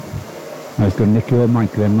I was going to nick your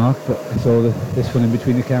mic then, Mark, but I saw this one in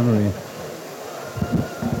between the camera here.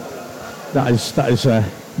 That is.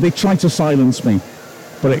 They tried to silence me,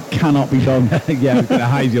 but it cannot be done. Yeah, I was going to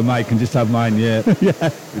hide your mic and just have mine, yeah. Yeah.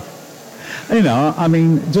 You know, I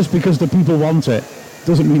mean, just because the people want it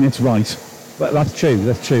doesn't mean it's right. But that's true.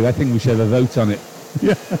 I think we should have a vote on it.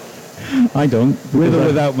 Yeah. I don't. With or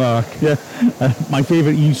without Mark? Yeah. My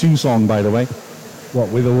favourite U2 song, by the way. What,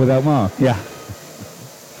 with or without Mark? Yeah.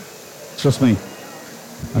 Trust me.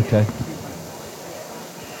 Okay.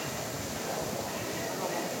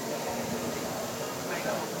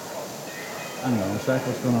 Hang on a sec,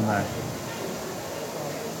 what's going on there?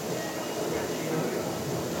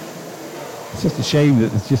 It's just a shame that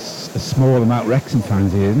there's just a small amount of Wrexham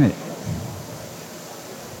fans here, isn't it?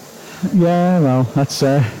 Yeah, well, that's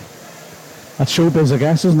showbiz, I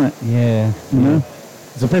guess, isn't it? Yeah. You know?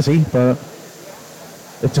 It's a pity, but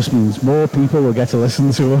it just means more people will get to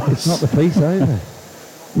listen to us. It's not the police either.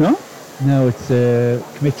 No? No, it's a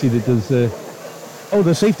committee that does... Oh,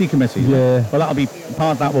 the safety committee? Yeah. Well,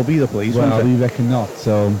 that will be the police, won't Well, it? we reckon not,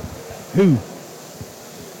 so... Who?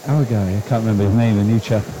 Our guy, I can't remember his name, a new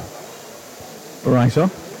chap. Right, so?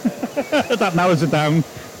 That narrows it down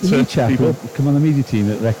The to new chap people. who come on the media team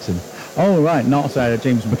at Wrexham. Oh, right, not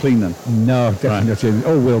James McLean then? No, definitely not James.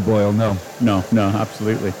 Oh, Will Boyle, no. No,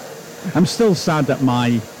 absolutely. I'm still sad that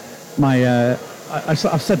I've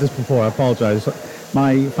said this before, I apologise.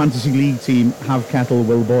 My fantasy league team, Have Kettle,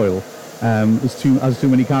 Will Boyle, has too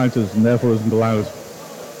many characters and therefore isn't allowed.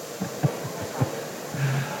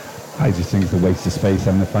 I just think it's a waste of space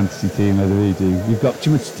having a fantasy team, I really do. You've got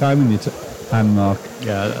too much time in your hand, Mark.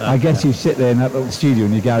 Yeah. I guess you sit there in that little studio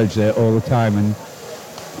in your garage there all the time, and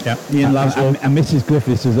Ian loves and Mrs.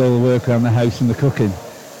 Griffiths does all the work around the house and the cooking,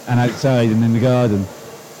 and outside and in the garden.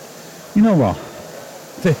 You know what?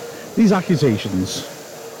 These accusations,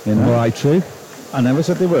 you know. All right, true. I never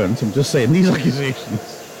said they weren't. I'm just saying these accusations.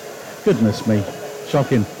 Goodness me,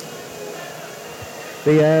 shocking.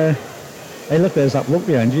 Hey, look, there's that bloke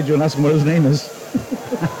behind you. Do you want to ask him what his name is?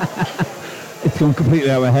 It's gone completely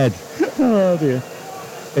out of my head. Oh dear.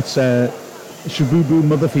 It's Shabubu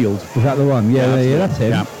Motherfield. Is that the one? Yeah, that's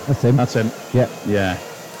him. Yeah. That's him. Yeah. Yeah.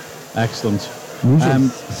 Excellent.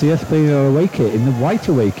 See us playing our away kit in the white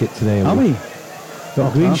away kit today. Are we?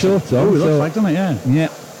 Got green shorts on. Oh, it looks like, doesn't it? Yeah. Yeah.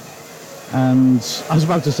 And I was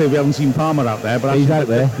about to say we haven't seen Palmer out there, but He's out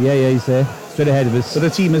there. Yeah, he's there. Straight ahead of us. So the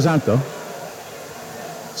team is out though.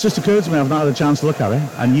 It's just occurred to me I've not had a chance to look at it,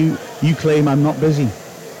 and you claim I'm not busy.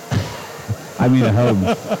 I mean at home.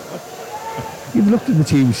 You've looked at the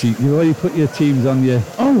team sheet. You've already put your teams on your...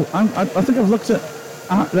 Oh, I think I've looked at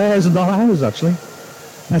theirs and not ours actually.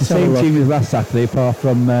 That's the same team as last Saturday, apart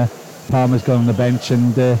from Palmer's gone on the bench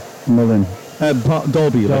and Mullen.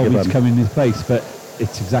 Dolby's coming in his place, but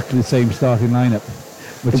it's exactly the same starting lineup,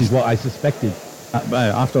 which is what I suspected.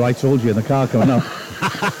 After I told you in the car coming up.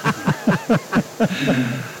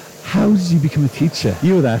 How did you become a teacher?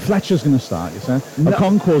 You were there. Fletcher's going to start, you said. No.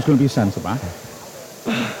 Concour's going to be centre-back.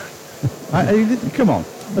 Come on.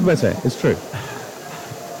 What do I say? It's true.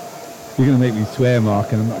 You're going to make me swear,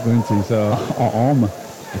 Mark, and I'm not going to, so...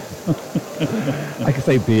 I could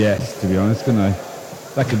say BS, to be honest, couldn't I?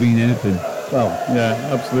 That could mean anything. Well,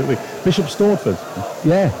 yeah, absolutely. Bishop Stortford.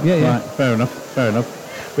 Yeah. Right, fair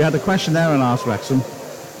enough. We had a question there on Ask Wrexham,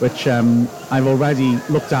 which I've already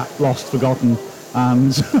looked at, lost, forgotten,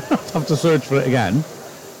 and have to search for it again.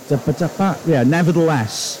 Yeah,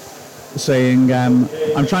 nevertheless, saying, I'm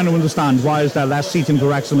trying to understand why is there less seating for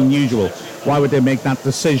Wrexham than usual? Why would they make that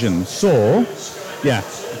decision? So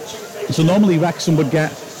normally Wrexham would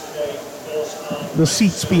get the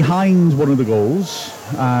seats behind one of the goals.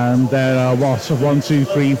 There are 1, 2,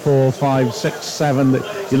 3, 4, 5, 6, 7.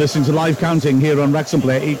 You're listening to live counting here on Wrexham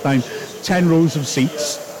Player. 8, 9, 10 rows of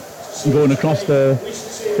seats going across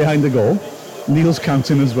behind the goal. Neil's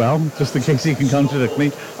counting as well, just in case he can contradict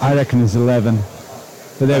me. I reckon there's 11.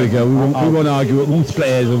 But there we go. We won't argue. We won't split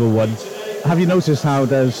hairs over one. Have you noticed how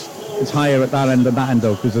it's higher at that end than that end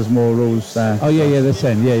though, because there's more rows there? Oh yeah, this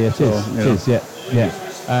end. Yeah, it is. Yeah.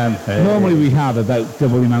 Normally we have about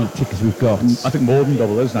double the amount of tickets we've got. I think more than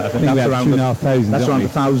double, isn't it? I think that's around 2,500. That's around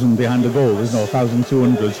 1,000 behind the goal, isn't it?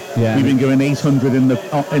 1,200. Yeah. We've been given 800 in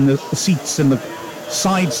the seats in the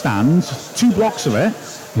side stand, 2 blocks of it,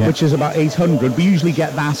 which is about 800. We usually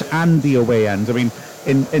get that and the away end. I mean,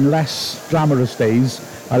 in less glamorous days,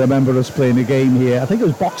 I remember us playing a game here. I think it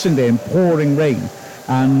was Boxing Day in pouring rain,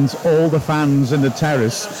 and all the fans in the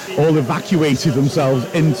terrace all evacuated themselves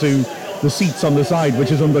into the seats on the side,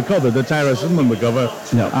 which is undercover. The terrace isn't undercover.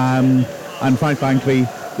 No. And quite frankly,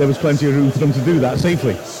 there was plenty of room for them to do that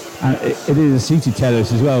safely. And it is a seated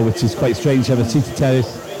terrace as well, which is quite strange to have a seated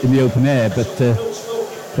terrace in the open air, but there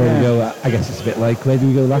we go. I guess it's a bit like, where did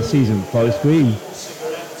we go last season? Forest Green.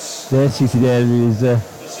 Their seated area is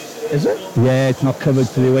it? Yeah, it's not covered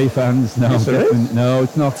for the away fans. No, yes, it is. No,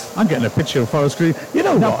 it's not. I'm getting a picture of Forest Green. You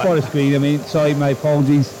know not what? Forest Green, I mean, sorry, my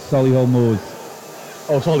apologies, Solihull Moors.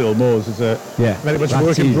 Oh, Solihull Moors is very much a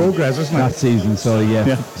work in progress, isn't it? That season, sorry,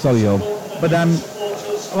 yeah. Solihull. But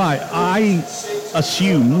right, I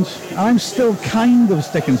assumed, I'm still kind of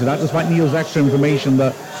sticking to that, despite Neil's extra information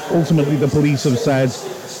that ultimately the police have said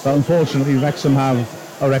that unfortunately Wrexham have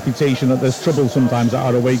a reputation that there's trouble sometimes at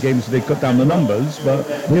our away games, so they cut down the numbers. But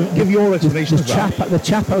give your explanation as well. The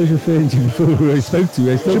chap I was referring to before who I spoke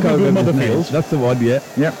to, I still can't remember his name. That's the one, yeah.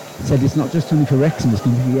 Yep. He said it's not just only for Wrexham, it's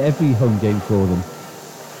going to be every home game for them.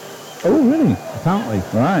 Oh, really? Apparently.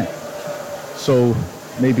 Right. So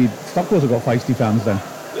maybe Stockport have got feisty fans then.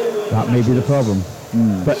 That may be the problem.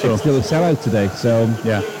 But it's still a sellout today, so...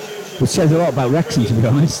 Yeah. Which says a lot about Wrexham, to be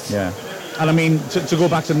honest. Yeah. And I mean, to go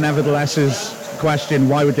back to nevertheless's question,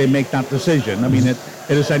 why would they make that decision? I mean, it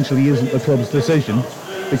essentially isn't the club's decision,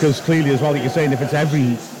 because clearly, as well, like you're saying, if it's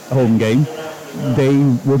every home game, they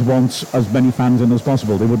would want as many fans in as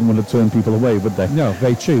possible. They wouldn't want to turn people away, would they? No,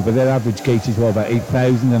 very true. But their average gate is about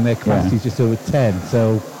 8,000, and their capacity is just over 10.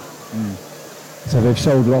 So, so they've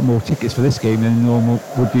sold a lot more tickets for this game than normal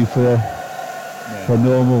would do for a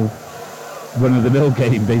normal run-of-the-mill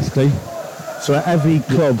game, basically. So every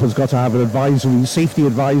club has got to have an safety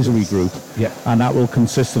advisory group, and that will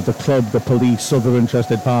consist of the club, the police, other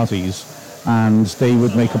interested parties, and they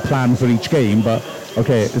would make a plan for each game. But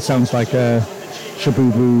okay, it sounds like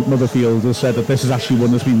Shabubu Motherfield has said that this is actually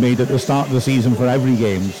one that's been made at the start of the season for every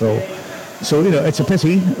game. So you know, it's a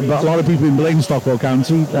pity, but a lot of people in blame Stockport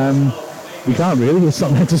County. We can't really. It's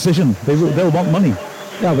not their decision. They'll want money.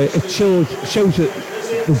 Yeah, but it shows that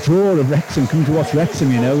the draw of Wrexham, come to watch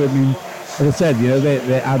Wrexham, you know. I mean, as I said, you know,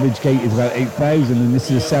 their average gate is about 8,000, and this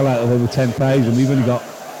is a sellout of over 10,000. We've only got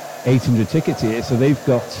 800 tickets here, so they've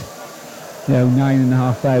got, you know,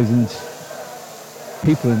 9,500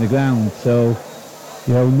 people in the ground. So,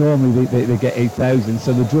 you know, normally they get 8,000.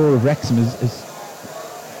 So the draw of Wrexham has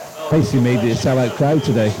basically made it a sellout crowd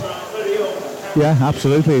today. Yeah,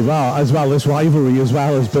 absolutely. Well, as well, this rivalry as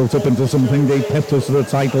well has built up into something. They pipped us to the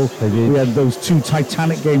title. We had those two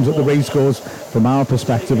titanic games at the racecourse, from our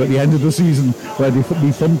perspective, at the end of the season, where we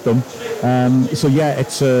thumped them. So yeah,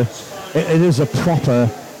 it is a proper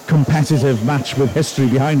competitive match with history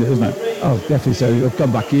behind it, isn't it? Oh, definitely so. We've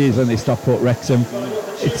gone back years, haven't they? Stockport, Wrexham.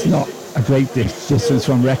 It's not a great distance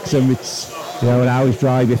from Wrexham. It's, you know, an hour's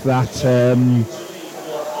drive, if that.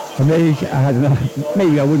 For me, I don't know,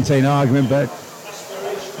 maybe I wouldn't say an argument, but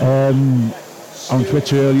on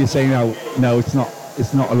Twitter earlier saying, no, it's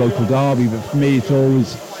not a local derby, but for me it's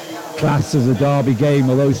always classed as a derby game,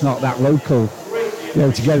 although it's not that local. You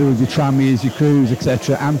know, together with your Tranmere's, your Crews,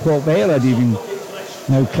 etc. And Port Vale I'd even, you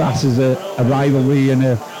know, class as a rivalry and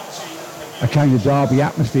a kind of derby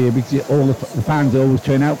atmosphere, because all the fans always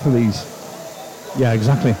turn out for these. Yeah,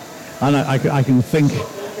 exactly. And I can think,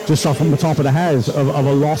 just off on the top of the head, of a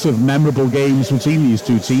lot of memorable games between these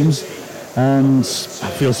two teams, and I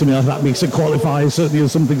feel something like that makes it qualify certainly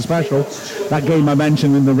as something special. That game I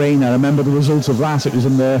mentioned in the rain, I remember the results of that. It would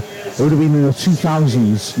have been in the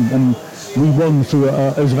 2000s, and we won through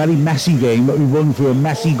it was a very messy game, but we won through a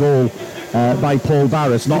messy goal by Paul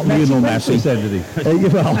Barrett, not Lionel Messi.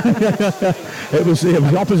 It was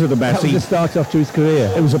the opposite of Messi. That was the start off to his career.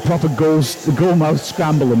 It was a proper goal mouth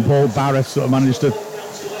scramble, and Paul Barrett sort of managed to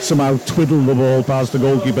somehow twiddle the ball past the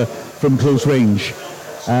goalkeeper from close range.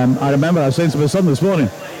 I remember, I was saying to my son this morning,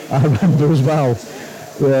 I remember as well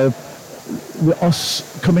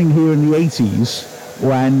us coming here in the 80s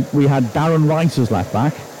when we had Darren Wright as left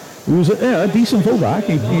back. He was a decent fullback.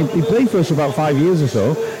 He played for us for about 5 years or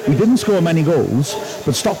so. He didn't score many goals,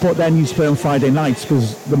 but Stockport then used to play on Friday nights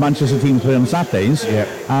because the Manchester teams play on Saturdays. Yeah.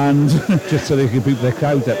 And just so they could boot their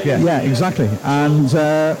crowds up. Yeah. Yeah, exactly. And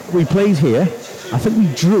we played here. I think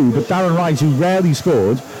we drew, but Darren Wright, who rarely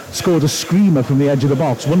scored a screamer from the edge of the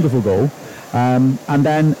box. Wonderful goal. And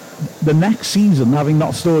then the next season, having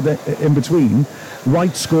not scored in between,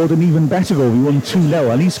 Wright scored an even better goal. We won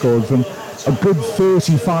 2-0, and he scored from a good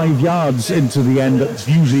 35 yards into the end. That's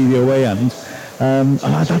usually the away end.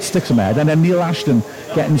 That sticks in my head. And then Neil Ashton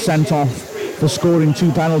getting sent off for scoring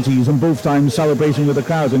 2 penalties, and both times celebrating with the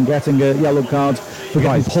crowd and getting a yellow card for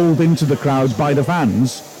getting pulled into the crowd by the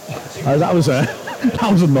fans. That was a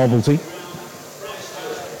novelty.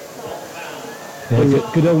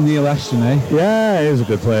 Yeah, good old Neil Ashton, eh? Yeah, he was a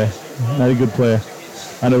good player. Very good player.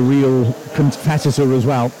 and a real competitor as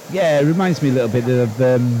well. Yeah, it reminds me a little bit of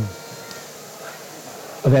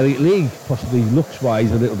Elliot Lee, possibly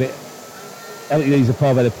looks-wise a little bit. Elliot Lee's a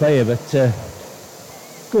far better player, but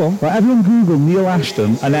go on. Right, everyone Google Neil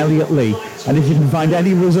Ashton and Elliot Lee, and if you can find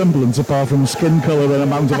any resemblance apart from skin colour and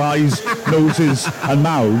amount of eyes, noses and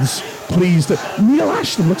mouths, please do. Neil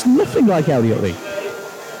Ashton looks nothing like Elliot Lee.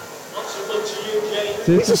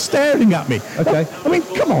 He's just staring at me. Okay. I mean,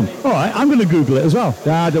 come on. All right, I'm going to Google it as well.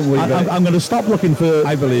 Nah, don't worry about it. I'm going to stop looking for...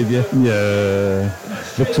 I believe you. Yeah.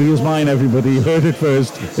 Victory is mine, everybody. You heard it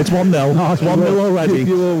first. It's 1-0. No, it's 1-0 already.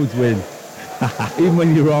 You always win. Even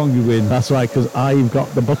when you're wrong, you win. That's right, because I've got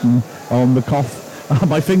the button on the cough,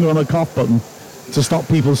 my finger on the cough button to stop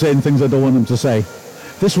people saying things I don't want them to say.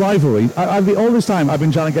 This rivalry, all this time I've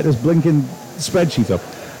been trying to get this blinking spreadsheet up.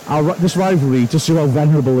 This rivalry, just to show how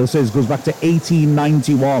venerable this is, goes back to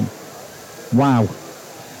 1891. Wow.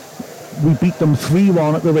 We beat them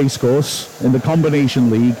 3-1 at the racecourse in the Combination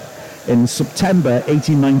League in September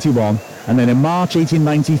 1891. And then in March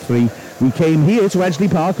 1893, we came here to Edgeley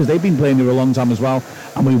Park, because they've been playing here a long time as well,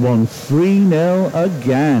 and we won 3-0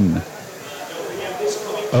 again.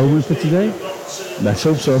 Over for today? Let's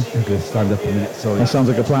hope so. I'm going to stand up a minute, sorry. That sounds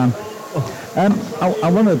like a plan. I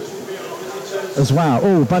want to... as well.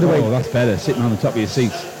 Oh, by the way... Oh, that's better, sitting on the top of your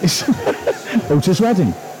seats. Otis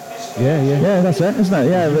Redding. Yeah. Yeah, that's it, isn't it?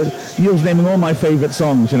 Yeah, you're naming all my favourite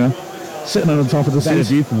songs, you know. Sitting on the top of the Better seats.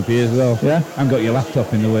 view from up here as well. Yeah? I haven't got your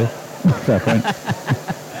laptop in the way. Fair point.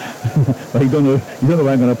 Well, you don't know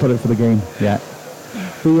where I'm going to put it for the game. Yeah.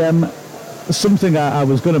 Something I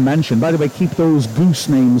was going to mention, by the way, keep those goose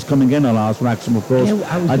names coming in on Ask Wrexham, of course.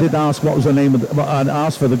 Yeah, I did ask what was the name of I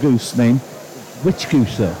asked for the goose name. Which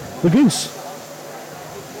goose, though? The goose.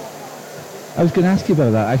 I was going to ask you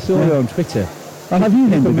about that. I saw it on Twitter. Well, have you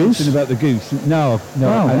named the goose? About the goose? No.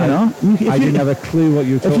 I didn't have a clue what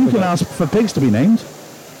you were talking about. If you can ask for pigs to be named,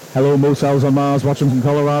 hello motels on Mars, watching from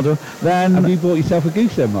Colorado, then... Have you bought yourself a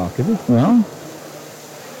goose then, Mark, have you? Well,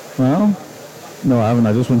 no, I haven't.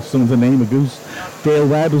 I just want someone to name a goose. Dale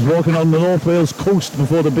Webb was walking on the North Wales coast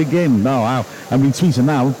before the big game. No, wow. I'm retweeting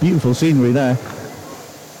now. Beautiful scenery there.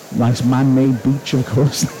 Nice man-made beach, of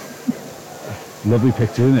course. Lovely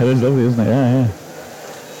picture, isn't it? It is lovely, isn't it? Yeah.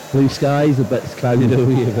 Blue skies, a bit clouded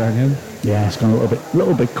over here, Daniel. Yeah, it's gone a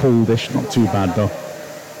little bit coldish, not too bad though.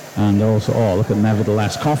 And also, look at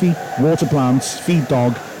nevertheless, coffee, water plants, feed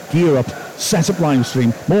dog, gear up, set up live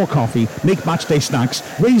stream, more coffee, make match day snacks,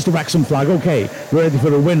 raise the Wrexham flag. Okay, ready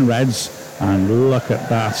for a win, Reds. And look at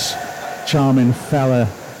that charming fella,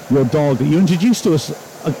 your dog that you introduced to us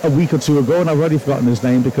a week or two ago, and I've already forgotten his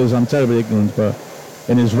name because I'm terribly ignorant, but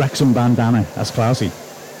in his Wrexham bandana. That's classy.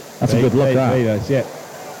 That's a good look, that. Very nice, yeah.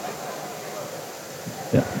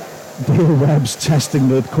 Dale Webb's testing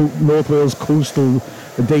the North Wales coastal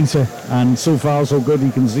data, and so far so good. He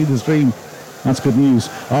can see the stream. That's good news.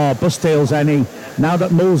 Bus Tales NE. Now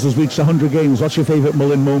that Moles has reached 100 games, what's your favourite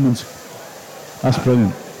Mullen moment? That's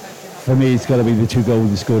brilliant. For me, it's got to be the 2 goals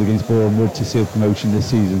he scored against Bournemouth to seal promotion this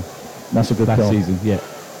season. That's a good goal. Season, yeah.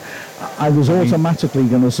 I was automatically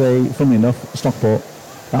going to say, funnily enough, Stockport.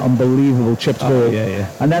 That unbelievable chipped goal. Yeah.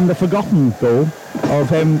 And then the forgotten goal of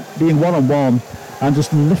him being one-on-one and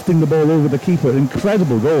just lifting the ball over the keeper.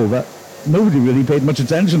 Incredible goal that nobody really paid much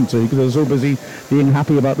attention to because they were so busy being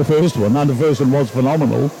happy about the first one. And the first one was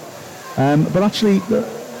phenomenal. But actually,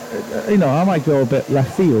 I might go a bit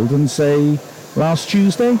left field and say last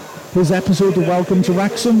Tuesday, his episode of Welcome to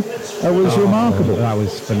Wrexham was remarkable. That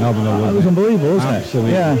was phenomenal. That was unbelievable, wasn't it?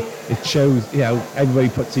 Absolutely. Yeah. It shows, everybody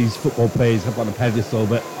puts these football players up on a pedestal,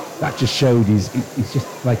 but that just showed he's just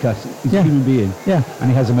like us. He's a human being. Yeah. And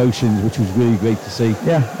he has emotions, which was really great to see.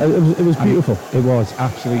 Yeah, it was beautiful. It was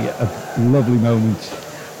absolutely a lovely moment.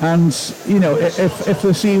 And, if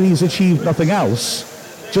the series achieved nothing else,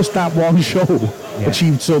 just that one show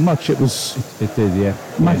achieved so much. It did, yeah.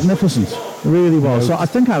 Magnificent. It really was. So I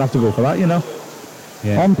think I'll have to go for that,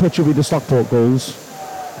 Yeah. On pitch will be the Stockport goals,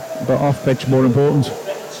 but off pitch more important.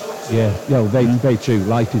 Yeah, very true.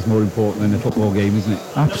 Life is more important than a football game, isn't it?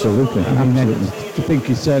 Absolutely. To think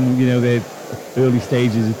his son, the early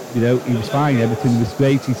stages, he was fine, everything was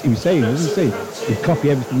great. He was saying, wasn't he? He'd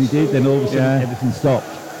copy everything he did, then all of a sudden everything stopped.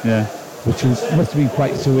 Yeah. Which must have been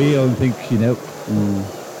quite surreal and think,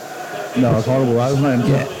 No, it's horrible, that, isn't it?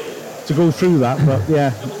 Yeah. To go through that, but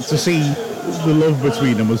to see the love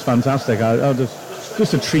between them was fantastic. I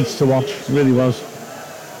just a treat to watch, it really was.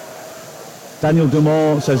 Daniel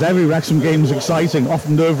Dumont says, every Wrexham game is exciting,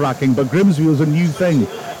 often nerve-wracking, but Grimsby was a new thing.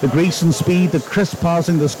 The grace and speed, the crisp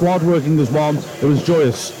passing, the squad working as one, it was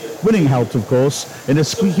joyous. Winning helped, of course. In a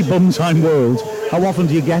squeaky bum-time world, how often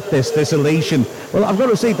do you get this elation? Well, I've got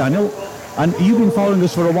to say, Daniel, and you've been following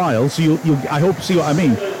us for a while, so you I hope to see what I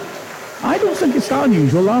mean. I don't think it's that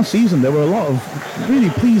unusual. Last season there were a lot of really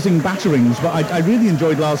pleasing batterings, but I really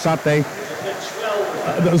enjoyed last Saturday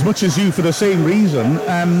as much as you for the same reason.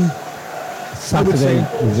 Saturday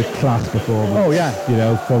was a class performance. Oh yeah, you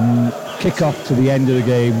know, from kick-off to the end of the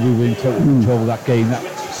game, we were in total control of that game.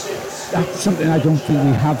 That's something I don't think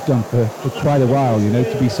we have done for quite a while. You know,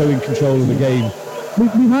 to be so in control of the game.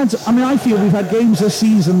 We've had. I mean, I feel we've had games this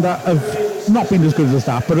season that have not been as good as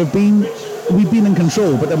that, but we've been in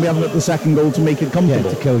control, but then we haven't got the second goal to make it comfortable.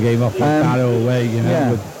 Yeah, to kill a game off like that away, you know.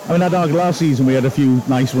 Yeah. I mean, at our last season we had a few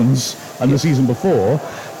nice ones, and the season before.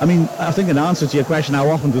 I mean, I think in answer to your question, how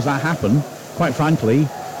often does that happen? Quite frankly,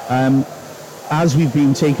 as we've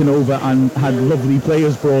been taken over and had lovely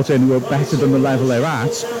players brought in who are better than the level they're at,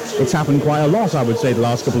 it's happened quite a lot, I would say, the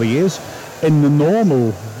last couple of years. In the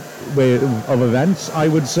normal way of events, I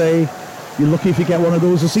would say you're lucky if you get one of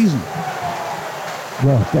those a season.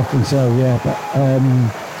 Well, definitely so, yeah. But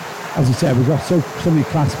as you said, we've got so many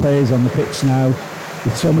class players on the pitch now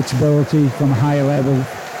with so much ability from a higher level.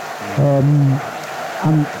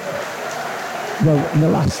 And, well, in the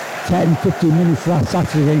last 10, 15 minutes last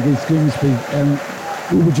Saturday against Grimsby,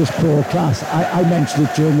 we were just poor class. I mentioned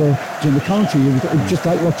it during the commentary. It was just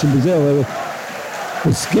like watching Brazil.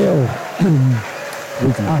 The skill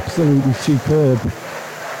was absolutely superb.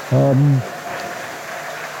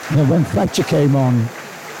 You know, when Fletcher came on,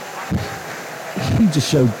 he just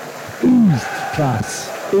showed oozed class.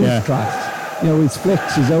 You know, his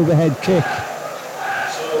flicks, his overhead kick,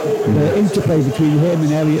 the interplay between him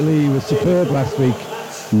and Elliot Lee was superb last week.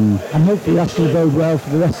 And hopefully that's going to bode well for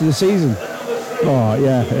the rest of the season. Oh,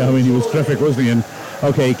 yeah. I mean, he was terrific, wasn't he? And,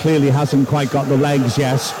 okay, clearly hasn't quite got the legs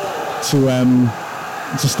yet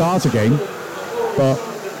to start a game, but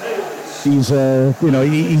he's,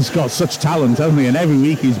 he's got such talent, hasn't he? And every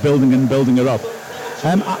week he's building her up.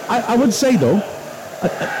 I would say, though,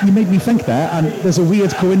 you made me think there, and there's a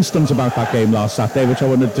weird coincidence about that game last Saturday, which I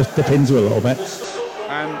want to just dip into a little bit.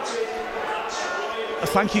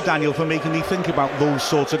 Thank you, Daniel, for making me think about those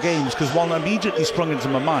sorts of games, because one immediately sprung into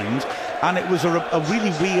my mind, and it was a really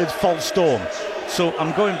weird false storm. So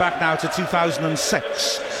I'm going back now to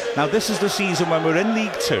 2006. Now, this is the season when we're in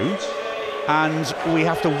League Two, and we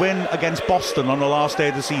have to win against Boston on the last day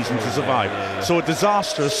of the season to survive. So a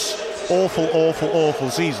disastrous, awful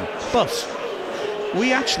season. But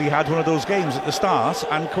we actually had one of those games at the start,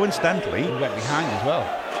 and coincidentally... We went behind as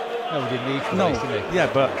well. No, we didn't need to. Did we? Yeah,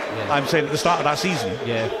 but I'm saying at the start of that season,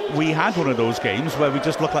 we had one of those games where we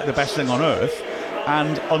just looked like the best thing on earth,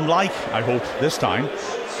 and unlike, I hope, this time,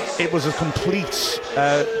 it was a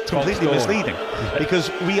completely misleading, because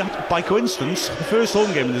we, by coincidence, the first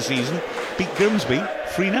home game of the season beat Grimsby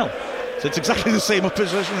 3-0. So it's exactly the same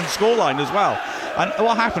position and scoreline as well. And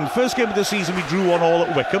what happened? First game of the season, we drew 1-1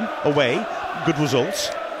 at Wickham away. Good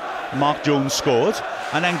results. Mark Jones scored,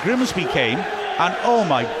 and then Grimsby came. And oh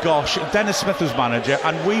my gosh, Dennis Smith was manager,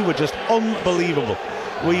 and we were just unbelievable.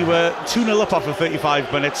 We were 2-0 up after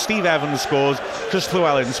 35 minutes. Steve Evans scores, Chris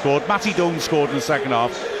Llewellyn scored, Matty Doan scored in the second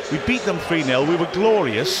half. We beat them 3-0. We were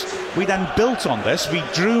glorious. We then built on this. We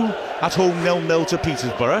drew at home 0-0 to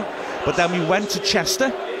Peterborough, but then we went to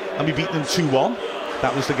Chester and we beat them 2-1.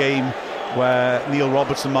 That was the game where Neil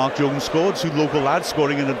Roberts and Mark Jones scored, two local lads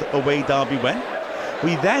scoring in an away derby win.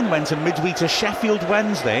 We then went to midweek to Sheffield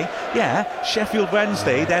Wednesday. Yeah, Sheffield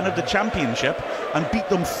Wednesday, then of the Championship, and beat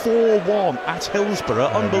them 4-1 at Hillsborough.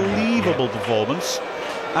 Unbelievable performance.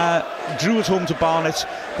 Drew at home to Barnet,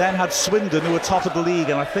 then had Swindon, who were top of the league,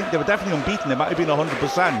 and I think they were definitely unbeaten. They might have been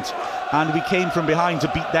 100%. And we came from behind to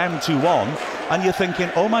beat them 2-1. And you're thinking,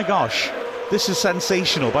 oh my gosh, this is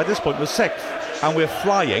sensational. By this point, we're sixth, and we're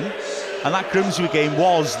flying. And that Grimsby game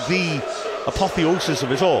was the apotheosis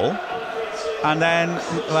of it all. And then,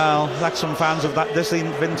 well, Wrexham fans of this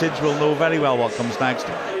vintage will know very well what comes next.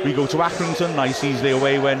 We go to Accrington, nice easy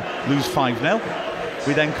away win, lose 5-0.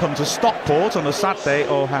 We then come to Stockport on a Saturday,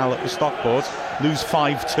 oh hell, it was Stockport, lose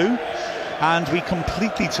 5-2. And we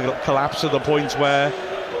completely collapse to the point where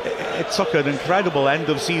it took an incredible end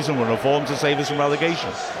of season run of form to save us from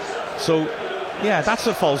relegation. So, yeah, that's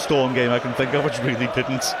a false dawn game I can think of, which really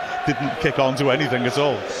didn't kick on to anything at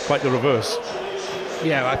all. Quite the reverse.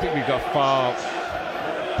 Yeah, I think we've got far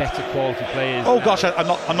better quality players. Oh gosh, I'm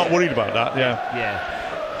not worried about that. Yeah.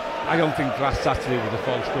 I don't think last Saturday was a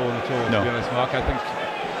false dawn at all. To be honest, Mark. I think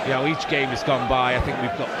each game has gone by. I think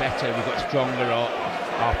we've got better, we've got stronger.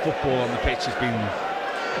 Our football on the pitch has been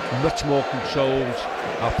much more controlled.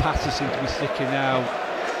 Our passes seem to be sticking now.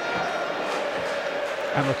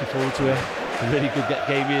 I'm looking forward to a really good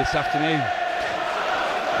game here this afternoon.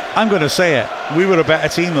 I'm going to say it. We were a better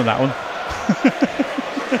team than that one.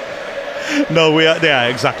 No, we are. Yeah,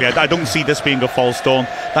 exactly. I don't see this being a false dawn.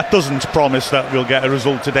 That doesn't promise that we'll get a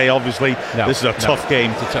result today, obviously. No, this is a tough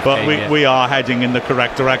game. It's a tough but game, we are heading in the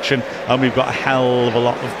correct direction, and we've got a hell of a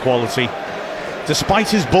lot of quality. Despite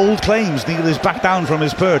his bold claims, Neil is back down from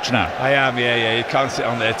his perch now. I am, yeah. You can't sit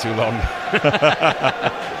on there too long.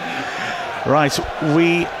 Right,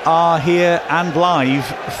 we are here and live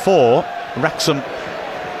for Wrexham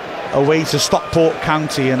away to Stockport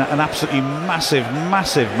County in an absolutely massive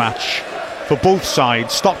match for both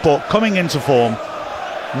sides. Stockport coming into form,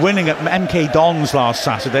 winning at MK Dons last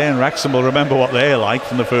Saturday, and Wrexham will remember what they're like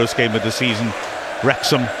from the first game of the season.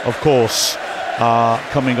 Wrexham, of course, are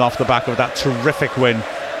coming off the back of that terrific win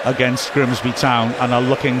against Grimsby Town and are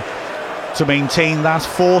looking to maintain that.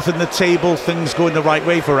 Fourth in the table, things going the right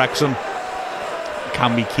way for Wrexham.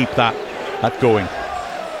 Can we keep that going?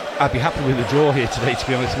 I'd be happy with the draw here today, to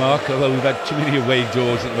be honest, Mark, although we've had too many away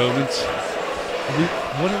draws at the moment. Have we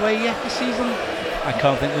won away yet this season? I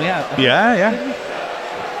can't think we have. Yeah.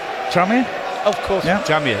 Tranmere? Of course, yeah.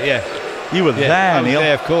 Tranmere, yeah. You were there, Neil.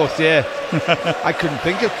 There, of course, yeah. I couldn't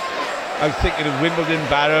think of... I was thinking of Wimbledon,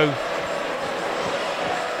 Barrow.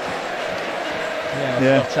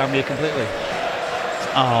 Yeah. Tranmere completely.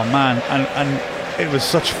 Oh, man. And it was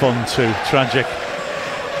such fun too. Tragic.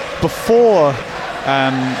 Before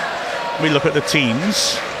we look at the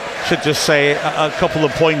teams, should just say a couple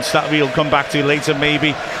of points that we'll come back to later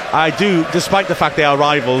maybe. I do, despite the fact they are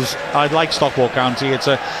rivals, I like Stockport County. It's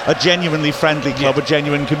a genuinely friendly club, a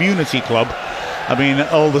genuine community club. I mean,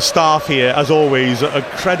 all the staff here, as always, are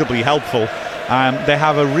incredibly helpful. They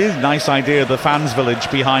have a really nice idea of the fans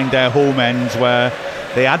village behind their home end where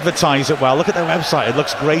they advertise it well. Look at their website, it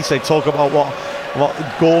looks great. They talk about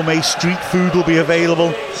what gourmet street food will be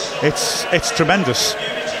available. It's tremendous.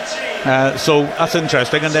 So that's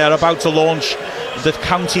interesting, and they're about to launch the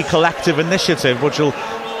County Collective Initiative, which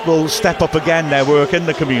will step up again their work in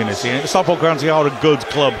the community. And Stockport County are a good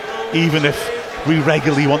club, even if we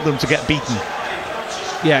regularly want them to get beaten.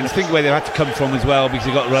 Yeah, and think where they had to come from as well, because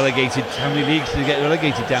they got relegated. How many leagues did they get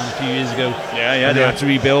relegated down a few years ago? Yeah. And they had to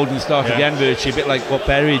rebuild and start again, virtually, a bit like what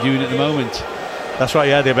Bury are doing at the moment. That's right,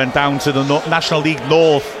 yeah. They went down to the National League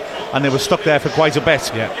North, and they were stuck there for quite a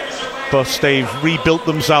bit. Yeah. But they've rebuilt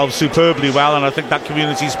themselves superbly well, and I think that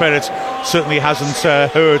community spirit certainly hasn't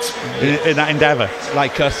hurt in that endeavour.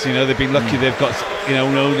 Like us, they've been lucky. They've got, an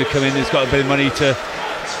owner come in who's got a bit of money to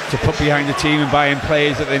put behind the team and buy in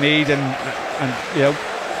players that they need, and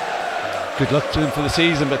good luck to them for the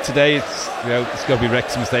season. But today it's got to be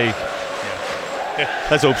Wrexham's day. Yeah,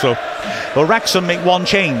 let's hope so. Well, Wrexham make one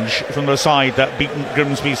change from the side that beaten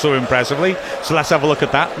Grimsby so impressively, so let's have a look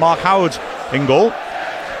at that. Mark Howard in goal,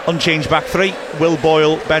 unchanged back three: Will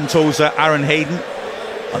Boyle, Ben Tozer, Aaron Hayden.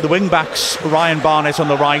 At the wing backs, Ryan Barnett on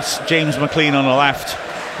the right, James McLean on the left,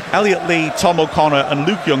 Elliot Lee, Tom O'Connor and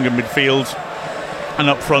Luke Young in midfield, and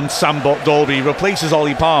up front Sam Dalby replaces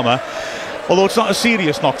Ollie Palmer, although it's not a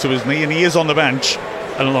serious knock to his knee, and he is on the bench.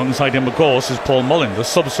 And alongside him, of course, is Paul Mullin. The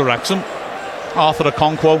subs for Wrexham: Arthur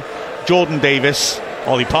Okonkwo, Jordan Davis,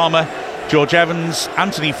 Ollie Palmer, George Evans,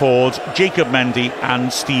 Anthony Ford, Jacob Mendy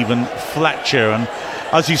and Stephen Fletcher. And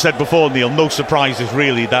as you said before, Neil, no surprises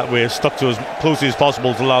really that we're stuck to as closely as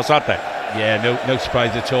possible to last Saturday. Yeah, no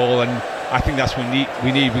surprise at all, and I think that's what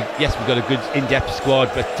we need. Yes, we've got a good in-depth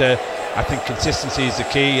squad, but I think consistency is the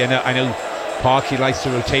key. And I know Parky likes to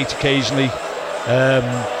rotate occasionally,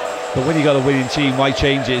 but when you got a winning team, why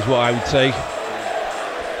change it is what I would say.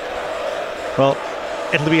 Well,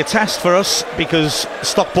 it'll be a test for us because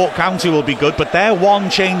Stockport County will be good, but their one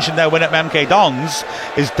change in their win at MK Dons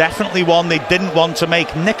is definitely one they didn't want to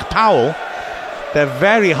make. Nick Powell, their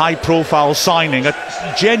very high-profile signing, a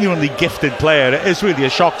genuinely gifted player. It is really a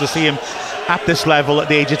shock to see him at this level at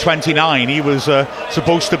the age of 29. He was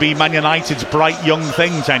supposed to be Man United's bright young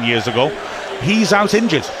thing 10 years ago. He's out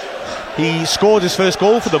injured. He scored his first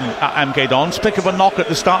goal for them at MK Dons, picked up a knock at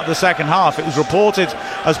the start of the second half. It was reported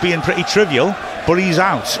as being pretty trivial, but he's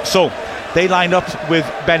out. So they lined up with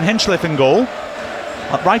Ben Hinchliffe in goal,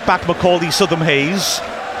 at right back Macaulay Southam-Hayes,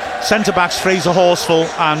 centre backs Fraser Horsfall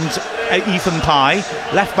and Ethan Pye,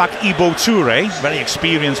 left back Ibo Toure, very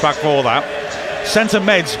experienced back for that, centre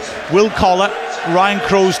mid Will Collar, Ryan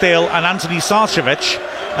Crosdale and Anthony Sarcevic,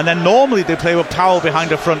 and then normally they play with Powell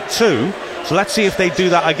behind the front two. So let's see if they do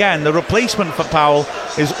that again. The replacement for Powell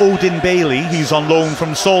is Odin Bailey. He's on loan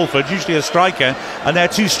from Salford, usually a striker, and their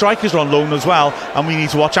two strikers are on loan as well, and we need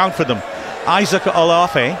to watch out for them. Isaac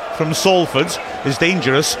Olafe from Salford is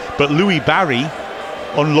dangerous, but Louis Barry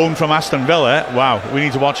on loan from Aston Villa. Wow, we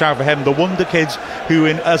need to watch out for him. The wonder kid who,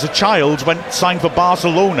 as a child, signed for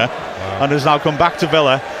Barcelona and has now come back to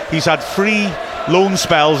Villa. He's had 3 loan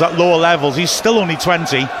spells at lower levels. He's still only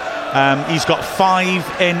 20. He's got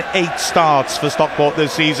 5 in 8 starts for Stockport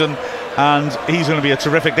this season, and he's going to be a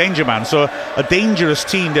terrific danger man. So a dangerous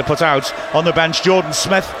team they put out. On the bench, Jordan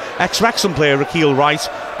Smith, ex-Wrexham player Rakeel Wright,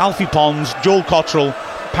 Alfie Pons, Joel Cottrell,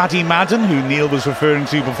 Paddy Madden, who Neil was referring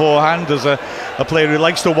to beforehand as a player who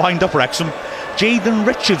likes to wind up Wrexham, Jayden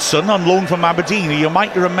Richardson on loan from Aberdeen, who you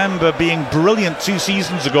might remember being brilliant 2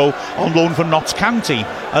 seasons ago on loan from Notts County,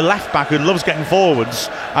 a left back who loves getting forwards,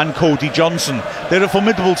 and Cody Johnson. They're a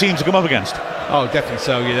formidable team to come up against. Oh, definitely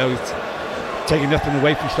so. It's taking nothing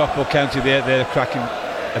away from Stockport County. They're cracking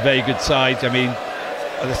a very good side. I mean,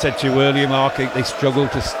 as I said to you earlier, Mark, they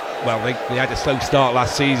struggled to. Well, they had a slow start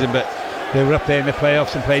last season, but they were up there in the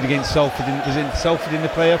playoffs and played against Salford. Was in Salford in the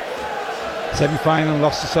playoff semi-final,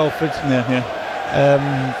 lost to Salford.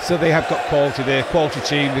 So they have got quality there, quality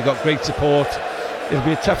team. They've got great support. It'll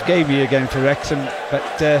be a tough game here again for Wrexham,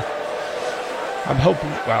 but I'm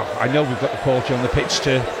hoping. Well, I know we've got the quality on the pitch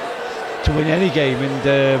to win any game,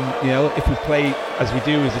 and if we play as we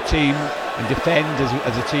do as a team and defend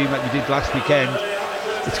as a team like we did last weekend,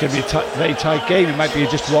 it's going to be a very tight game. It might be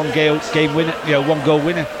just one goal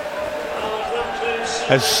winner.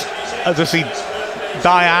 As I see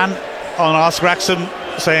Diane on Ask Wrexham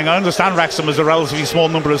saying, I understand Wrexham has a relatively small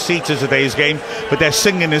number of seats in today's game, but their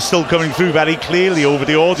singing is still coming through very clearly over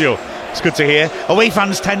the audio. It's good to hear. Away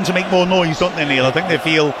fans tend to make more noise, don't they, Neil? I think they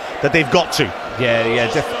feel that they've got to.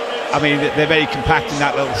 I mean, they're very compact in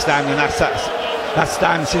that little stand, and that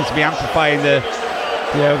stand seems to be amplifying the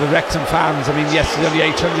Wrexham fans. I mean, yes, there's only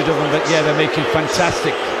 800 of them, but they're making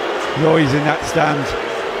fantastic noise in that stand.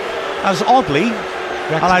 As oddly,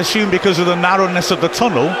 Wrexham. And I assume because of the narrowness of the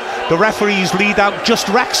tunnel, the referees lead out just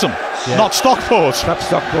Wrexham, not Stockport. Perhaps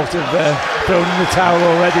Stockport have thrown in the towel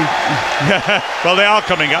already. Well, they are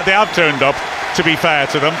coming up. They have turned up, to be fair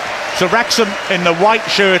to them. So Wrexham in the white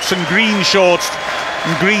shirts and green shorts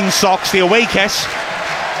and green socks, the away kit,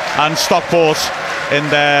 and Stockport in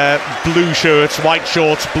their blue shirts, white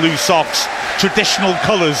shorts, blue socks, traditional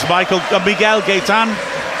colours. Miguel Gaitan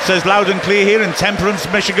says loud and clear here in Temperance,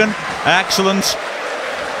 Michigan. Excellent.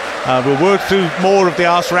 We'll work through more of the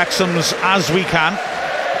Ask Wrexhams as we can.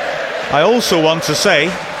 I also want to say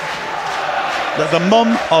that the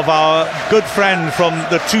mum of our good friend from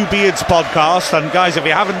the Two Beards podcast, and guys, if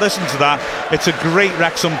you haven't listened to that, it's a great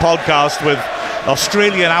Wrexham podcast with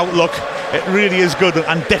Australian outlook. It really is good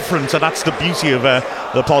and different, and that's the beauty of the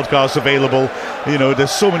podcast available.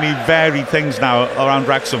 There's so many varied things now around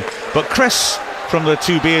Wrexham. But Chris from the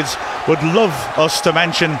Two Beards would love us to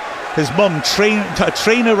mention his mum,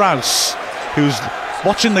 Trainer Rouse, who's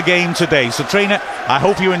watching the game today. So Trainer, I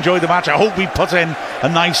hope you enjoyed the match. I hope we put in a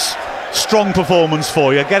nice strong performance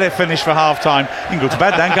for you. Get it finished for half time. You can go to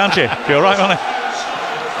bed then, can't you? Be all right on it.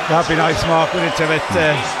 That'd be nice, Mark, wouldn't it?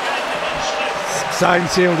 Signed,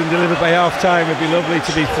 sealed and delivered by half time. It'd be lovely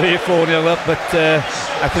to be 3 or 4-0 up, but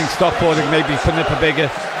I think Stockport are maybe putting up a bigger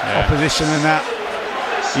opposition than that.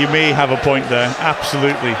 You may have a point there,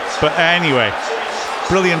 absolutely. But anyway,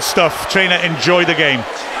 brilliant stuff. Trainer, enjoy the game.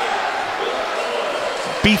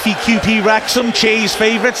 Beefy QP Wrexham, Che's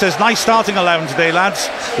favourite, says nice starting 11 today, lads.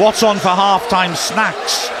 What's on for half-time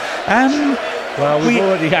snacks? Well, we've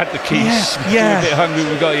already had the quiche. We're a bit hungry,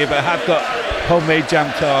 we've got here, but I have got homemade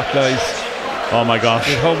jam tart, guys. Oh my gosh.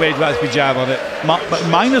 With homemade raspberry jam on it.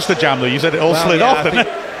 Minus the jam though, you said it all slid off, didn't it?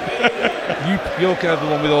 You're kind of the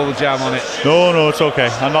one with all the jam on it. No, it's okay.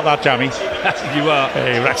 I'm not that jammy. You are.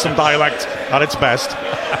 Hey, Wrexham dialect at its best.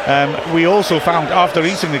 We also found, after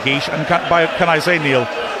eating the quiche, and can I say, Neil,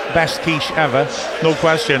 best quiche ever, no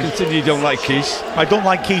question. Continue, you don't like quiche. I don't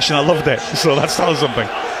like quiche and I loved it, so that's telling something.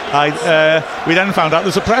 We then found out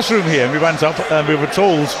there's a press room here, and we went up and we were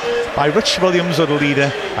told by Rich Williams of the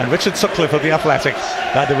Leader and Richard Sutcliffe of the Athletic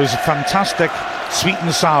that there was fantastic sweet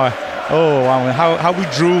and sour. Oh, wow, how we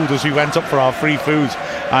drooled as we went up for our free food,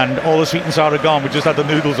 and all the sweet and sour are gone. We just had the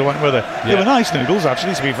noodles that went with it. They were nice noodles,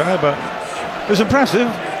 actually, to be fair, but it was impressive.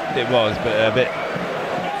 It was, but a bit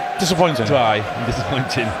disappointing. Dry and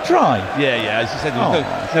disappointing. Dry? Yeah, as you said, there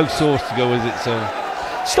was no sauce to go with it, so...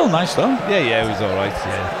 Still nice, though. Yeah, it was all right,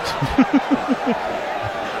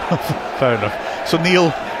 Fair enough. So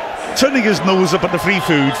Neil turning his nose up at the free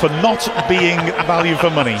food for not being value for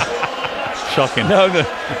money. Shocking. No.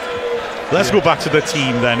 Let's go back to the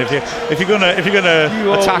team then. If you're gonna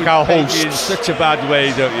attack our hosts in such a bad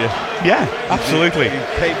way, don't you? Yeah, absolutely. You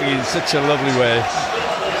paint me in such a lovely way.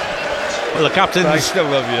 Well, the captains. I still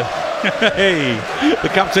love you. Hey, the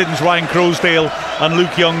captains Ryan Crowsdale and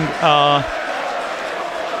Luke Young are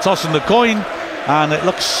tossing the coin, and it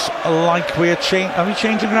looks like we're are we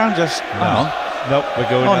changing ground? Just Nope, we're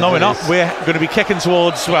going. Oh, no, we're not. We're going to be kicking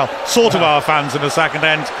towards, sort of our fans in the second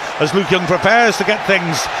end as Luke Young prepares to get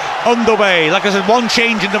things underway. Like I said, one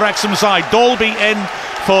change in the Wrexham side. Dalby in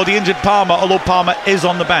for the injured Palmer, although Palmer is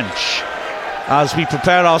on the bench. As we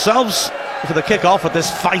prepare ourselves for the kick-off of this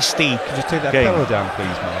feisty Could you take that game. pillow down,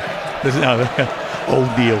 please, Mark? Oh,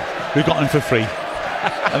 Neil, we've got him for free.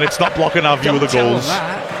 And it's not blocking our view of the goals.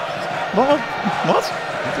 What?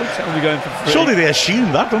 Don't tell me going for free. Surely they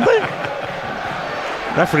assume that, don't they?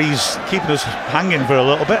 Referee's keeping us hanging for a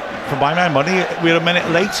little bit for buy my money. We're a minute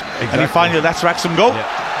late, exactly. And he finally lets Wrexham go.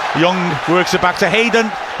 Yeah. Young works it back to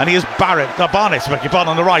Hayden, and here's Barnett,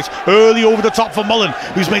 on the right, early over the top for Mullen,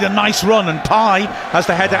 who's made a nice run, and Pye has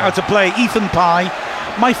to head it out to play. Ethan Pye,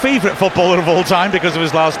 my favourite footballer of all time because of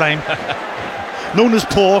his last name, known as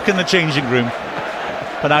Pork in the changing room.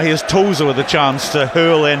 But now here's Tozer with a chance to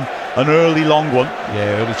hurl in an early long one.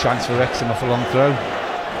 Yeah, early chance for Wrexham off a long throw.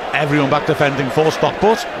 Everyone back defending for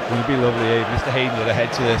Stockport. Wouldn't it be lovely if Mr. Hayden would have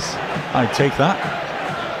head to this? I'd take that.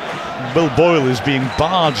 Will Boyle is being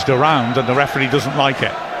barged around and the referee doesn't like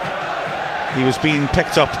it. He was being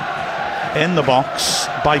picked up in the box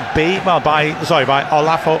by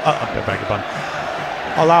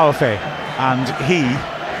Olaofe, and he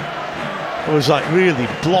was like really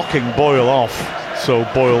blocking Boyle off. So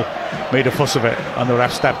Boyle made a fuss of it and the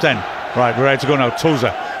ref stepped in. Right, we're ready to go now.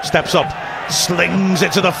 Tozer steps up, slings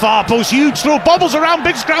it to the far post, huge throw, bobbles around,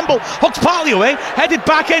 big scramble, hooks partly away, headed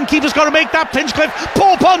back in, keeper's got to make that. Pinchcliffe,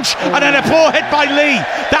 poor punch, and then a poor hit by Lee.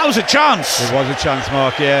 That was a chance. It was a chance,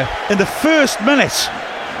 Mark, yeah. In the first minute.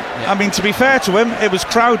 Yeah. I mean, to be fair to him, it was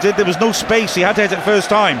crowded, there was no space, he had to hit it first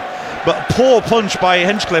time, but a poor punch by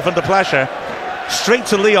Hinchcliffe under pressure, straight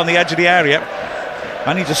to Lee on the edge of the area,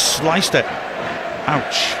 and he just sliced it.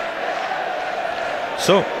 Ouch.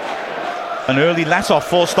 So, an early let-off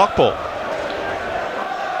for Stockport.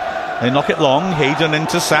 They knock it long, Hayden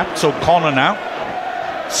intercepts, O'Connor now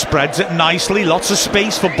spreads it nicely, lots of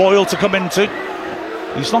space for Boyle to come into.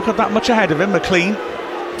 He's not got that much ahead of him. McLean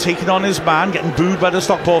taking on his man, getting booed by the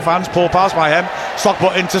Stockport fans, poor pass by him.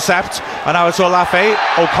 Stockport intercept, and now it's Olafe.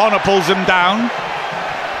 O'Connor pulls him down.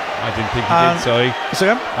 I didn't think he did, sorry.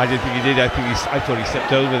 Second? I didn't think he did, I thought he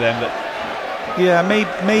stepped over them, but... Yeah,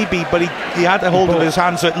 maybe, but he had a hold of his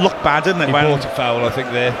hand, so it looked bad, didn't it? He bought a foul, I think,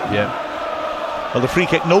 there. Yeah. Well, the free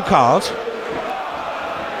kick, no card.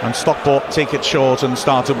 And Stockport take it short and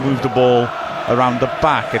start to move the ball around the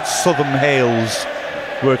back. It's Southern Hales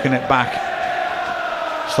working it back.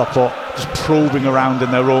 Stockport just probing around in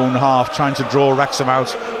their own half, trying to draw Wrexham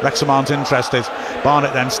out. Wrexham aren't interested.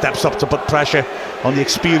 Barnett then steps up to put pressure on the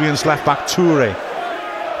experienced left-back Toure.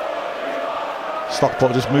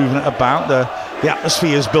 Stockport just moving it about. The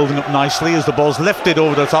atmosphere is building up nicely as the ball's lifted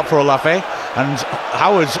over the top for Olafe, and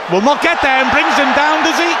Howard will not get there and brings him down,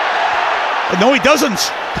 does he? No, he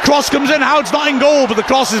doesn't. The cross comes in, Howard's not in goal, but the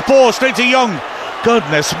cross is poor, straight to Young.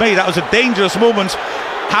 Goodness me, that was a dangerous moment.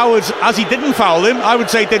 Howard, as he didn't foul him, I would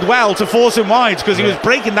say did well to force him wide, because he was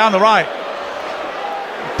breaking down the right.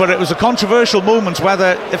 But it was a controversial moment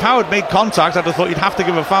whether, if Howard made contact, I'd have thought you'd have to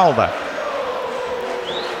give a foul there.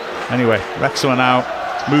 Anyway, Wrexham are now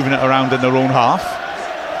moving it around in their own half.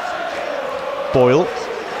 Boyle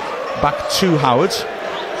back to Howard.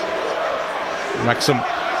 Wrexham,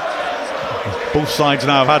 both sides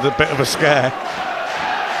now have had a bit of a scare.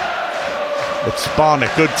 It's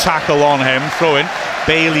Barnett, good tackle on him, throw-in.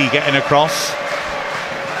 Bailey getting across.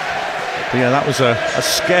 But yeah, that was a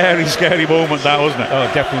scary moment, that, wasn't it? Oh,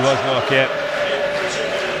 it definitely was, Mark, yeah.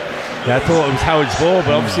 Yeah, I thought it was Howard's ball,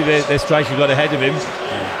 but obviously their striker got ahead of him.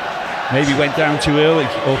 Maybe went down too early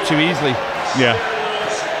or too easily. Yeah.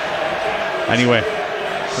 Anyway,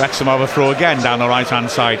 Wrexham have a throw again down the right-hand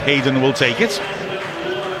side. Hayden will take it.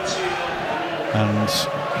 And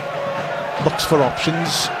looks for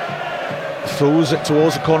options. Throws it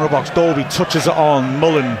towards the corner box. Dalby touches it on.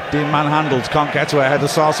 Mullen being manhandled. Can't get to it ahead of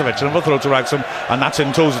Sarcevic. Another throw to Wrexham, and that's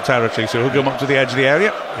in Tozer territory. So he'll come up to the edge of the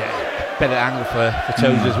area. Yeah, better angle for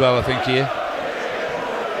Tozer as well, I think, here.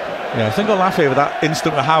 Yeah, I think Olafe with that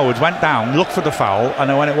instant with Howard went down, looked for the foul, and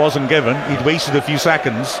then when it wasn't given, he'd wasted a few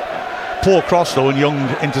seconds. Poor cross though, and Young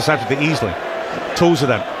intercepted it easily. Tozer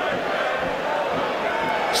then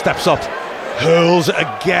steps up, hurls it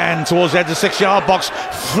again towards the edge of the 6-yard box,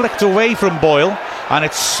 flicked away from Boyle, and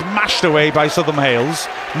it's smashed away by Southern Hales.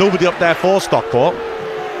 Nobody up there for Stockport.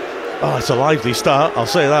 Oh, it's a lively start, I'll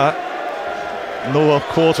say that. No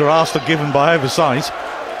quarter asked or given by either side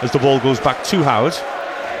as the ball goes back to Howard.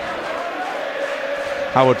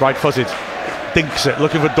 Howard right-footed, dinks it,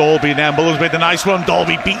 looking for Dalby now. Mullen's made a nice run.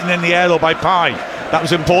 Dalby beaten in the air though by Pye. That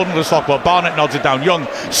was important for Stockport. Barnett nods it down. Young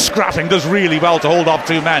scrapping, does really well to hold off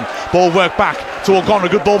 2 men. Ball work back to O'Connor.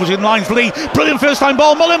 Good ball between lines. Lee, brilliant first time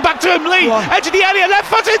ball. Mullen back to him. Lee, edge of the area,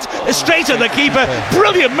 left-footed, straight at the keeper.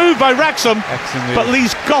 Brilliant move by Wrexham. But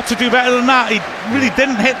Lee's got to do better than that. He really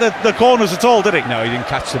didn't hit the corners at all, did he? No, he didn't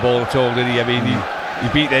catch the ball at all, did he? I mean, he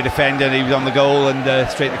beat their defender. He was on the goal and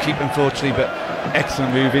straight to keep, unfortunately. But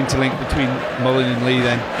excellent move, interlink between Mullen and Lee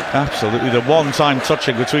then. Absolutely. The one-time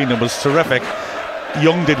touching between them was terrific.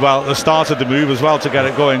 Young did well at the start of the move as well to get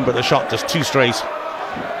it going, but the shot just too straight.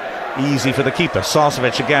 Easy for the keeper.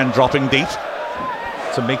 Sarcevic again dropping deep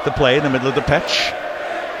to make the play in the middle of the pitch.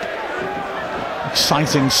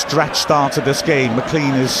 Exciting stretch start to this game.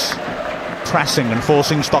 McLean is pressing and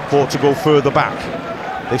forcing Stockport to go further back.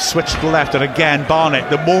 They switch to the left, and again Barnett,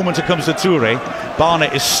 the moment it comes to Toure,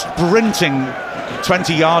 Barnett is sprinting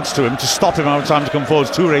 20 yards to him to stop him out of time to come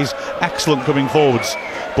forwards. Toure's excellent coming forwards.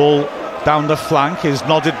 Ball down the flank is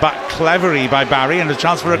nodded back cleverly by Barry, and a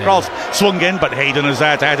chance for a cross. Swung in, but Hayden is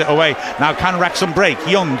there to head it away. Now can Wrexham break?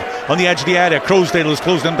 Young on the edge of the area. Croasdale has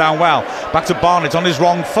closed him down well. Back to Barnett on his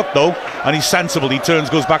wrong foot though, and he's sensible. He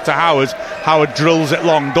turns, goes back to Howard. Howard drills it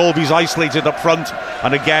long. Dalby's isolated up front,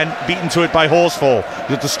 and again beaten to it by Horsfall.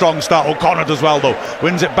 With the strong start. O'Connor does well though.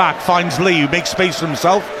 Wins it back, finds Lee, who makes space for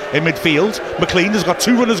himself in midfield. McLean has got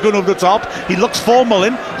 2 runners going over the top. He looks for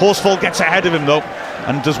Mullen. Horsfall gets ahead of him though,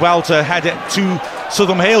 and does well to head it to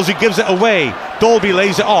Southern Hales, who gives it away. Dalby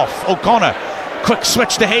lays it off. O'Connor, quick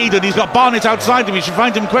switch to Hayden. He's got Barnett outside him. He should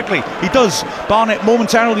find him quickly. He does. Barnett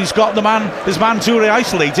momentarily, he's got his man Toure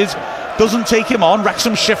isolated. Doesn't take him on.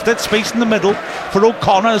 Wrexham shifted, space in the middle for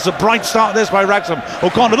O'Connor. It's a bright start this by Wrexham.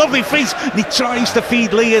 O'Connor, lovely feet, and he tries to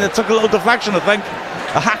feed Lee, and it took a little deflection, I think.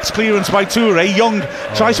 A hacked clearance by Toure. Young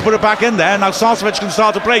tries to put it back in there. Now Sarcevic can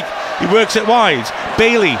start to break. He works it wide.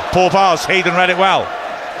 Bailey, poor pass. Hayden read it well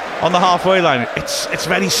on the halfway line. It's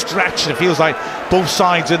very stretched. It feels like both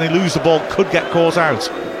sides, and they lose the ball, could get caught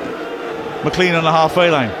out. McLean on the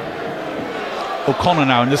halfway line. O'Connor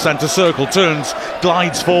now in the centre circle, turns,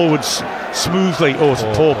 glides forwards smoothly. Oh, it's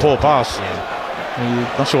a poor pass.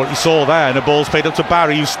 Not sure what you saw there, and the ball's played up to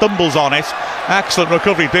Barry, who stumbles on it. Excellent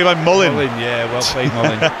recovery played by Mullen. Yeah, well played,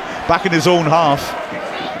 Mullen. Back in his own half,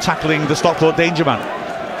 tackling the Stockport danger man.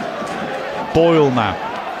 Boyle now.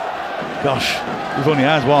 Gosh, we've only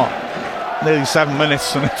had nearly 7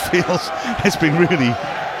 minutes, and it feels it's been really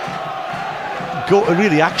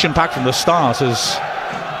action-packed from the start, as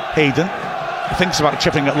Hayden thinks about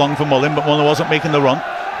chipping it long for Mullen, but Mullen wasn't making the run.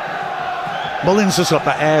 Mullen's just got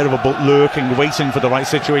that air of a boat lurking, waiting for the right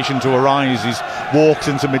situation to arise. He's walked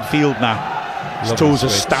into midfield now. Tozer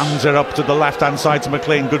stands it up to the left-hand side to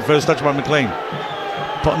McLean. Good first touch by McLean.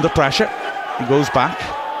 Put under pressure. He goes back.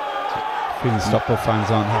 I think the Stockport fans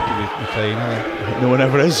aren't happy with McLean, are they? No one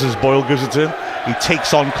ever is, as Boyle gives it to him. He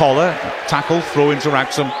takes on Collar, tackle, throw into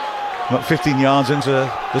Wrexham. About 15 yards into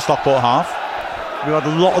the Stockport half. We've had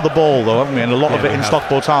a lot of the ball though, haven't we? And a lot of it in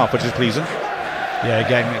Stockport's half, which is pleasing. Yeah,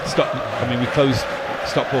 again, we closed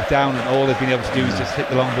Stockport down, and all they've been able to do is just hit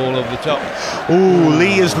the long ball over the top.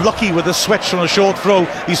 Lee is lucky with a switch from a short throw.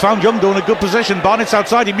 He's found Young in a good position. Barnett's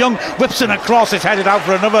outside him. Young whips in across. It's headed out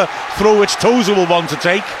for another throw, which Tozer will want to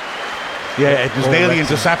take. Yeah, it was nearly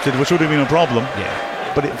intercepted, which would have been a problem.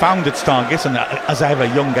 Yeah. But it found its target, and as ever,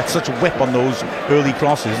 Young gets such a whip on those early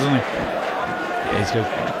crosses, doesn't he? Yeah, he's got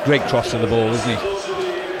a great cross to the ball, isn't he?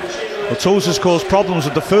 Well, Tozer's caused problems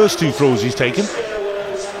with the first 2 throws he's taken.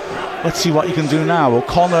 Let's see what he can do now.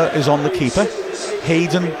 O'Connor is on the keeper.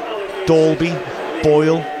 Hayden, Dalby,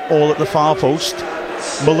 Boyle, all at the far post.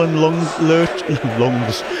 Mullen lurks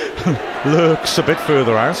a bit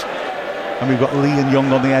further out. And we've got Lee and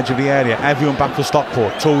Young on the edge of the area. Everyone back for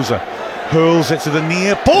Stockport. Tozer hurls it to the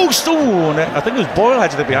near post. Oh, I think it was Boyle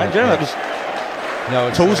headed it behind. Yeah, that was... No,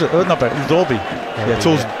 it's Tozer. It was Dalby.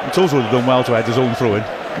 Tozer would have done well to head his own throw in.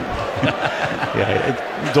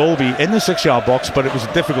 Dalby in the 6-yard box, but it was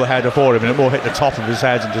a difficult header for him, and it more hit the top of his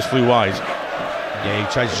head and just flew wide. Yeah,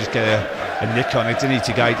 he tried to just get a nick on it, didn't he,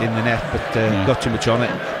 to guide in the net, but got too much on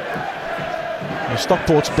it. Well,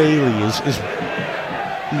 Stockport's Bailey is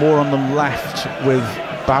more on the left with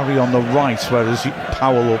Barry on the right, whereas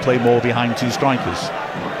Powell will play more behind 2 strikers.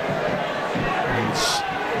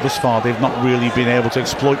 Thus far they've not really been able to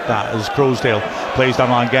exploit that, as Croasdale plays down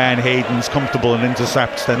line again. Hayden's comfortable and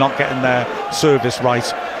intercepts. They're not getting their service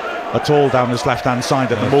right at all down this left hand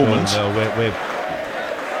side at the moment.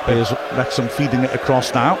 There's Wrexham feeding it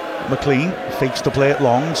across now. McLean fakes to play it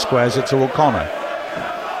long, squares it to O'Connor,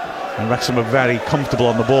 and Wrexham are very comfortable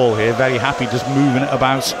on the ball here, very happy just moving it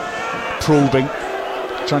about, probing,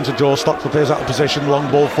 trying to draw Stockport players out of position. Long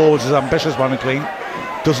ball forwards is ambitious by McLean.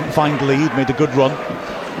 Doesn't find the lead, made a good run.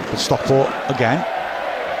 But Stockport again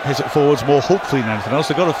hits it forwards more hopefully than anything else.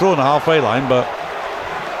 They've got to throw on the halfway line, but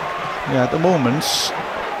yeah, at the moment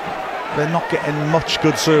they're not getting much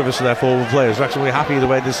good service to their forward players. Wrexham will be happy the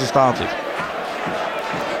way this has started.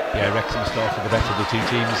 Yeah, Wrexham started the better of the two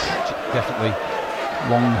teams, definitely.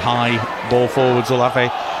 Long high ball forwards.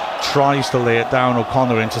 Olafe tries to lay it down.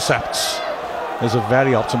 O'Connor intercepts. There's a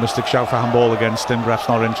very optimistic shout for handball against him. Ref's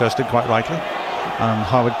not interested, quite rightly. And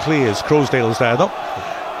Howard clears. Croasdale's there though.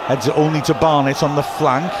 Heads it only to Barnett on the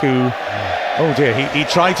flank, who, oh dear, he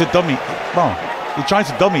tried to dummy. Well, he tried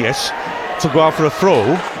to dummy it to go out for a throw,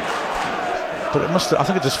 but I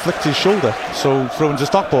think it just flicked his shoulder. So throw into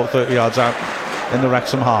Stockport 30 yards out in the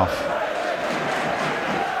Wrexham half.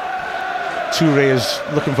 Toure is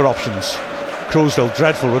looking for options. Croasdale,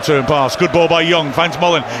 dreadful return pass. Good ball by Young, finds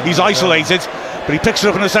Mullen. He's isolated, but he picks it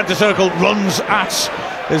up in the centre circle, runs at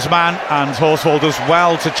his man, and Horsfall does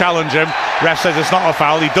well to challenge him. Ref says it's not a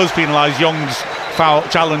foul. He does penalise Young's foul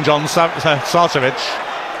challenge on Sarcevic,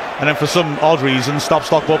 and then for some odd reason stops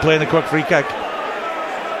Stockport playing a quick free kick.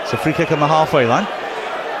 It's a free kick on the halfway line.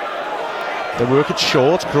 They work it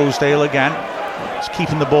short. Croasdale again. It's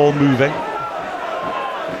keeping the ball moving.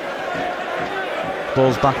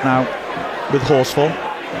 Ball's back now with Horsfall.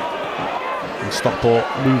 And Stockport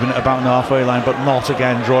moving it about in the halfway line, but not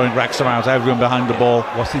again drawing Wrexham out. Everyone behind the ball.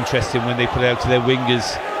 What's interesting, when they put it out to their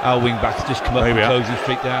wingers, our wing backs just come up and close them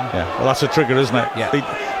straight down. Yeah, well, that's a trigger, isn't it? Yeah.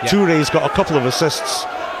 Toure's got a couple of assists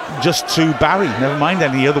just to Barry, never mind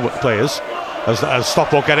any other players. As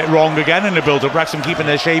Stockport get it wrong again in the build-up, Wrexham keeping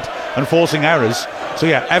their shape and forcing errors. So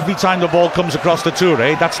yeah, every time the ball comes across the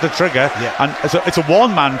Toure, that's the trigger. Yeah. And it's a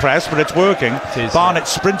one-man press, but it's working. It is, Barnett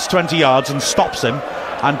sprints 20 yards and stops him,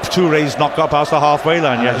 and Toure's not got past the halfway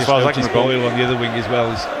line yet, as far as I can recall. Boyle on the other wing as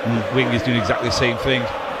well. Wing is doing exactly the same thing.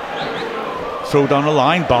 Throw down the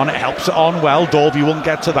line, Barnett helps it on well. Dalby won't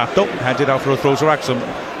get to that though. Headed out for a throw to Wrexham,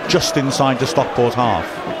 just inside the Stockport half.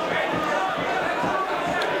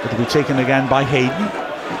 It'll be taken again by Hayden.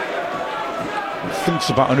 Thinks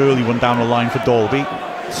about an early one down the line for Dalby.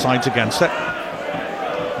 Sides against it.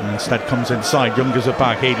 And instead comes inside. Young gives it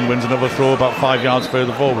back. Hayden wins another throw about 5 yards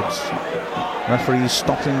further forwards. Referee's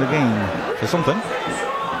stopping the game for something.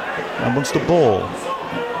 And wants the ball.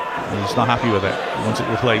 He's not happy with it. He wants it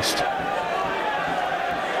replaced.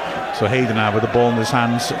 So Hayden now with the ball in his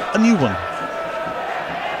hands. A new one.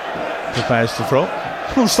 Prepares to throw.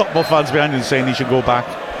 Stockport fans behind him saying he should go back.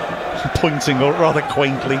 Pointing rather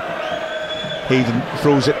quaintly. Hayden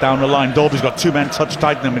throws it down the line. Dalby's got two men touch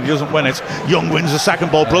tight him and he doesn't win it. Young wins the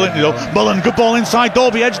second ball brilliantly though. Mullen, good ball inside.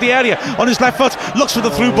 Dalby edge the area on his left foot. Looks for the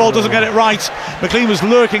through ball, doesn't get it right. McLean was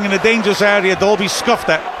lurking in a dangerous area. Dalby scuffed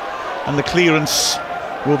it. And the clearance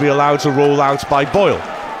will be allowed to roll out by Boyle.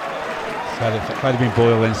 So if it had been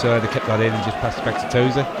Boyle inside, they kept that in and just passed it back to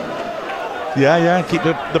Tozer. Yeah, keep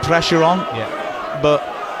the pressure on. Yeah. But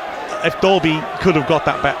if Dalby could have got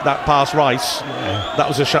that pass right,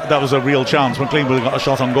 that was a real chance. McLean would have got a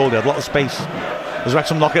shot on goal. They had a lot of space. As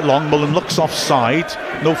Wrexham knock it long, Mullen looks offside.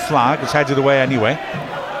 No flag. It's headed away anyway.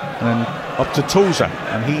 And then up to Tozer,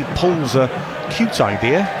 and he pulls a cute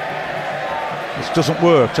idea. This doesn't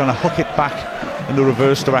work. Trying to hook it back in the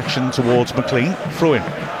reverse direction towards McLean. Throw in.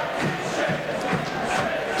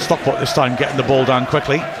 Stockport this time getting the ball down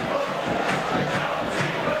quickly.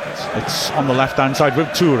 It's on the left-hand side with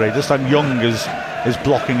Toure. This time Young is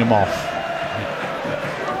blocking him off.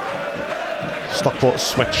 Stockport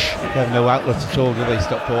switch. They have no outlet at all, do they,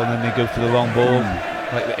 Stockport? And then they go for the long ball.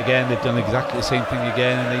 Like again, they've done exactly the same thing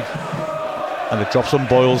again, and it drops on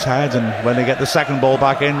Boyle's head. And when they get the second ball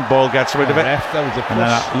back in, Boyle gets rid of it. That was a push. And then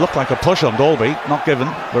that looked like a push on Dalby, not given.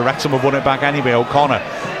 But Wrexham have won it back anyway. O'Connor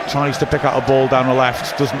tries to pick out a ball down the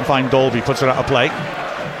left, doesn't find Dalby, puts it out of play.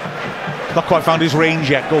 Not quite found his range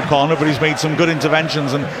yet, O'Connor, but he's made some good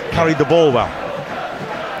interventions and carried the ball well.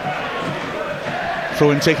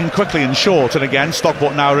 Throw in taken quickly and short, and again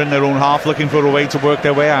Stockport now are in their own half looking for a way to work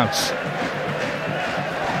their way out.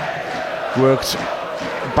 Worked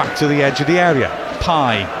back to the edge of the area.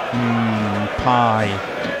 Pye.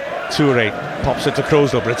 Toure pops it to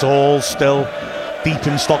Croasdale, but it's all still deep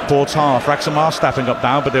in Stockport's half. Wrexham are stepping up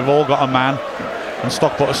now, but they've all got a man. And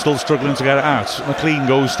Stockport is still struggling to get it out. McLean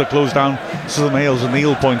goes to close down Southern Hales, and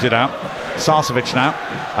Neil pointed out. Sarcevic now,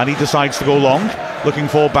 and he decides to go long, looking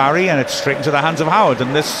for Barry, and it's straight into the hands of Howard.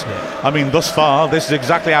 And this, thus far, this is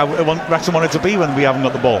exactly how Wrexham wanted to be when we haven't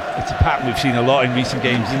got the ball. It's a pattern we've seen a lot in recent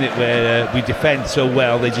games, isn't it, where we defend so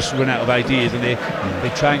well, they just run out of ideas, and they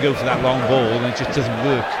try and go for that long ball, and it just doesn't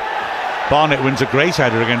work. Barnett wins a great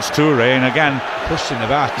header against Toure, and again, pushed in the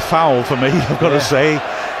back. Foul for me, I've got to say.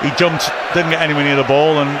 He jumped, didn't get anywhere near the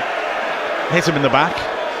ball, and hit him in the back.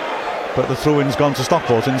 But the throw-in's gone to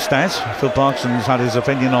Stockport instead. Phil Parkinson's had his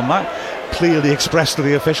opinion on that, clearly expressed to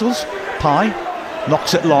the officials. Pye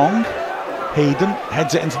knocks it long. Hayden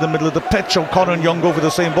heads it into the middle of the pitch. O'Connor and Young go for the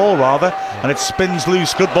same ball rather, and it spins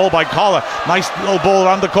loose. Good ball by Collar. Nice little ball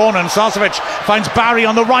around the corner, and Sarcevic finds Barry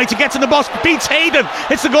on the right. He gets in the box, beats Hayden.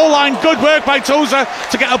 It's the goal line. Good work by Tozer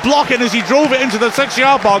to get a block in as he drove it into the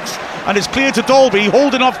 6-yard box, and it's clear to Dolby,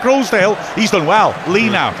 holding off Croasdale. He's done well. Lee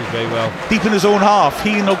now, very well, deep in his own half.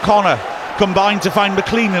 He and O'Connor combined to find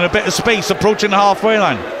McLean in a bit of space, approaching the halfway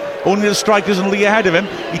line. Only the strikers and Lee ahead of him.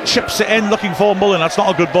 He chips it in, looking for Mullen. That's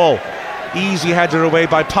not a good ball. Easy header away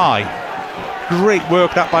by Pye. Great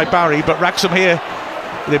work that by Barry, but Wrexham here,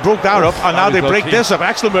 they broke that up, and now they break this up.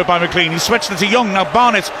 Excellent work by McLean. He switched it to Young. Now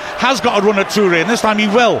Barnett has got a run at Toure, and this time he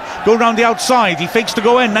will go round the outside. He fakes to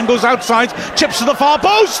go in, then goes outside, chips to the far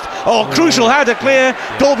post. Crucial header clear.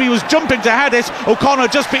 Dolby was jumping to head it. O'Connor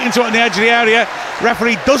just beaten to it on the edge of the area.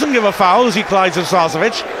 Referee doesn't give a foul as he collides with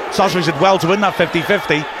Sarcevic. Sarcevic did well to win that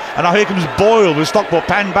 50-50, and now here comes Boyle with Stockport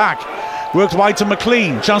penned back. Worked wide to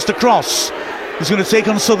McLean, chance to cross. He's going to take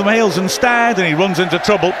on Southern Hales instead, and he runs into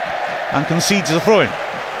trouble and concedes a throw-in.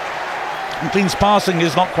 McLean's passing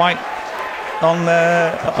is not quite on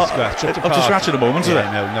up to scratch at the moment, is it?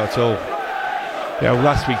 No, not at all. Yeah, well,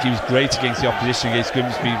 last week he was great against the opposition, against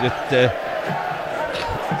Grimsby.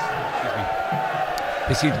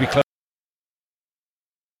 They seem to be close.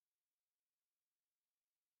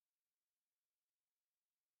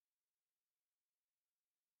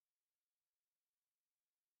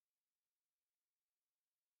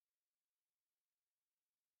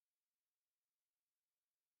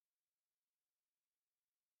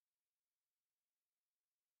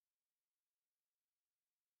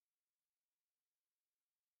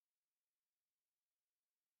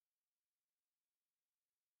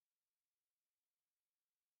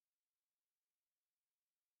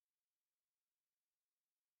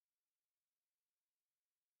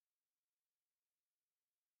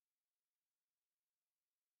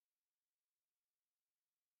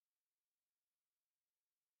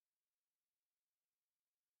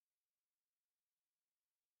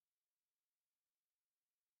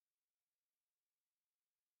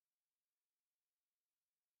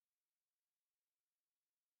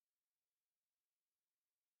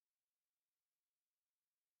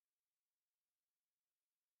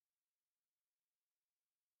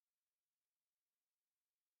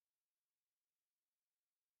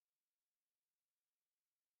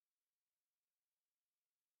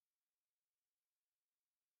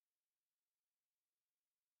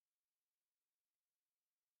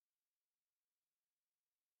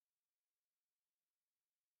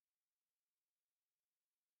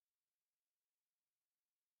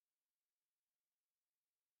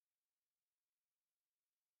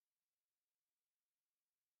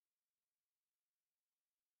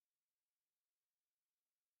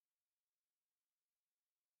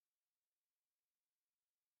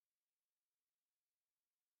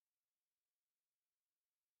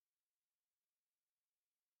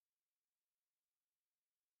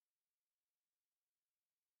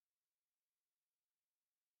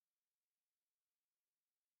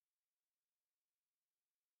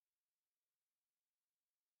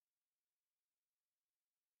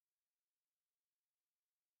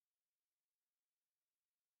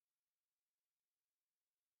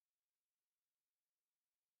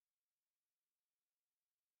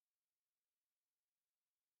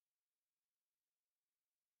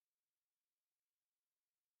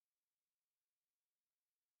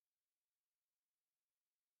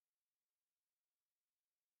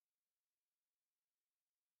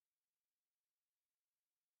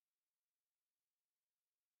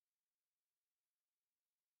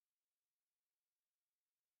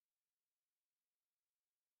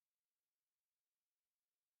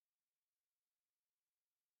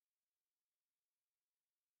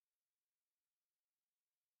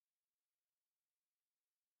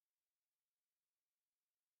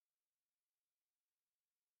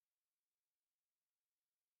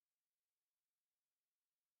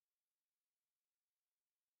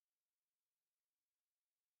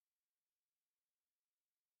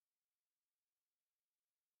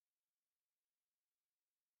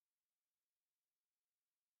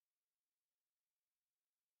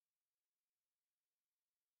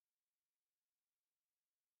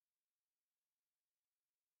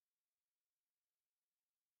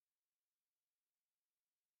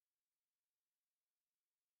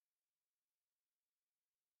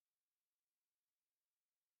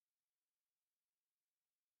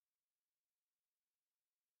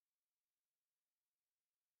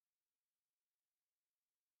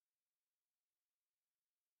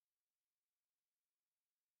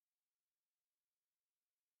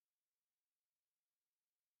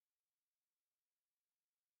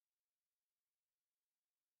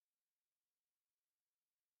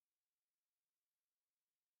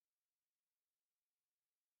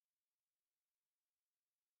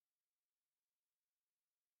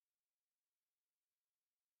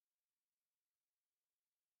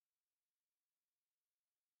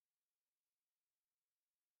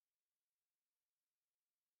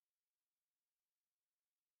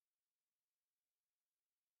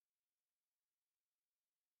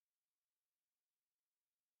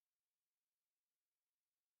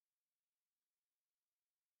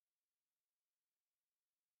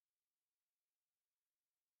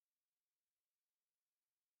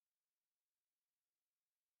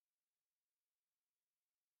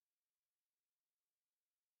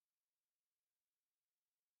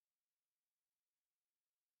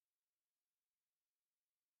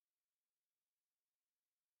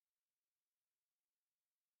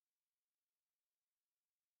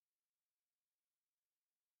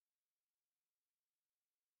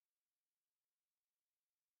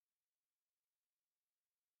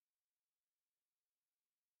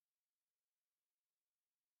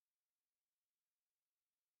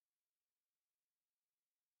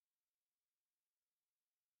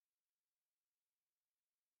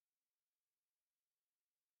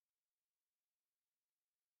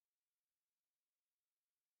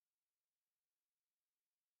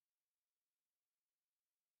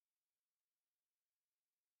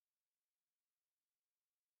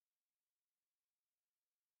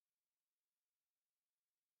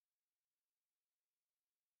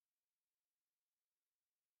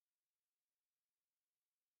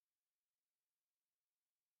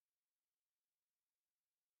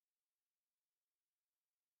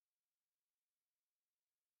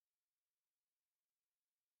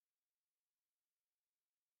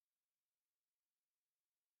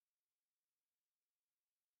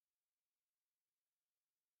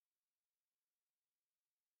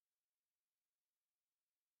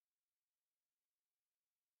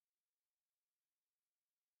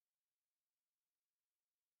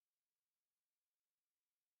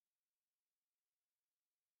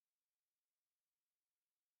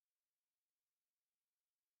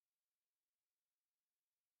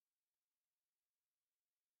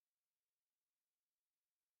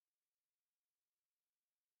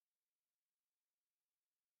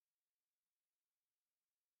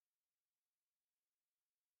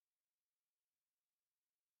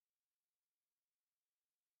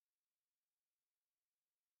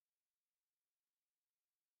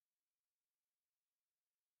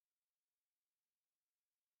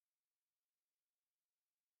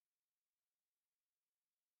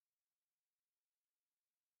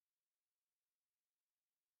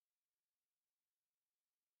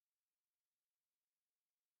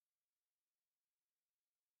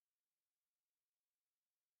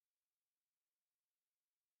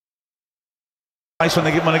 Nice when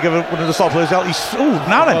they give one of the Stockport players out.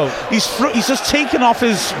 He's just taken off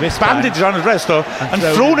his bandage around his wrist and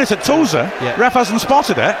thrown it at Tozer. Yeah. Ref hasn't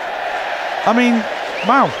spotted it. I mean,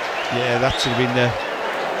 wow. Yeah, that should have been there.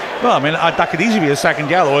 Well, I mean, that could easily be a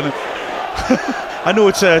second yellow. And I know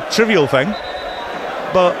it's a trivial thing,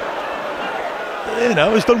 but you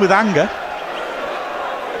know, it was done with anger,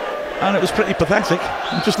 and it was pretty pathetic.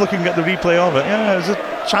 I'm just looking at the replay of it. Yeah, it was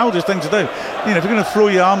a childish thing to do. You know, if you're going to throw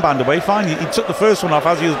your armband away, fine. He took the first one off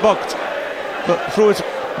as he was booked, but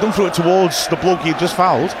don't throw it towards the bloke you just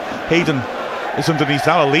fouled. Hayden is underneath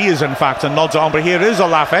that. Lee is in fact and nods on, but here is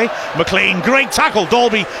Olafe. McLean, great tackle.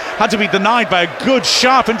 Dolby had to be denied by a good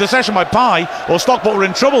sharp interception by Pye, or Stockport were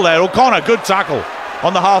in trouble there. O'Connor, good tackle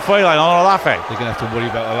on the halfway line on Olafe. They're going to have to worry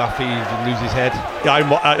about Olafe. He can lose his head. Yeah,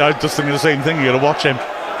 I'm just thinking the same thing. You're going to watch him.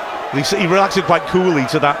 He reacted quite coolly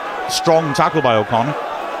to that strong tackle by O'Connor.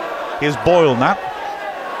 Here's Boyle now.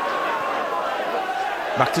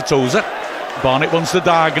 Back to Tozer. Barnett wants the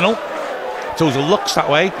diagonal. Tozer looks that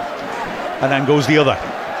way and then goes the other.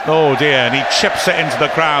 Oh dear, and he chips it into the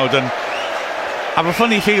crowd. And I have a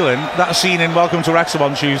funny feeling that scene in Welcome to Wrexham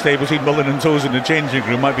on Tuesday between Mullen and Tozer in the changing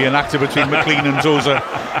room might be enacted between McLean and Tozer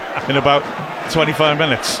in about 25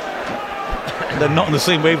 minutes. They're not on the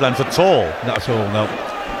same wavelength at all. Not at all, no.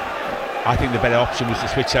 I think the better option was to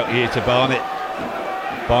switch out here to Barnett.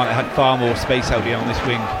 Barnett had far more space out here on this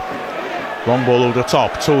wing. Long ball over the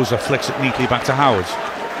top. Tozer flicks it neatly back to Howard.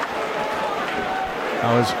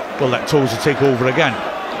 Howard will let Tozer take over again.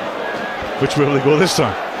 Which way will he go this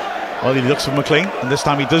time? Well, he looks for McLean, and this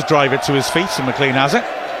time he does drive it to his feet, and McLean has it.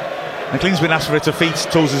 McLean's been asked for it to feet.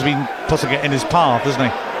 Tozer's been putting it in his path, isn't he?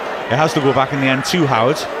 It has to go back in the end to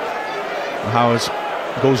Howard. And Howard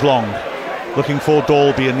goes long, looking for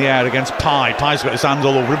Dolby in the air against Pye. Pye's got his hands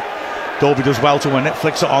all over him. Dolby does well to win it,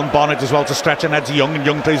 flicks it on. Bonnet does well to stretch and heads to Young, and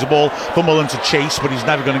Young plays the ball for Mullen to chase, but he's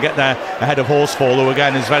never going to get there ahead of Horsfall, who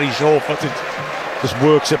again is very sure-footed. Just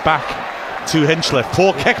works it back to Hinchliffe.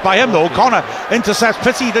 Poor kick by him though. Connor intercepts.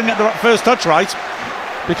 Pity he didn't get the first touch right,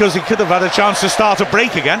 because he could have had a chance to start a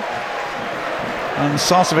break again. And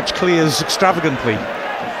Sarcevic clears extravagantly.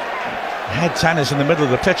 Head tennis in the middle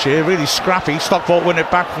of the pitch here, really scrappy. Stockport win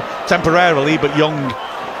it back temporarily, but Young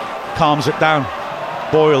calms it down.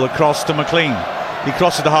 Boyle across to McLean. He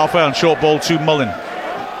crosses the halfway on short ball to Mullen.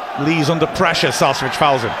 Lee's under pressure. Sarcevic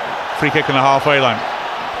fouls him. Free kick on the halfway line.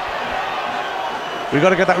 We've got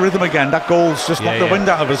to get that rhythm again. That goal's just knocked the wind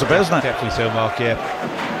out of us a bit, isn't it? Definitely so, Mark,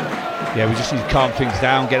 yeah, we just need to calm things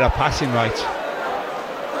down, get our passing right.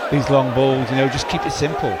 These long balls, you know, just keep it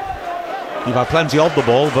simple. You've had plenty of the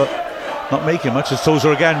ball, but not making much, as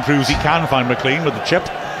Tozer again proves he can find McLean with the chip.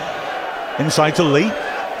 Inside to Lee.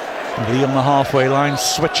 Lee on the halfway line,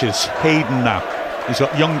 switches. Hayden now. He's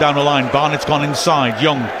got Young down the line. Barnett's gone inside.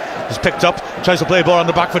 Young is picked up, tries to play a ball on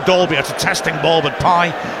the back for Dolby. It's a testing ball, but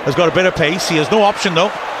Pye has got a bit of pace. He has no option though.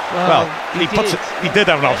 Well, he did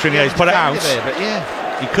have an option. Yeah, he's put it out. But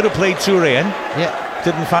yeah, he could have played Toure in. Yeah,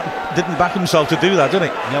 didn't back himself to do that, did he?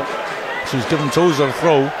 Nope. So he's given Tozer a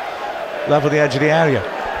throw, level the edge of the area.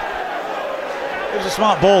 It was a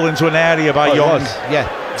smart ball into an area by Young.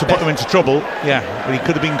 To put him into trouble, but he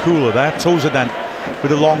could have been cooler there. Tozer then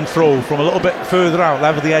with a long throw from a little bit further out,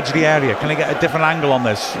 level the edge of the area. Can he get a different angle on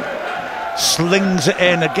this? Slings it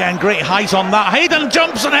in again, great height on that. Hayden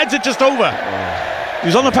jumps and heads it just over. He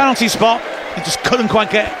was on the penalty spot, he just couldn't quite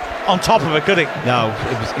get on top of it, could he? No,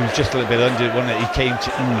 he was just a little bit under it, wasn't it? He came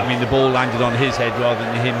to, I mean, the ball landed on his head rather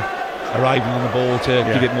than him arriving on the ball to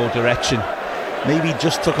give it more direction. Maybe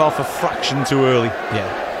just took off a fraction too early.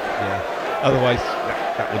 Yeah. Otherwise,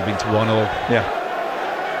 that would have been to 1-1. Yeah.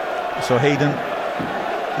 So Hayden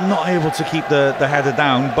not able to keep the header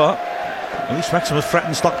down, but at least Wrexham has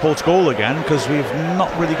threatened Stockport's goal again, because we've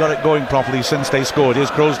not really got it going properly since they scored. Here's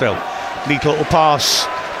Crowsdale. Neat little pass.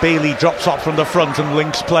 Bailey drops up from the front and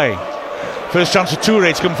links play. First chance for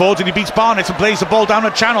Toure to come forward, and he beats Barnett and plays the ball down the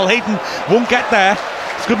channel. Hayden won't get there.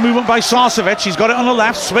 It's good movement by Sarcevic. He's got it on the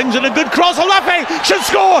left, swings in a good cross. Olafe should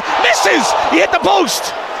score, misses. He hit the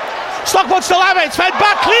post. Stockport still have it. It's fed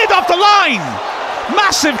back, cleared off the line.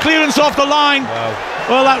 Massive clearance off the line. Wow.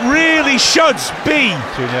 Well, that really should be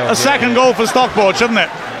a second goal for Stockport, shouldn't it?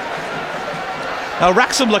 Now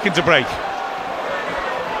Wrexham looking to break.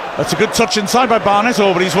 That's a good touch inside by Barnett.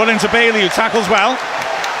 Oh, but he's run into Bailey, who tackles well.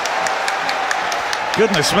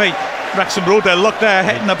 Goodness me. Wrexham rode their luck there,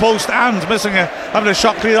 hitting the post and having a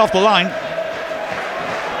shot cleared off the line.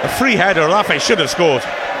 A free header. Olafe should have scored.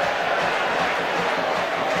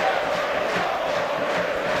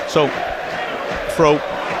 So, throw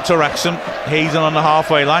to Wrexham. Hayden on the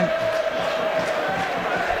halfway line.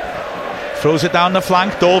 Throws it down the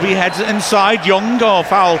flank. Dolby heads it inside. Young,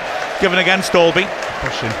 foul given against Dolby.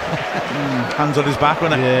 Pushing. Hands on his back,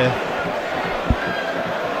 wasn't it? Yeah.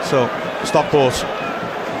 So Stockport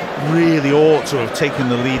really ought to have taken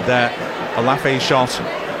the lead there. Olafe's shot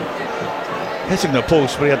hitting the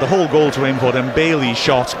post, but he had the whole goal to aim for. Then Bailey's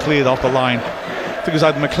shot cleared off the line. I think it was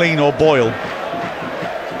either McLean or Boyle.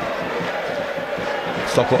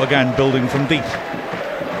 Stockport again building from deep.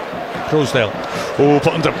 Croasdale,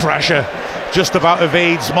 put under pressure, just about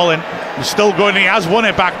evades Mullin. He's still going, he has won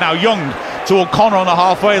it back now. Young to O'Connor on the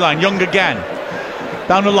halfway line. Young again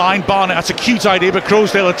down the line. Barnett, that's a cute idea, but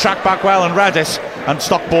Croasdale will track back well, and Redis and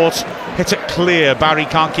Stockport hit it clear. Barry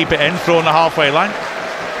can't keep it in, throw on the halfway line.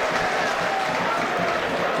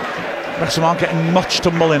 Wrexham aren't getting much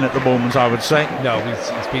to Mullin at the moment, I would say. No,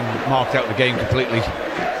 he's been marked out of the game completely.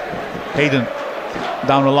 Hayden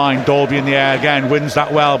down the line, Dolby in the air again, wins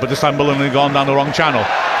that well, but this time Mullin had gone down the wrong channel.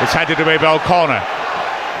 It's headed away by O'Connor.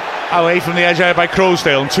 Away from the edge area by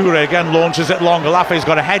Croasdale, and Toure again launches it long. Olafe's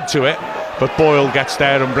got a head to it, but Boyle gets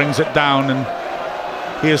there and brings it down, and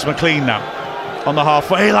here's McLean now on the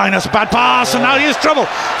halfway line. That's a bad pass, and now he has trouble.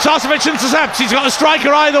 Sarcevic intercepts. He's got a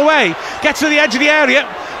striker either way. Gets to the edge of the area,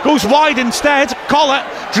 goes wide instead. Collar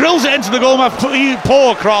drills it into the goal.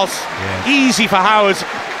 Poor cross. Yeah. Easy for Howard,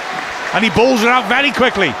 and he bowls it out very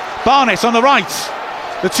quickly. Barnett on the right.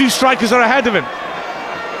 The two strikers are ahead of him.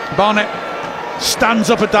 Barnett stands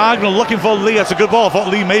up a diagonal looking for Lee. That's a good ball. I thought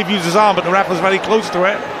Lee may have used his arm, but the ref was very close to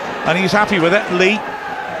it, and he's happy with it. Lee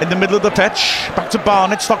in the middle of the pitch. Back to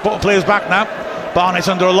Barnett. Stockport players back now. Barnett's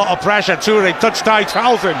under a lot of pressure. Toure touch tight,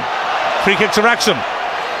 fouls him. Free kick to Wrexham.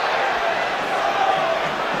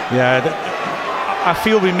 Yeah, I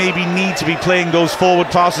feel we maybe need to be playing those forward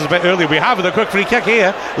passes a bit earlier. We have with a quick free kick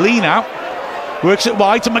here. Lee now works it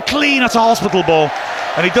wide to McLean. That's a hospital ball,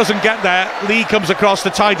 and he doesn't get there. Lee comes across to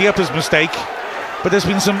tidy up his mistake, but there's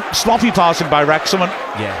been some sloppy passing by Wrexham, and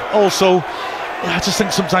also I just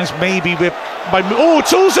think sometimes maybe we're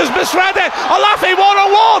Touza's misread it. Olafe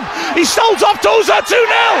 1-on-1. He stoles off Touza. 2-0.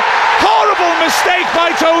 Horrible mistake by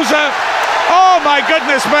Touza. Oh my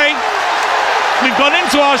goodness me. We've gone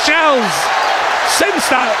into our shells since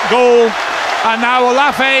that goal, and now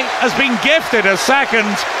Olafe has been gifted a second.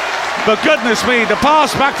 But goodness me, the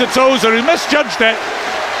pass back to Touza, who misjudged it,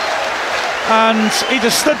 and he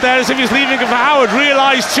just stood there as if he was leaving it for Howard.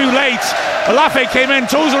 Realised too late. Olafe came in.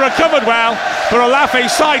 Touza recovered well, but Olafe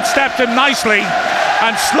sidestepped him nicely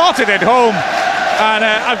and slotted it home. And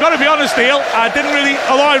I've got to be honest, Neil, I didn't really,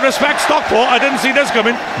 although I respect Stockport, I didn't see this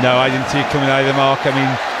coming. No, I didn't see it coming either, Mark. I mean,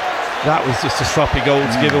 that was just a sloppy goal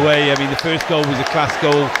to give away. I mean, the first goal was a class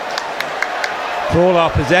goal for all our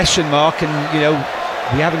possession, Mark, and you know,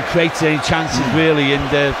 we haven't created any chances really, and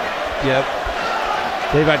they've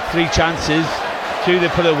had 3 chances, 2 they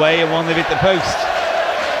put away and 1 they've hit the post.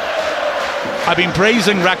 I've been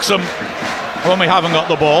praising Wrexham when we haven't got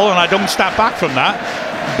the ball, and I don't step back from that,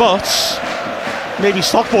 but maybe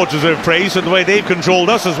Stockport deserve praise for the way they've controlled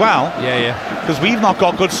us as well. Yeah. Because we've not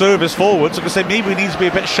got good service forwards. Like I said, maybe we need to be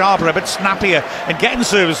a bit sharper, a bit snappier, and getting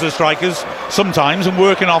service to the strikers sometimes and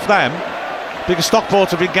working off them. Because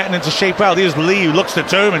Stockport have been getting into shape well. Here's Lee, who looks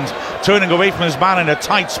determined, turning away from his man in a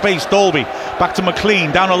tight space. Dolby back to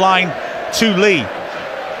McLean, down the line to Lee.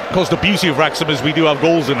 Of course, the beauty of Wrexham is we do have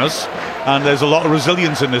goals in us, and there's a lot of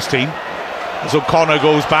resilience in this team. As O'Connor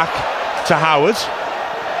goes back to Howard,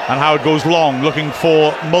 and Howard goes long, looking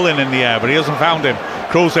for Mullin in the air, but he hasn't found him.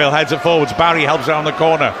 Croasdale heads it forwards. Barry helps around the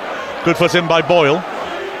corner. Good foot in by Boyle.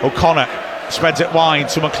 O'Connor spreads it wide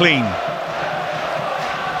to McLean.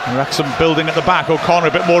 And Wrexham building at the back. O'Connor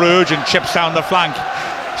a bit more urgent, chips down the flank.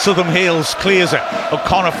 Southern Hills clears it.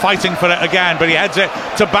 O'Connor fighting for it again, but he heads it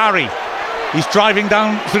to Barry. He's driving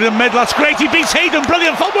down through the middle. That's great. He beats Hayden.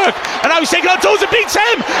 Brilliant footwork. And now he's taking on Touza, beats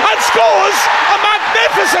him and scores a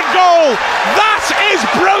magnificent goal. That is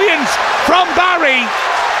brilliant from Barry.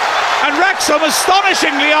 And Wrexham,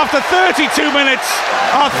 astonishingly, after 32 minutes,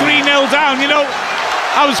 are 3-0 down. You know,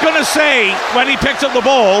 I was going to say, when he picked up the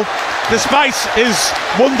ball, despite his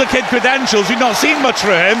wonder kid credentials, we've not seen much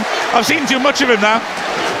for him. I've seen too much of him now.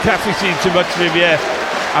 Definitely seen too much of him, yeah.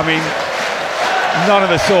 I mean, none of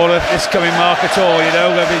us saw this coming, Mark, at all, you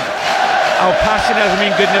know. I mean, our passing hasn't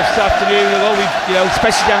been good enough this afternoon, you know,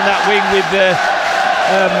 especially down that wing with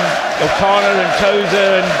O'Connor and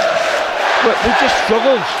Touza, and we just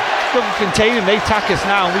struggled to contain them. They attack us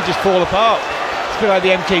now and we just fall apart. It's a bit like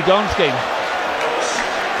the MK Dons game.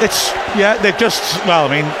 They've just, well, I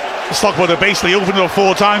mean, Stockport have basically opened it up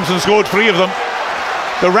 4 times and scored 3 of them.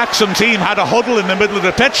 The Wrexham team had a huddle in the middle of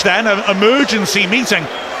the pitch then, an emergency meeting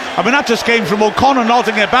I mean, that just came from O'Connor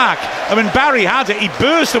nodding it back. I mean, Barry had it. He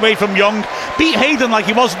burst away from Young, beat Hayden like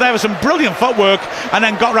he wasn't there with some brilliant footwork, and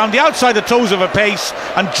then got round the outside the toes of a pace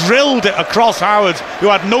and drilled it across Howard,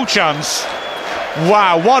 who had no chance.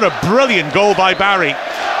 Wow, what a brilliant goal by Barry.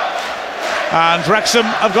 And Wrexham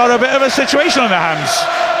have got a bit of a situation on their hands.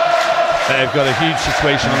 They've got a huge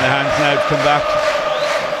situation on their hands now to come back.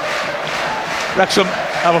 Wrexham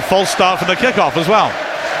have a false start from the kick-off as well.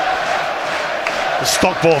 The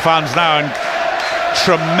Stockport fans now in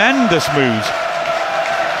tremendous mood.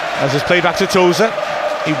 As it's played back to Tozer,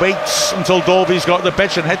 he waits until Dalby's got the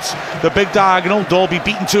pitch and hits the big diagonal. Dalby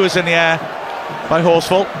beaten to us in the air by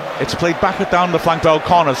Horsfall. It's played back down the flank by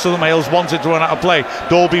O'Connor. Southern Wales wanted to run out of play.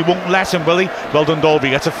 Dalby won't let him, will he? Well done,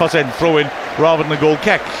 Dalby. Gets a foot in, throw in rather than a goal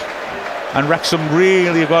kick. And Wrexham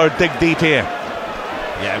really have got to dig deep here.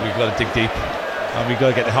 Yeah, we've got to dig deep. And we've got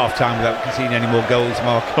to get to half-time without conceding any more goals,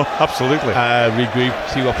 Mark. Oh, absolutely. Regroup,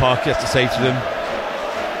 see what Parky has to say to them.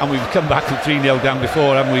 And we've come back from 3-0 down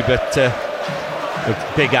before, haven't we? But a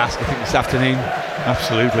big ask, I think, this afternoon.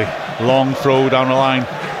 Absolutely. Long throw down the line.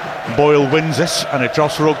 Boyle wins it, and it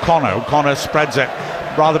drops for O'Connor. O'Connor spreads it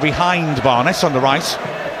rather behind Barnes on the right.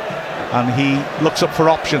 And he looks up for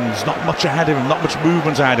options. Not much ahead of him, not much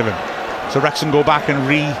movement ahead of him. So Wrexham go back and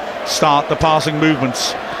restart the passing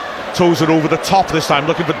movements. Tozer over the top this time,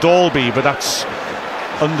 looking for Dalby, but that's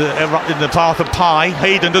in the path of Pye.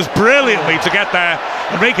 Hayden does brilliantly to get there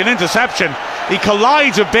and make an interception. He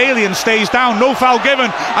collides with Bailey and stays down. No foul given,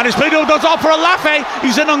 and it's played over the top for Alafe.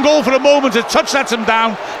 He's in on goal for a moment. A touch lets him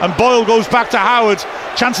down, and Boyle goes back to Howard.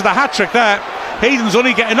 Chance of the hat-trick there. Hayden's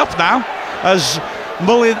only getting up now as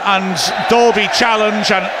Mullen and Dalby challenge,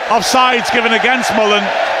 and offsides given against Mullen.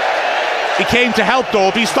 He came to help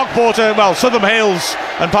Dalby. Stockport, Southern Wales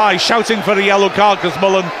and Pye shouting for a yellow card because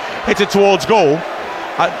Mullen hit it towards goal.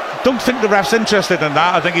 I don't think the ref's interested in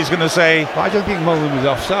that. I think he's going to say... I don't think Mullen was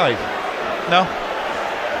offside. No.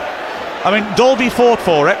 I mean, Dalby fought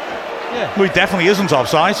for it. Yeah. Well, he definitely isn't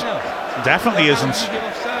offside. No. Definitely isn't.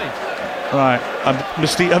 Right.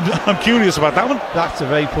 I'm curious about that one. That's a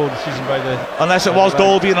very poor decision by the... Unless it was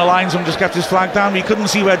Dalby and the linesman just kept his flag down. He couldn't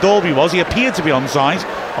see where Dalby was. He appeared to be onside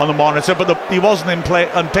on the monitor, but he wasn't in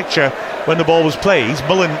picture when the ball was played.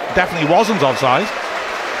 Mullen definitely wasn't offside.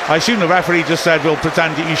 I assume the referee just said, we'll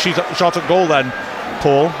pretend that you shot at goal then,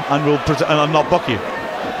 Paul, and I'll not book you.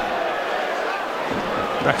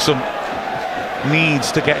 Wrexham needs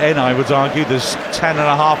to get in, I would argue. There's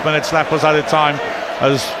 10.5 minutes left plus added time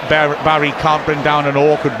as Barry can't bring down an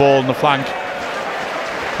awkward ball in the flank.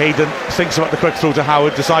 Hayden thinks about the quick throw to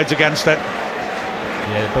Howard, decides against it.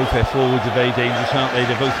 Yeah, both their forwards are very dangerous, aren't they?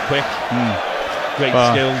 They're both quick. Great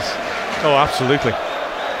skills. Oh, absolutely.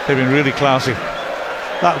 They've been really classy.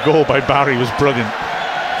 That goal by Barry was brilliant.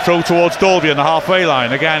 Throw towards Dalby on the halfway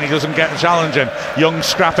line. Again, he doesn't get the challenge in. Young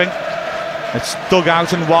scrapping. It's dug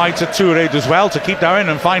out and wide to Toure as well to keep that in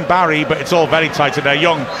and find Barry, but it's all very tight in there.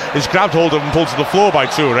 Young is grabbed hold of and pulled to the floor by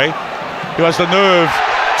Toure, who has the nerve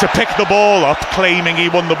to pick the ball up, claiming he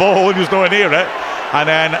won the ball and he was nowhere near it. And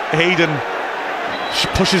then Hayden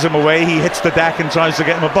pushes him away. He hits the deck and tries to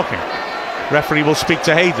get him a booking. Referee will speak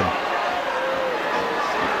to Hayden.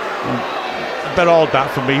 A bit odd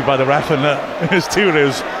that for me by the ref, and his Toure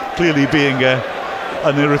is clearly being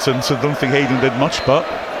an irritant, so I don't think Hayden did much, but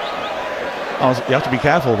you have to be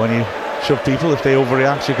careful when you shove people. If they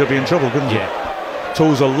overreact, you could be in trouble, couldn't you? Yeah.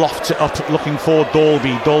 Tozer lofts it up looking for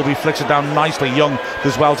Dalby. Dalby flicks it down nicely. Young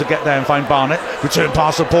does well to get there and find Barnett. Return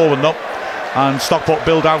pass to Paul up. And Stockport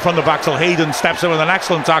build out from the back till Hayden steps in with an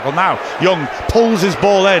excellent tackle. Now Young pulls his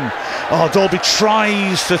ball in. Oh, Dalby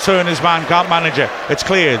tries to turn his man, can't manage it. It's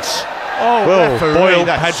cleared. Oh, Boyle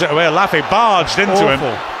heads it away. Laffey barged into him.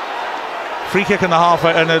 Free kick in the half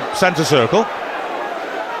in the centre circle.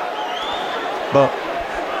 But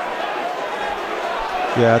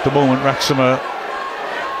yeah, at the moment Wrexham are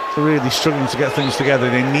really struggling to get things together.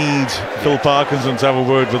 They need Phil Parkinson to have a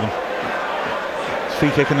word with them.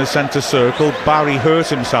 Free kick in the centre circle. Barry hurt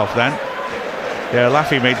himself then. Yeah,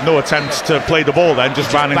 Laffey made no attempt to play the ball then,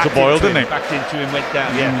 just ran into Boyle, didn't he? Backed into him, went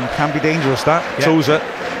down. Yeah, can be dangerous that. Yeah. Tozer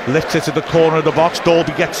lifts it to the corner of the box.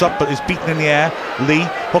 Dalby gets up but is beaten in the air. Lee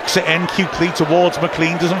hooks it in cutely towards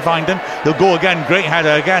McLean, doesn't find him. He'll go again, great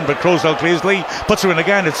header again, but Crosdale clears Lee, puts her in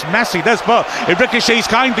again. It's messy, but it ricochets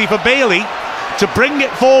kindly for Bailey to bring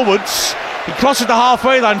it forwards. He crosses the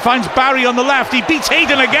halfway line, finds Barry on the left. He beats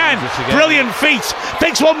Hayden again. Brilliant feet.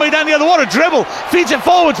 Takes one way down the other. What a dribble. Feeds it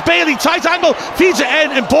forwards. Bailey, tight angle. Feeds it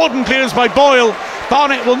in. Important clearance by Boyle.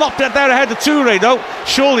 Barnett will not get there ahead of Toure though.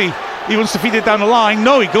 Surely he wants to feed it down the line.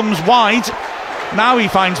 No, he comes wide. Now he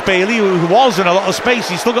finds Bailey, who was in a lot of space.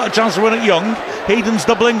 He's still got a chance to run at Young. Hayden's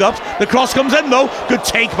doubling up. The cross comes in though. Good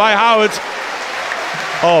take by Howard.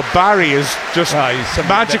 Oh, Barry is just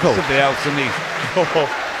magical. Something else, isn't he?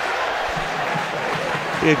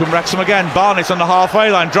 Here come Wrexham again. Barnett on the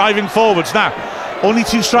halfway line, driving forwards now. Only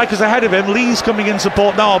 2 strikers ahead of him. Lee's coming in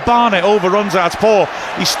support now. Barnett overruns that. It's poor.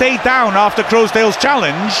 He stayed down after Croasdale's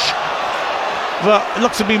challenge, but it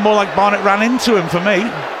looks to be more like Barnett ran into him for me.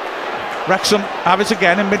 Wrexham have it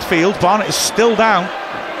again in midfield. Barnett is still down.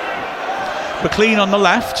 McLean on the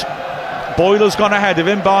left. Boyler's gone ahead of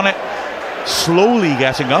him. Barnett slowly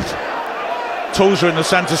getting up. Tozer in the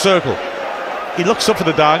centre circle. He looks up for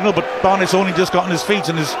the diagonal, but Barnett's only just gotten his feet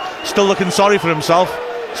and is still looking sorry for himself,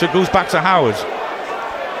 so it goes back to Howard.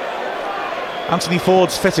 Anthony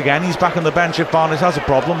Ford's fit again. He's back on the bench if Barnett has a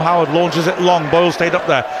problem. Howard launches it long. Boyle stayed up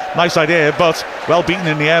there. Nice idea, but well beaten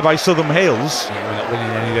in the air by Southern Hales. Yeah, we're not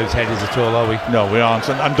winning any of those headers at all, are we? No, we aren't.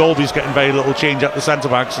 And Dolby's getting very little change at the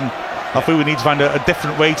centre-backs, and I feel we need to find a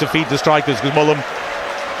different way to feed the strikers, because Mullum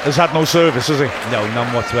has had no service, has he? No,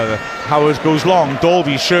 none whatsoever. Howard goes long.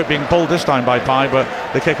 Dolby's shirt being pulled this time by Pye, but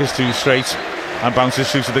the kick is too straight and bounces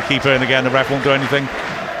through to the keeper, and again the ref won't do anything,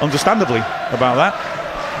 understandably, about that.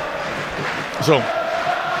 So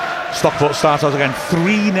Stockport start out again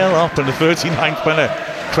 3-0 up in the 39th minute.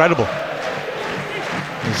 Incredible.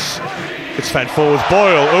 It's fed forwards.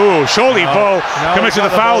 Boyle. Oh, surely Boyle committed the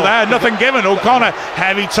foul there. Nothing given. O'Connor.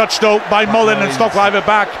 Heavy touch though by Mullin, and Stocklive it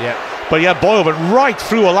back. Yeah. But yeah, Boyle went right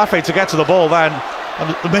through Olafe to get to the ball then.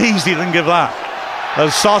 I'm amazed he didn't give that.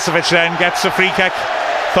 As Sarcevic then gets a free kick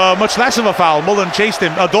for much less of a foul. Mullin chased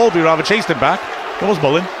him, Dolby rather, chased him back. It was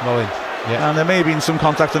Mullin. Yeah. And there may have been some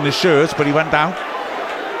contact on his shirt, but he went down.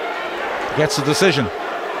 Gets the decision.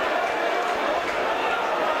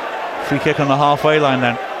 Free kick on the halfway line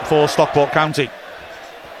then for Stockport County.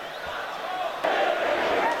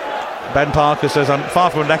 Ben Parker says, I'm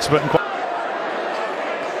far from an expert in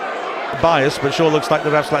bias, but sure looks like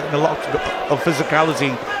the ref's letting a lot of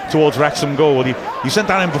physicality towards Wrexham goal. Well, you sent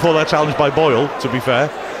that in before that challenge by Boyle, to be fair.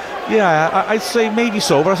 Yeah, I'd say maybe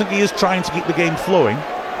so, but I think he is trying to keep the game flowing.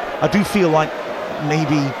 I do feel like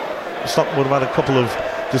maybe Stockport would have had a couple of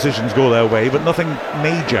decisions go their way, but nothing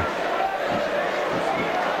major.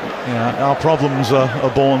 Yeah, our problems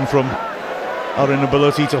are born from our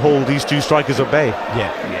inability to hold these 2 strikers at bay.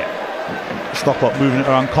 Yeah. Stockport moving it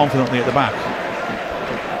around confidently at the back.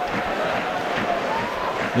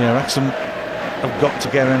 Yeah, Wrexham have got to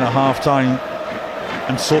get in at half-time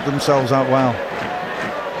and sort themselves out well.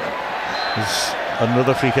 There's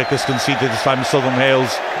another free kick is conceded, this time Southern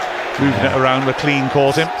Hales moving it around. McLean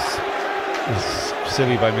caught him. It's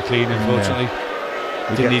silly by McLean, unfortunately.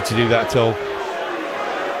 Didn't need to do that at all.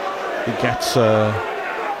 He gets a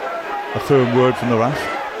firm word from the ref.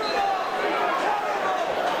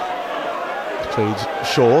 Played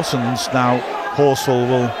short, and now Horsfall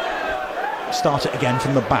will start it again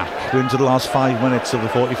from the back. We're into the last 5 minutes of the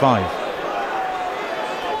 45.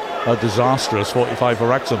 A disastrous 45 for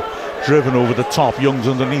Wrexham. Driven over the top. Young's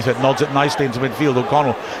underneath it, nods it nicely into midfield.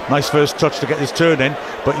 O'Connell, nice first touch to get his turn in,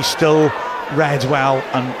 but he's still read well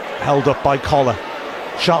and held up by Collar.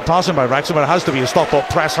 Sharp passing by Wrexham, but it has to be a Stockport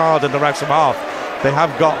press hard in the Wrexham half. They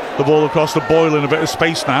have got the ball across the Boyle in a bit of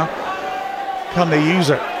space now. Can they use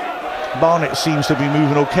it? Barnett seems to be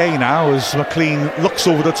moving okay now as McLean looks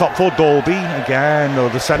over the top for Dolby again, or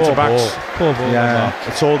the centre backs. Poor ball. Yeah,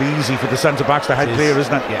 it's all easy for the centre backs to head clear,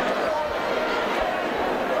 isn't it? Yeah.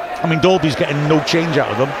 I mean, Dolby's getting no change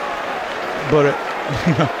out of them, but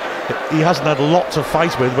he hasn't had a lot to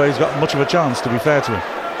fight with where he's got much of a chance, to be fair to him.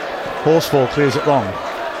 Horsfall clears it long.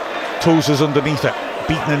 Tozer's underneath it,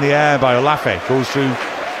 beaten in the air by Olafe, goes through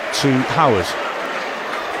to Howard.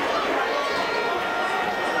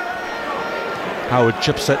 Howard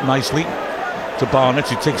chips it nicely to Barnett,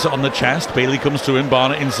 who takes it on the chest. Bailey comes to him,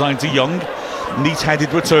 Barnett inside to Young. Neat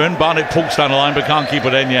headed return. Barnett pokes down the line but can't keep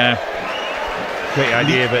it in. Great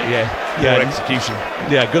idea, but poor execution.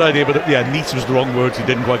 Yeah, good idea, but neat was the wrong word. He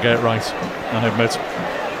didn't quite get it right, I admit.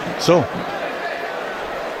 So,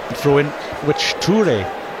 throw in, which Toure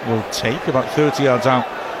will take about 30 yards out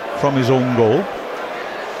from his own goal.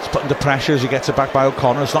 He's put under pressure as he gets it back by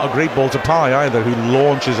O'Connor. It's not a great ball to Pye either, who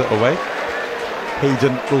launches it away.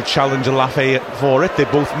 Hayden will challenge Olafe for it. They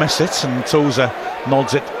both miss it, and Tozer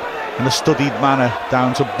nods it in a studied manner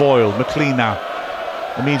down to Boyle. McLean now,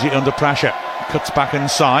 immediately under pressure. Cuts back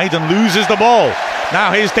inside and loses the ball.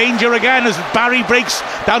 Now here's danger again as Barry breaks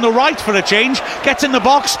down the right for a change, gets in the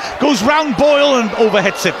box, goes round Boyle and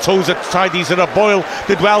overhits it. Toes it, tidies it up. Boyle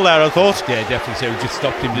did well there, I thought. Yeah, definitely. So he just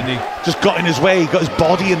stopped him, didn't he? Just got in his way, got his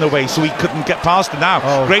body in the way so he couldn't get past it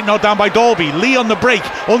now. Great nod down by Dalby. Lee on the break,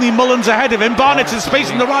 only Mullins ahead of him. Barnett's in space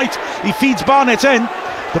on the right. He feeds Barnett in.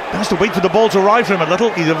 But has to wait for the ball to arrive for him a little.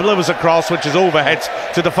 He delivers a cross which is overhead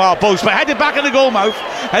to the far post, but headed back in the goal mouth,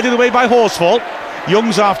 headed away by Horsfall.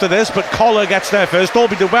 Young's after this, but Collar gets there first.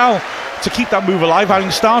 Dalby did well to keep that move alive,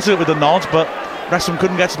 having started it with a nod, but Wrexham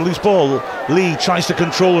couldn't get to the loose ball. Lee tries to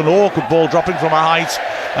control an awkward ball dropping from a height,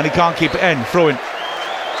 and he can't keep it in. Throw-in.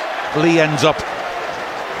 Lee ends up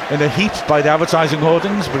in a heap by the advertising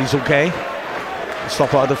hoardings, but he's okay.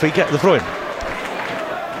 Stockport at the free kick, the throw-in.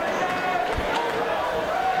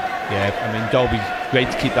 Yeah, I mean, Dalby, great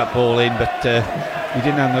to keep that ball in, but we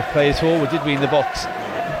didn't have enough players forward, did we, in the box?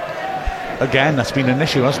 Again, that's been an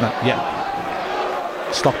issue, hasn't it? Yeah.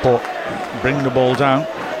 Stockport bring the ball down.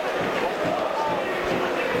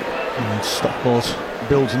 And Stockport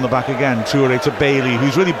builds in the back again. Toure to Bailey,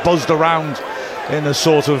 who's really buzzed around in a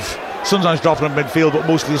sort of, sometimes dropping in midfield, but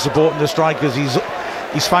mostly supporting the strikers.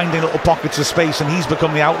 He's finding little pockets of space, and he's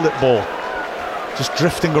become the outlet ball. Just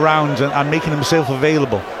drifting around and making himself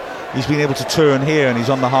available. He's been able to turn here, and he's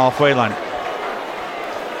on the halfway line.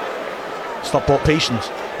 Stockport patience.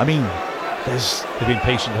 I mean, they've been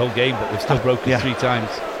patient the whole game, but they've still broken 3 times.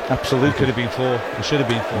 Absolutely. It could have been 4. It should have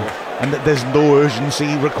been 4. And there's no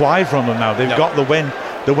urgency required from them now. They've got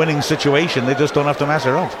the winning situation. They just don't have to mess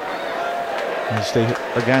it up.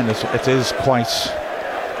 Again, it is quite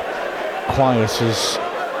quiet as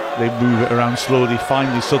they move it around slowly.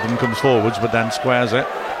 Finally, Southern comes forwards, but then squares it.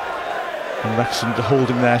 And Wrexham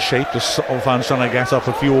holding their shape. Just subtle fans trying to get up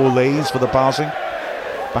a few Olays for the passing.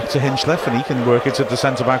 Back to Hinchliffe, and he can work it to the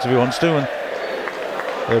centre backs if he wants to. And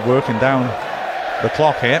they're working down the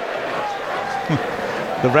clock here.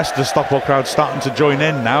 The rest of the Stockport crowd starting to join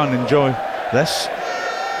in now and enjoy this.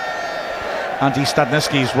 Andy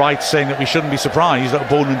Stadniski's right, saying that we shouldn't be surprised that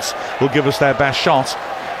opponents will give us their best shot.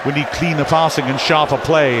 We need cleaner passing and sharper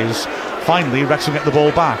plays. Finally, Wrexham get the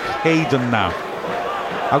ball back. Hayden now.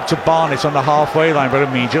 Out to Barnett on the halfway line, but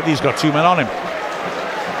immediately he's got 2 men on him.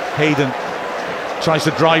 Hayden tries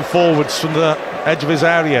to drive forwards from the edge of his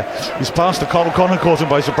area. He's passed O'Connor. O'Connor caught him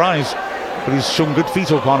by surprise, but he's shown good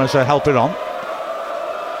feet, O'Connor, to help it on.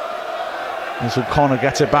 As O'Connor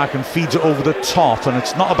gets it back and feeds it over the top, and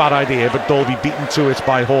it's not a bad idea, but Dalby beaten to it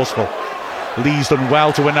by Horsfall. Lee's done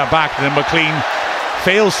well to win that back, and then McLean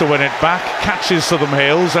fails to win it back, catches Southern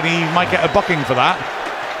Hales, and he might get a bucking for that.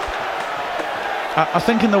 I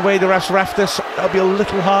think in the way the refs ref this, that'll be a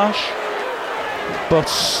little harsh.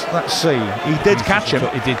 But let's see. He did catch him.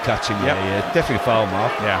 He did catch him. Yep. Yeah. Definitely foul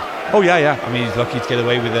mark. Yeah. Oh yeah. I mean, he's lucky to get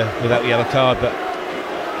away with without the yellow card, but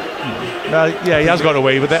yeah, he has got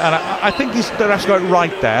away with it, and I think the ref's got it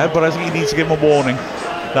right there. But I think he needs to give him a warning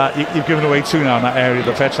that you've given away 2 now in that area of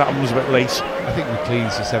the pitch. That one was a bit late. I think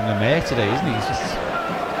McLean's just having a mare today, isn't he?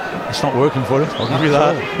 It's not working for him. I'll give you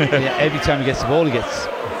that. Yeah, every time he gets the ball, he gets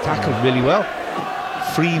tackled really well.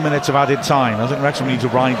 3 minutes of added time. I think Wrexham need to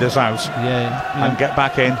ride this out and get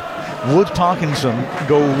back in. Would Parkinson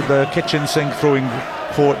go the kitchen sink throwing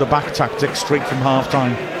for the back tactic straight from half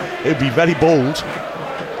time? It would be very bold.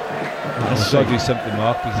 They've got to do something,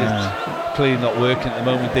 Mark, because it's clearly not working at the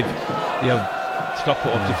moment. They've,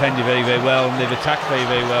 Stockport have defended very, very well, and they've attacked very,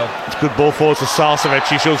 very well. It's good ball forward to Sarcevic.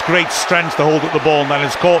 He shows great strength to hold up the ball, and then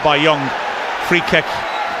it's caught by Young. Free kick.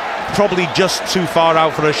 Probably just too far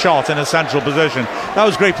out for a shot in a central position. That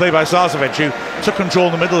was great play by Sarcevic, who took control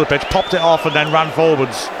in the middle of the pitch, popped it off and then ran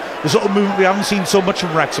forwards. The sort of movement we haven't seen so much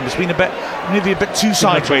from Wrexham. It's been maybe a bit too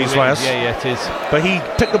sideways for us. Yeah, it is. But he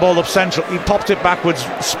picked the ball up central, he popped it backwards,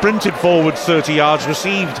 sprinted forwards 30 yards,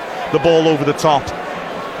 received the ball over the top,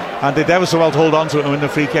 and did ever so well to hold on to it and win the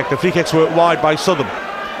free kick. The free kick's worked wide by Southern.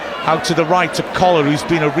 Out to the right to Collar, who's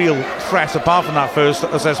been a real threat apart from that first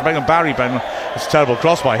assessment. And Barry Ben, it's a terrible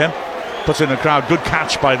cross by him. Puts in the crowd. Good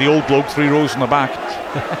catch by the old bloke 3 rows from the back.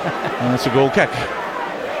 And it's a goal kick.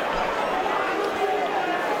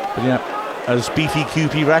 But yeah, as beefy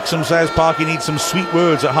QP Wrexham says, Parky needs some sweet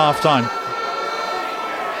words at half time.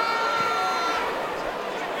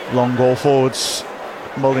 Long ball forwards.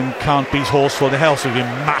 Mullin can't beat Horsfall. The Hales have been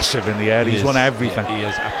massive in the air. He's won everything. Yeah, he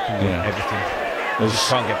has absolutely everything. Just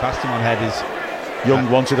can't get past him on headers.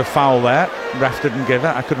 Young wanted a foul there. Ref didn't give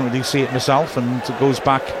it. I couldn't really see it myself, and it goes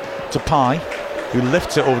back to Pye, who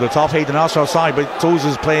lifts it over the top. Hayden asks outside, but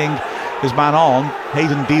Tozer's playing his man on.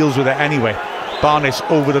 Hayden deals with it anyway. Barnett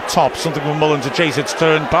over the top, something for Mullen to chase. It's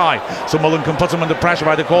turned Pye, so Mullen can put him under pressure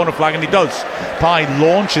by the corner flag, and he does. Pye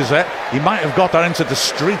launches it. He might have got that into the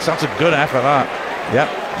streets. That's a good effort, that. Yep,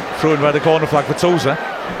 thrown by the corner flag for Tozer.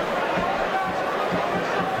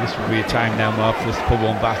 This would be a time now, Mark, for us to put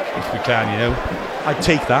one back if we can, you know. I'd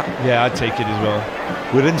take that. Yeah, I'd take it as well.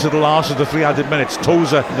 We're into the last of the 3 added minutes.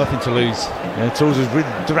 Tozer, nothing to lose. Yeah, Tozer's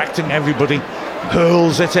redirecting everybody.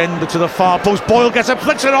 Hurls it in to the far post. Boyle gets it,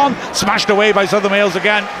 flicks it on, smashed away by Southern Wales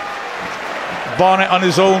again. Barnett on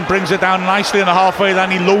his own brings it down nicely in the halfway line.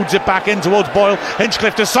 He loads it back in towards Boyle.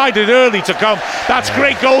 Hinchcliffe decided early to come. That's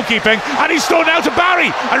great goalkeeping, and he's thrown out to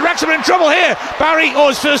Barry, and Wrexham are in trouble here. Barry,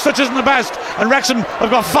 his first touch isn't the best, and Wrexham have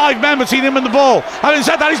got 5 men between him and the ball. Having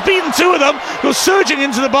said that, he's beaten 2 of them, goes surging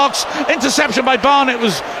into the box. Interception by Barnett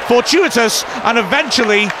was fortuitous, and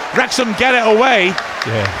eventually Wrexham get it away.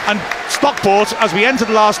 And Stockport, as we enter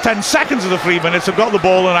the last 10 seconds of the 3 minutes, have got the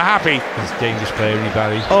ball and are happy. He's a dangerous player, isn't he,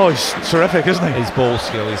 Barry? Oh, he's terrific, isn't he? His ball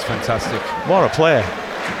skill is fantastic. What a player.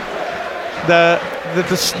 The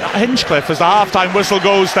Hinchcliffe, as the half-time whistle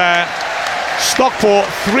goes there. Stockport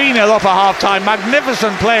 3-0 up at half-time.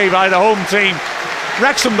 Magnificent play by the home team.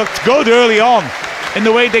 Wrexham looked good early on in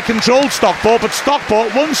the way they controlled Stockport, but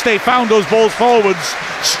Stockport, once they found those balls forwards,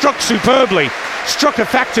 struck superbly, struck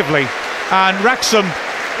effectively, and Wrexham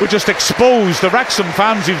were just exposed. The Wrexham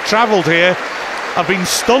fans who've travelled here have been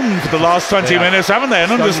stunned for the last 20 minutes, haven't they?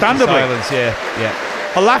 And understandably. Silence, yeah.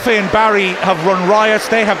 Alafe and Barry have run riot.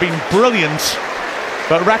 They have been brilliant,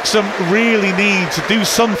 but Wrexham really need to do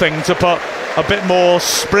something to put a bit more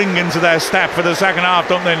spring into their step for the second half,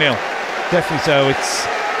 don't they, Neil? Definitely so. It's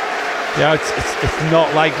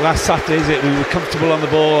not like last Saturday, is it? We were comfortable on the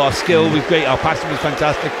ball. Our skill was great. Our passing was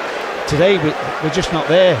fantastic. Today we're just not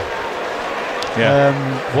there.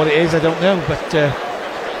 What it is, I don't know, but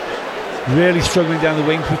really struggling down the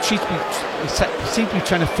wings. We seem to be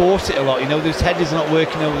trying to force it a lot. You know, those headers are not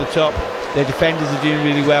working over the top. Their defenders are doing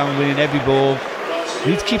really well and winning every ball.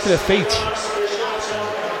 We need to keep their feet.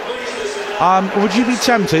 Would you be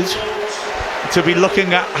tempted to be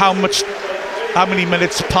looking at how many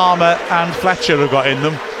minutes Palmer and Fletcher have got in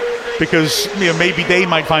them? Because maybe they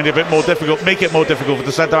might find it a bit more difficult, make it more difficult for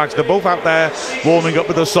the centre backs. They're both out there warming up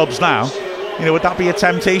with their subs now. Would that be a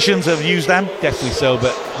temptation to use them? Definitely so,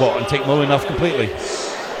 but and take Mullen off completely?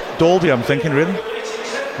 Dalby, I'm thinking, really.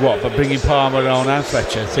 What, but bringing Palmer on and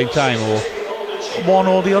Fletcher at the same time, or one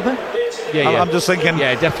or the other? Yeah. I'm just thinking.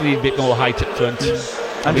 Yeah, definitely a bit more height up front.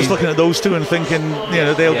 I'm just looking at those two and thinking,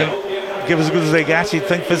 they'll give us as good as they get. You'd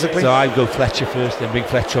think physically. So I'd go Fletcher first, then bring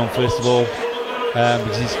Fletcher on first of all,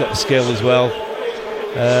 because he's got the skill as well.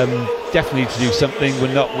 Definitely to do something.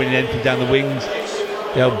 We're not winning anything down the wings.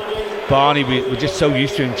 Barney, we're just so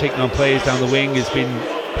used to him taking on players down the wing. Has been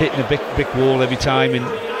hitting a brick wall every time and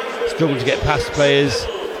struggled to get past players.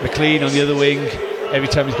 McLean on the other wing, every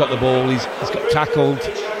time he's got the ball, he's got tackled.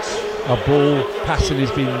 Our ball passing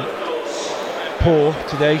has been poor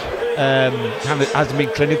today. Hasn't been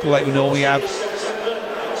clinical like we normally have.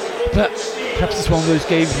 But perhaps it's one of those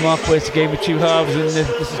games, Mark, where it's a game of 2 halves, and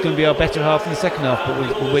this is going to be our better half in the second half.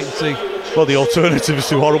 But we'll wait and see. Well, the alternative is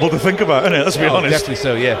too horrible to think about, isn't it? Let's be honest. Definitely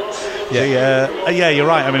so, yeah. You're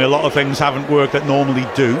right. I mean, a lot of things haven't worked that normally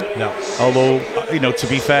do. No. Although, to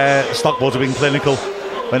be fair, Stockport have been clinical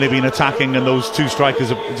when they've been attacking, and those 2 strikers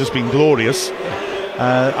have just been glorious.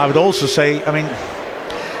 I would also say,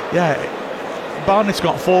 Barnett's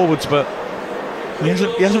got forwards, but he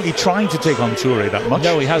hasn't really tried to take on Toure that much.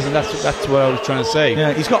 No, he hasn't. That's what I was trying to say.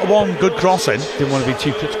 Yeah, he's got one good cross in. Didn't want to be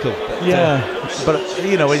too critical. But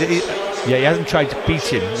he hasn't tried to beat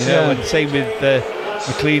him. And same with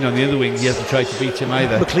McLean on the other wing. He hasn't tried to beat him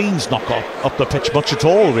either. McLean's not got up the pitch much at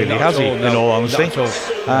all, really, has he? In all honesty,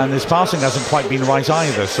 and his passing hasn't quite been right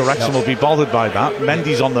either. So Wrexham will be bothered by that.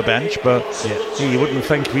 Mendy's on the bench, but you wouldn't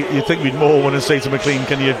think you'd think we'd more want to say to McLean,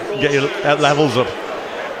 "Can you get your levels up?"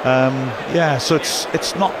 So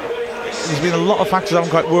it's not. There's been a lot of factors that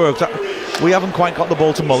haven't quite worked. We haven't quite got the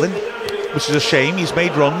ball to Mullen, which is a shame. He's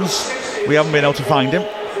made runs. We haven't been able to find him.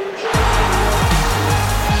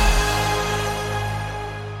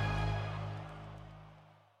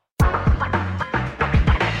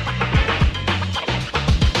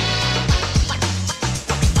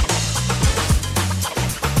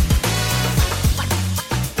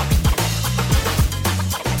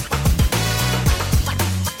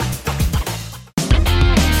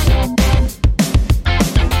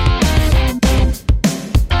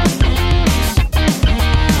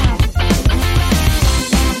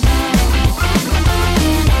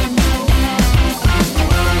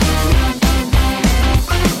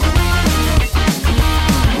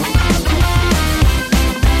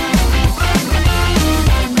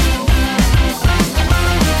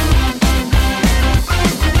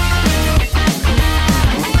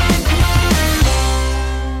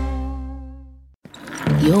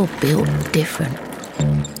 you're built different.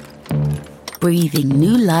 Breathing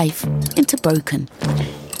new life into broken.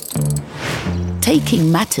 Taking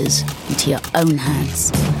matters into your own hands.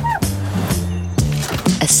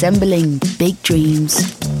 Assembling big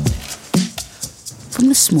dreams from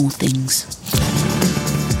the small things.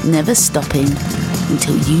 Never stopping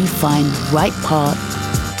until you find right part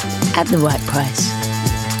at the right price.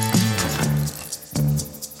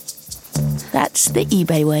 That's the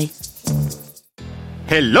eBay way.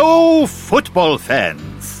 Hello, football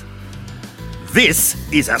fans! This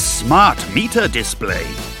is a smart meter display.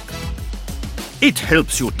 It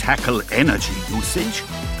helps you tackle energy usage,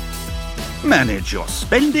 manage your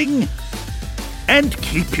spending, and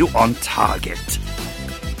keep you on target.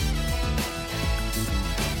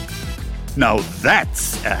 Now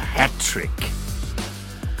that's a hat trick.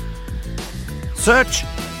 Search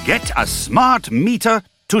Get a Smart Meter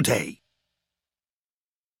today.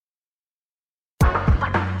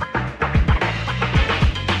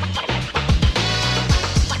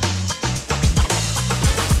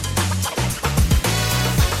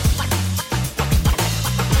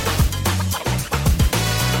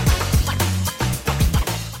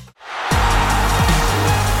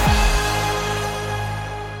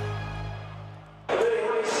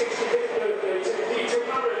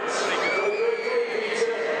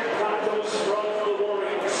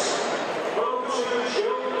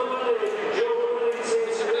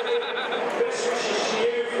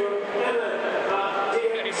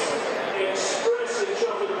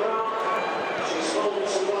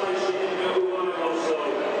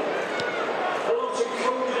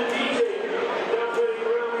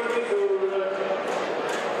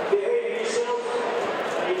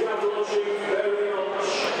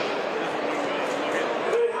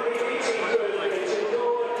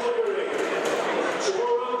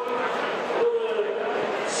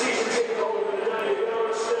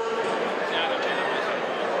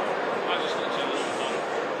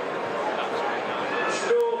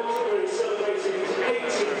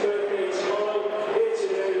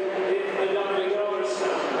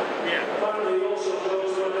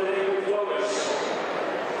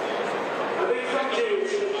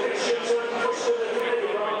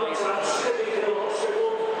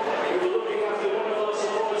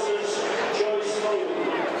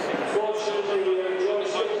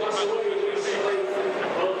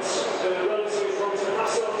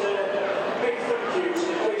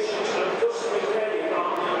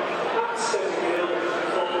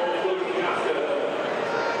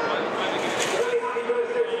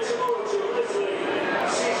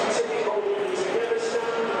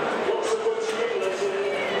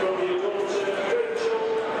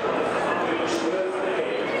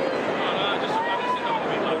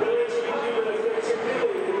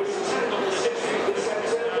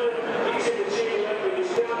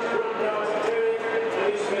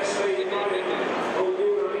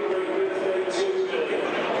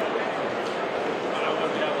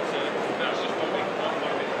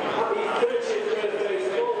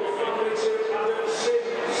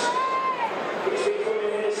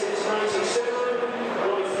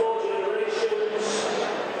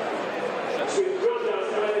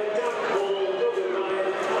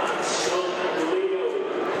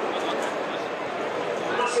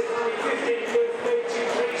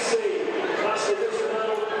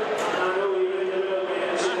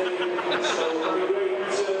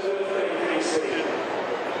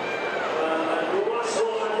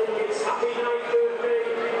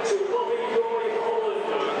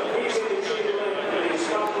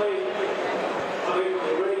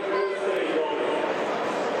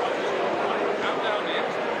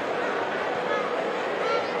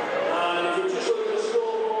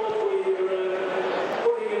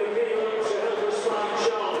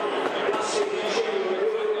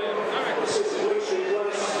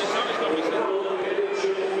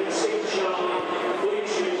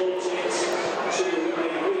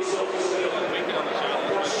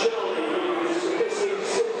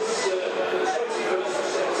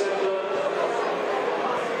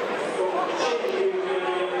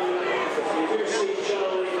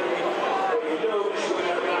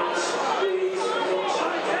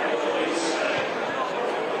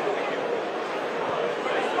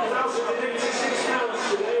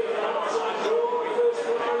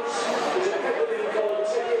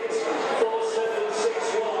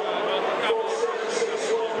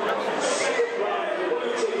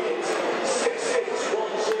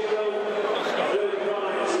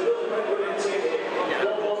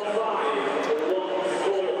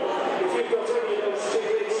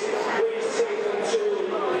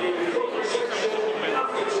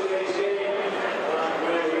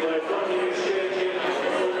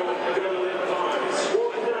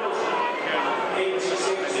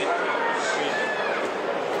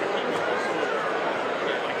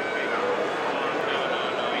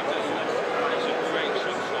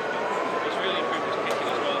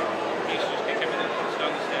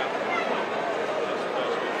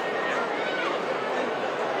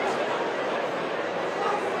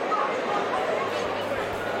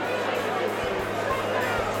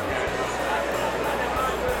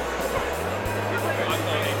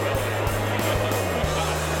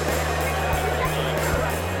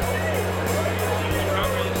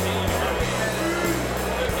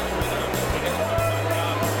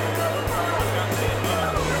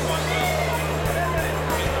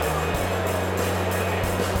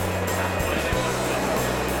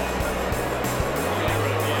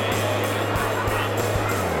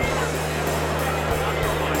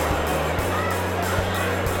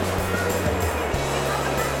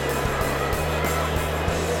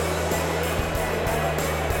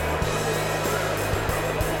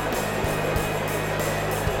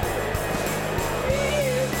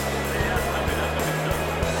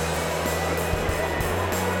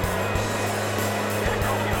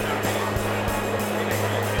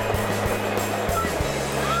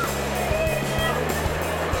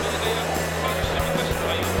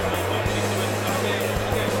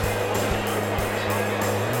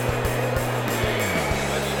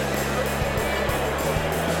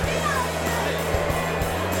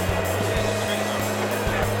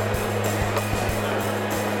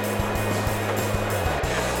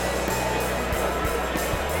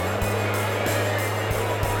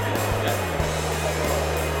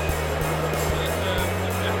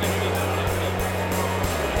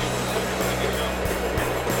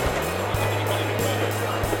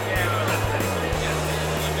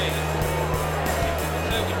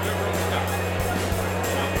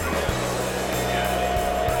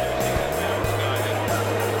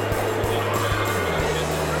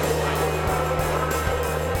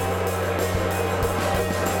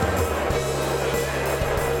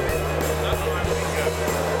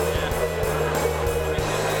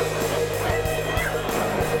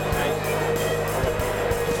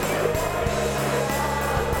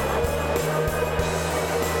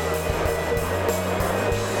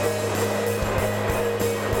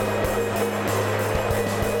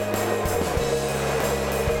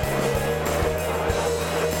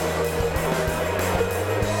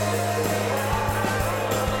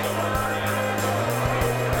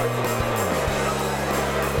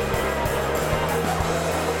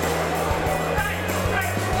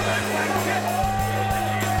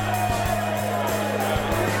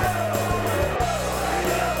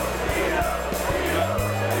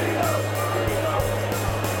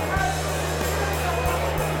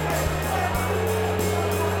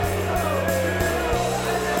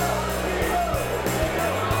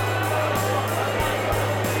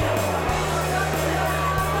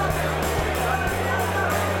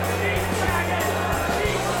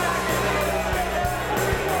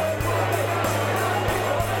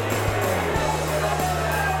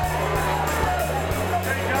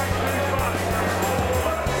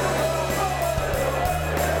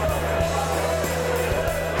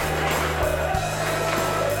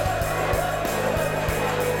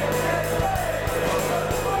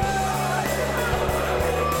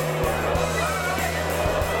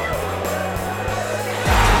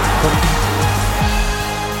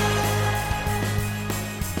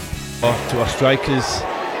 To our strikers,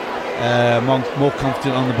 more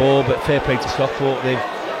confident on the ball, but fair play to Stockport. They've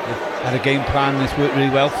had a game plan that's worked really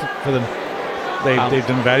well for them. They've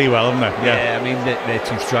done very well, haven't they? Yeah, I mean, their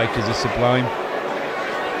two strikers are sublime.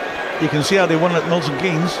 You can see how they won at Milton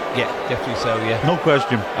Keynes. Yeah, definitely so, yeah. No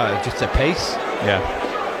question. Just their pace. Yeah.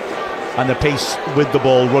 And the pace with the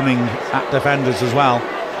ball running at defenders as well.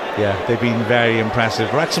 Yeah, they've been very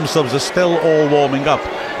impressive. Wrexham subs are still all warming up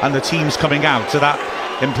and the team's coming out. So that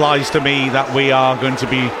implies to me that we are going to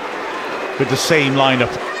be with the same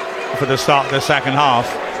lineup for the start of the second half.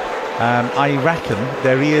 I reckon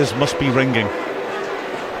their ears must be ringing.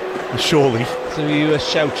 Surely. So are you a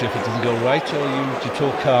shouter if it doesn't go right, or do you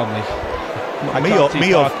talk calmly?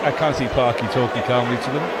 I can't see Parky talking calmly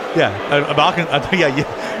to them. Yeah,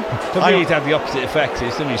 For me, it'd have the opposite effect.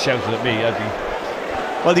 If somebody shouted at me, I'd be...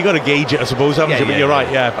 Well, you've got to gauge it, I suppose, haven't you? But you're right,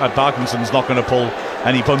 Parkinson's not going to pull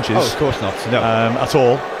any punches. Oh, of course not. No. At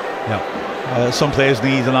all. No. Some players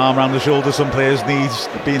need an arm around the shoulder, some players need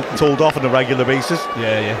being told off on a regular basis.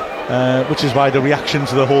 Which is why the reaction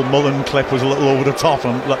to the whole Mullen clip was a little over the top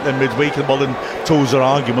on in midweek, the Mullen Tozer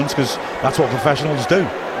arguments, because that's what professionals do.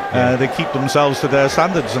 They keep themselves to their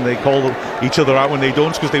standards and they call each other out when they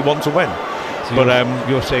don't because they want to win. So but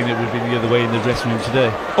you're saying it would be the other way in the dressing room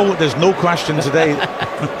today? Oh, there's no question today.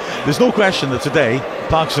 There's no question that today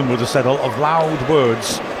Parkinson would have said a lot of loud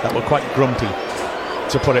words that were quite grumpy,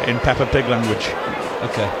 to put it in Peppa Pig language.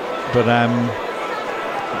 Okay. But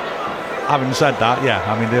having said that,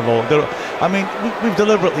 we've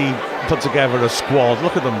deliberately put together a squad.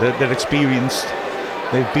 Look at them, they're experienced.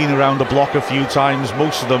 They've been around the block a few times.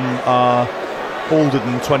 Most of them are older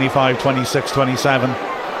than 25, 26, 27.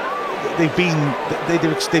 They've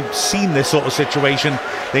seen this sort of situation.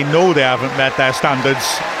 They know they haven't met their standards,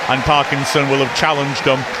 and Parkinson will have challenged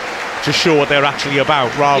them to show what they're actually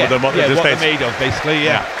about, rather than what they're made of, basically.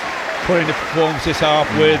 Putting the performance this half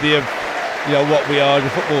worthy of what we are as a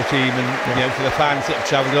football team, and for the fans that have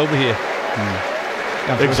travelled over here.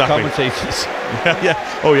 And for the commentators.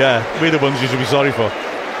 We're the ones you should be sorry for.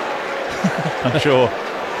 I'm sure.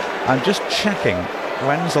 I'm just checking.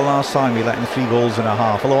 When's the last time we let in 3 goals in a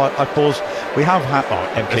half? Although I suppose we have had.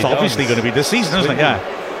 It's obviously going to be this season, isn't it? Yeah,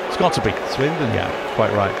 it's got to be. Swindon. Yeah,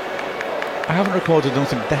 quite right. I haven't recorded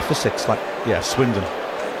anything deficits like Swindon.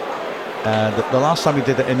 The last time we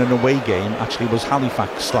did it in an away game actually was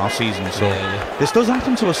Halifax last season. So this does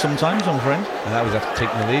happen to us sometimes, my friend. And that was after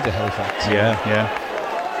taking the lead at Halifax. Yeah.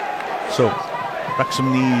 So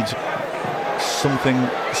Wrexham need something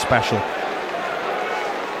special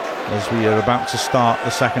as we are about to start the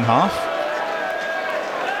second half.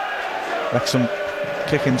 Wrexham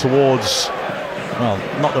kicking towards, well,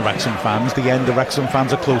 not the Wrexham fans, the end the Wrexham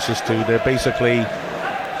fans are closest to. They're basically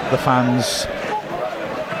the fans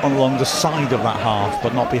along the side of that half,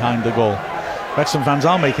 but not behind the goal. Wrexham fans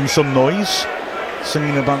are making some noise,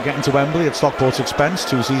 singing about getting to Wembley at Stockport's expense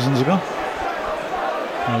 2 seasons ago.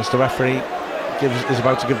 As the referee is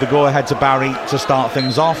about to give the go-ahead to Barry to start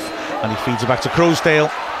things off, and he feeds it back to Croasdale.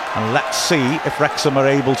 And let's see if Wrexham are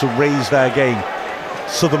able to raise their game.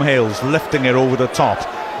 Southern Hales lifting it over the top.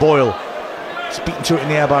 Boyle speaking to it in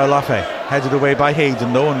the air by Olafe. Headed away by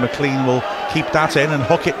Hayden though, and McLean will keep that in and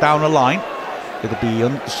hook it down the line. It'll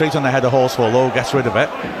be straight on the head of Horsfall though, gets rid of it.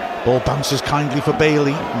 Ball bounces kindly for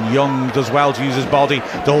Bailey, and Young does well to use his body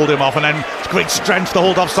to hold him off, and then it's great strength to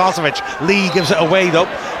hold off Sarcevic. Lee gives it away though,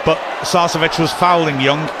 but Sarcevic was fouling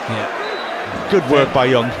Young. Good work by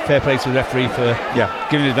Young. Fair play to the referee for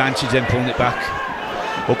giving advantage, then pulling it back.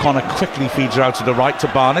 O'Connor quickly feeds her out to the right to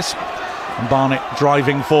Barnett, and Barnett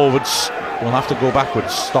driving forwards will have to go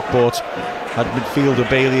backwards. Stockport had midfielder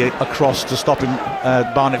Bailey across to stop him,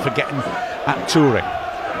 Barnett, for getting at Touring.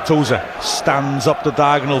 Tozer stands up the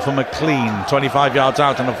diagonal for McLean, 25 yards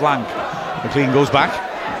out on the flank. McLean goes back.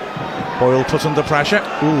 Boyle put under pressure.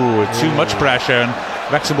 Too much pressure, and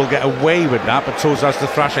Wrexham will get away with that, but Tozer has to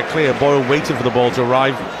thrash it clear. Boyle waited for the ball to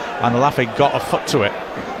arrive, and Olafe got a foot to it.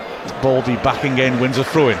 Dalby backing in, wins a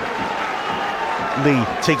throw-in. Lee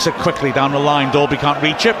takes it quickly down the line. Dalby can't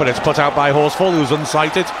reach it, but it's put out by Horsfall, who's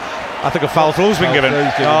unsighted. I think a foul throw's been given.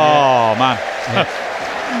 Man.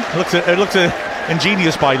 It looked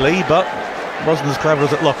ingenious by Lee, but wasn't as clever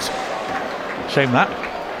as it looked. Shame that.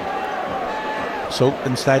 So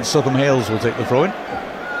instead, Southern Hales will take the throw-in.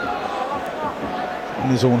 In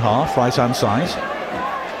his own half, right-hand side.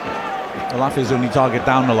 Olafe's only target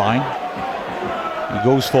down the line. He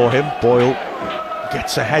goes for him. Boyle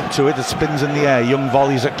gets ahead to it. It spins in the air. Young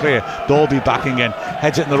volleys it clear. Dalby backing in.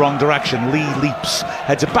 Heads it in the wrong direction. Lee leaps.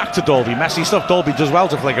 Heads it back to Dalby. Messy stuff. Dalby does well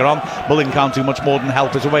to flicker on. Mullen can't do much more than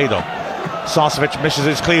help it away though. Sarcevic misses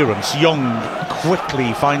his clearance. Young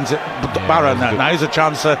quickly finds it. Barra now has a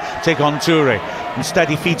chance to take on Toure. Instead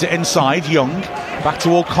he feeds it inside. Young back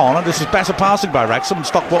to O'Connor. This is better passing by Wrexham.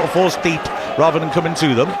 Stockport forced deep rather than coming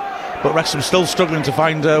to them, but Wrexham still struggling to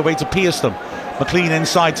find a way to pierce them. McLean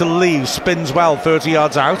inside to Lee, spins well 30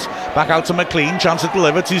 yards out, back out to McLean, chance to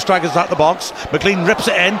deliver, 2 strikers at the box. McLean rips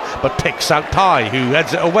it in but picks out Pye, who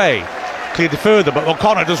heads it away. Cleared it further, but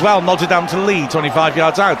O'Connor does well, nods it down to Lee, 25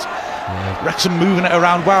 yards out. Wrexham moving it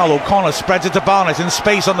around well. O'Connor spreads it to Barnett in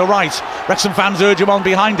space on the right. Wrexham fans urge him on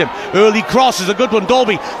behind him. Early cross is a good one.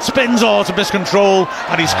 Dolby spins to miscontrol,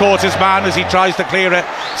 and he's caught his man as he tries to clear it.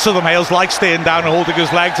 Southern Hales like staying down and holding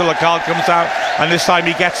his leg till the card comes out, and this time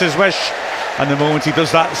he gets his wish. And the moment he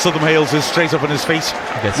does that, Southern Hales is straight up on his feet.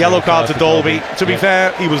 Yellow card to Dolby. To be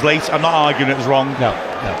fair, he was late. I'm not arguing it was wrong. No.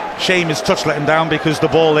 Shame his touch let him down, because the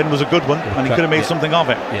ball in was a good one and he could have made something of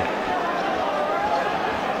it.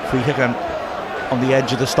 Free kick on the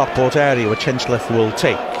edge of the Stockport area, which Hinchliffe will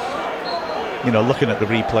take. Looking at the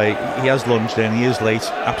replay, he has lunged in, he is late,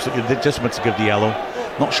 absolutely legitimate to give the yellow.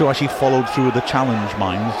 Not sure actually followed through with the challenge,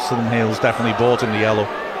 mind. Southern Hales definitely bought him the yellow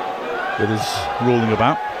with his rolling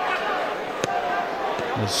about.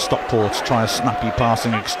 As Stockport try a snappy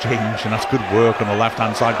passing exchange, and that's good work on the left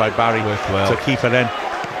hand side by Barry to keep it in.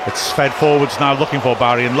 It's fed forwards now, looking for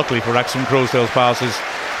Barry, and luckily for Wrexham, Croasdale's passes,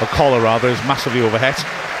 or Collar rather, is massively overhit.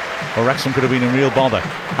 Well, Wrexham could have been in real bother.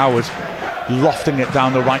 Howard lofting it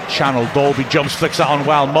down the right channel. Dolby jumps, flicks that on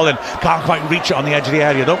well. Mullen can't quite reach it on the edge of the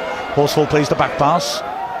area though. Horsfall plays the back pass,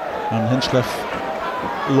 and Hinchliffe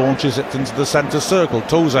launches it into the centre circle.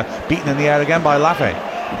 Tozer beaten in the air again by Laffey.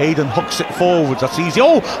 Hayden hooks it forwards, that's easy.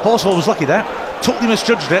 Horsfall was lucky there, totally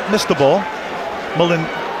misjudged it, missed the ball. Mullen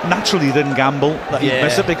naturally didn't gamble that he'd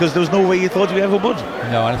miss it, because there was no way he thought he ever would.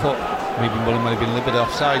 No, and I thought maybe Mullen might have been a little bit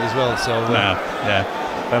offside as well, so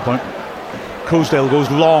fair point. Croasdale goes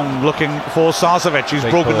long looking for Sarcevic, who's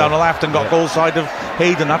broken down the left and got goal side of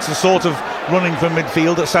Hayden. That's the sort of running from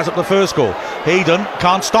midfield that set up the first goal. Hayden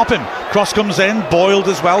can't stop him, cross comes in, Boyled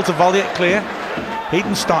as well to volley it clear.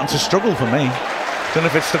 Hayden's starting to struggle for me. Don't know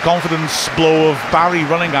if it's the confidence blow of Barry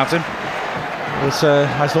running at him. But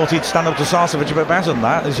I thought he'd stand up to Sarcevic a bit better than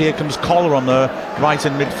that, as here comes Collar on the right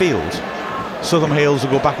in midfield. Southern Hales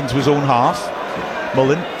will go back into his own half.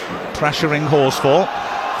 Mullen pressuring Horsfall,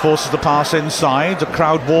 forces the pass inside. The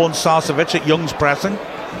crowd warns Sarcevic at Young's pressing,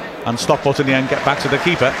 and Stockport in the end get back to the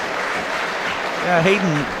keeper.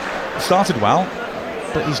 Hayden started well,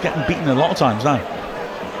 but he's getting beaten a lot of times now.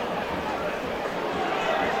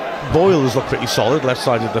 Boyle has looked pretty solid, left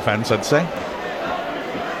side of the defence, I'd say.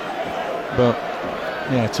 But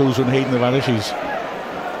Tozer and Hayden have had issues.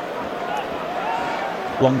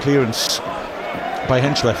 Long clearance by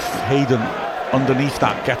Hinchliffe. Hayden underneath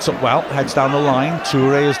that gets up well, heads down the line.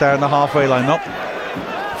 Toure is there in the halfway line up,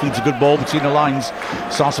 feeds a good ball between the lines.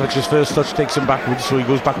 Sarcevic's first touch takes him backwards, so he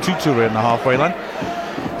goes back to Toure in the halfway line.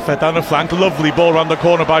 Fed down the flank, lovely ball around the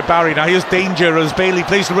corner by Barry. Now here's danger as Bailey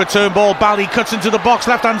plays the return ball. Barry cuts into the box,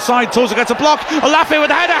 left hand side. Tozer gets a block. Olafe with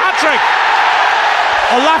a header, hat-trick.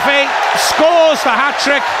 Olafe scores the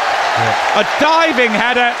hat-trick. A diving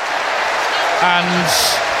header, and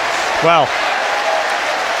well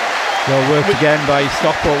worked again by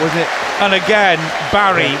Stockport, wasn't it? And again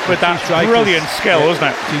Barry with that brilliant skill, wasn't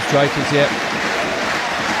it? 2 strikers,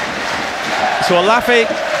 So Olafe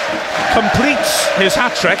completes his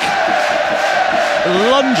hat-trick,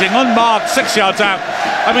 lunging unmarked 6 yards out.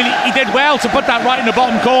 I mean, he did well to put that right in the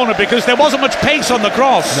bottom corner, because there wasn't much pace on the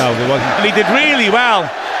cross. No, there wasn't. And he did really well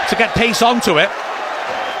to get pace onto it.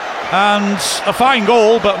 And a fine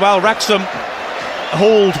goal, but Wrexham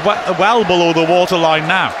hold well below the waterline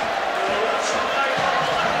now.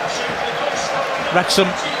 Wrexham,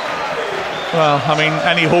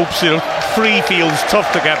 any hopes, 3 feels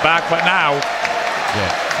tough to get back, but now,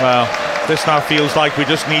 this now feels like we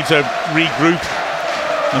just need to regroup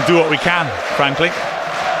and do what we can, frankly.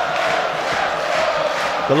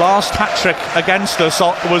 The last hat-trick against us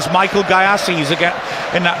was Michael Gaiassi's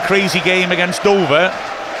in that crazy game against Dover,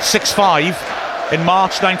 6-5 in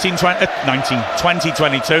March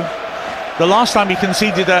 2022. The last time he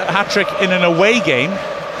conceded a hat-trick in an away game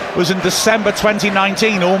was in December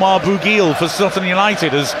 2019, Omar Bouguil for Sutton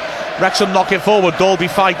United, as Wrexham knock it forward. Dolby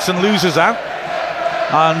fights and loses out,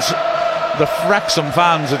 and the Wrexham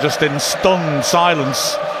fans are just in stunned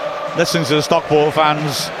silence listening to the Stockport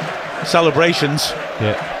fans' celebrations.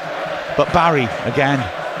 But Barry again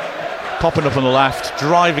popping up on the left,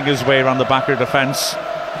 driving his way around the back of the defence.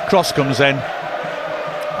 Cross comes in,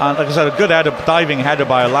 and like I said, a good diving header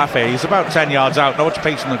by Olafe. He's about 10 yards out, not much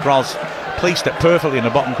pace on the cross, placed it perfectly in the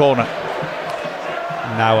bottom corner.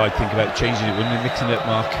 Now I'd think about changing it, wouldn't it, mixing it,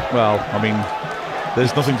 Mark?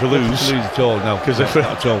 there's nothing to lose. Nothing to lose at all, no. Because not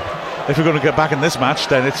at all. If we're going to get back in this match,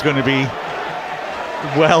 then it's going to be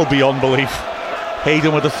well beyond belief.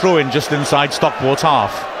 Hayden with a throw-in just inside Stockport's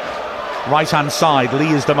half. Right-hand side, Lee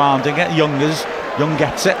is demanding it. Young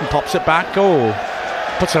gets it and pops it back. Oh,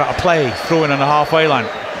 puts it out of play. Throw-in on the halfway line.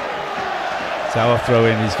 It's our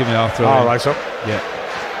throw-in. He's giving our throw-in. All right, so. Yeah.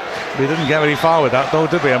 We didn't get very far with that, though,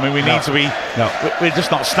 did we? I mean, we need to be... No. We're just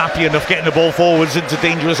not snappy enough getting the ball forwards into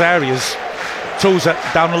dangerous areas. Tozer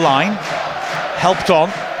down the line. Helped on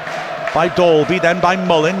by Dalby, then by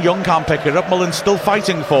Mullin. Young can't pick it up. Mullin's still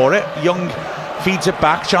fighting for it. Young feeds it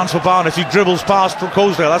back. Chance for Barnett. He dribbles past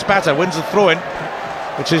Coesdale. That's better. Wins the throw-in,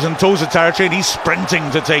 which is in Tozer territory, and he's sprinting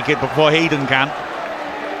to take it before Hayden can.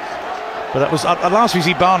 But that was at last we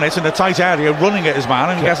see Barnett in a tight area running at his man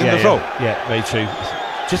and getting the throw. Yeah, very true.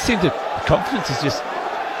 Just seems the confidence has just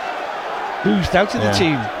boosted out of the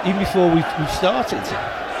team even before we've started.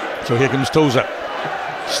 So here comes Tozer.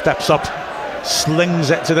 Steps up, slings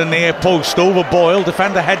it to the near post over Boyle.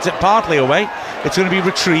 Defender heads it partly away. It's going to be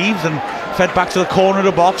retrieved and fed back to the corner of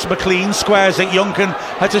the box. McLean squares it. Young can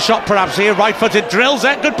head a shot perhaps here. Right-footed, drills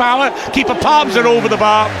it. Good power. Keeper palms it over the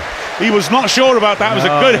bar. He was not sure about that. It was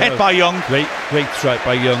a good hit by Young. Great strike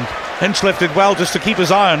by Young. Hinch lifted well just to keep his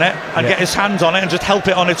eye on it and get his hands on it and just help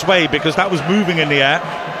it on its way, because that was moving in the air.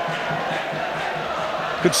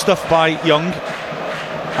 Good stuff by Young.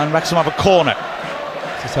 And Wrexham have a corner.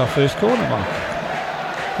 Is this our first corner, Mark?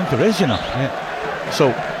 I think there is, you know. Yeah. So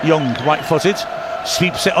Young, right-footed,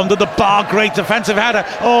 sweeps it under the bar. Great defensive header.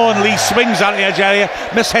 Oh, and Lee swings out the edge area,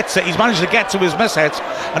 mishits it. He's managed to get to his mishit,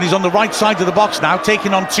 and he's on the right side of the box now,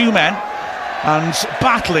 taking on two men and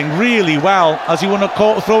battling really well. Has he won a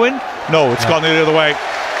quarter throw-in? No, it's gone the other way.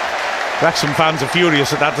 Wrexham fans are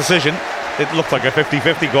furious at that decision. It looked like a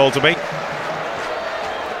 50-50 goal to me.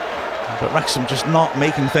 But Wrexham just not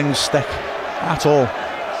making things stick at all.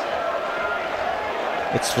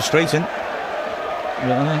 It's frustrating.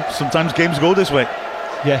 Sometimes games go this way.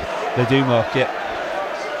 Yeah, they do, Mark. Yeah,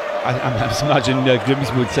 I just imagine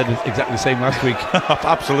Grimswood said exactly the same last week.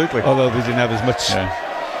 Absolutely. Although they didn't have as much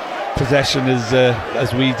possession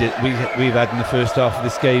as we did. We've had in the first half of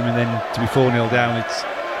this game, and then to be 4-0 down,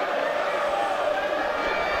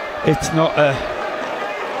 it's not a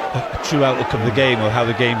true outlook of the game or how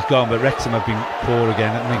the game's gone. But Wrexham have been poor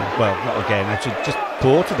again. I mean, well, not again. Actually, just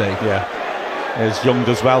poor today. Yeah. As Young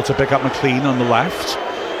does well to pick up McLean on the left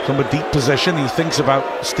from a deep position. He thinks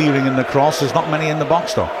about steering in the cross. There's not many in the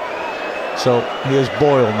box though. So here's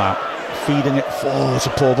Boyle now, feeding it forward. It's a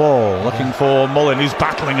poor ball, looking for Mullin, who's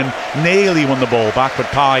battling and nearly won the ball back, but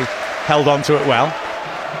Pye held on to it well.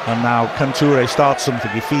 And now Canture starts something.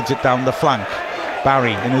 He feeds it down the flank.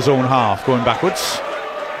 Barry in his own half, going backwards.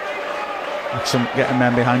 Wrexham getting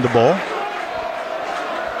men behind the ball.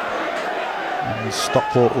 And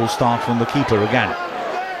Stockport will start from the keeper again.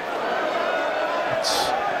 It's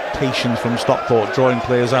patience from Stockport, drawing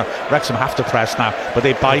players out. Wrexham have to press now, but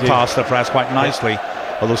they bypass the press quite nicely.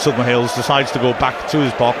 Although Southern Hills decides to go back to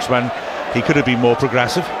his box when he could have been more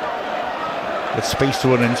progressive. It's space to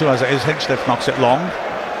run into, as it is. Hinchcliffe knocks it long.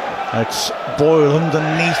 It's Boyle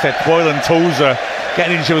underneath it. Boyle and Tozer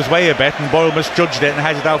getting into his way a bit, and Boyle misjudged it and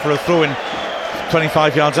headed out for a throw-in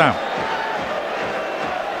 25 yards out.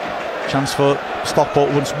 Chance for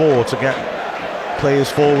Stockport once more to get players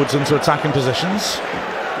forwards into attacking positions.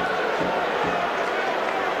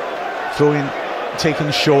 Throwing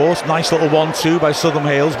taken short. Nice little 1-2 by Southern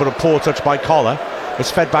Hales, but a poor touch by Collar.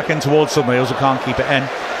 It's fed back in towards Southern Hales, who can't keep it in.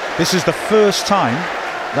 This is the first time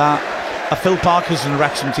that a Phil Parkinson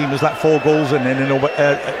Wrexham team has let 4 goals in an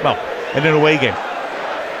away game.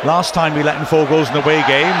 Last time we let in 4 goals in an away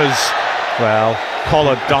game was, well,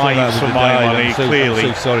 Collar dives for my money, clearly.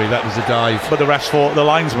 I'm so sorry, that was a dive. But the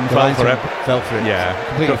linesman fell for it. Fell for it. Yeah.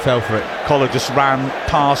 Completely fell for it. Collar just ran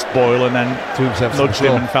past Boyle and then nudged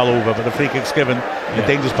him and fell over. But the free kick's given the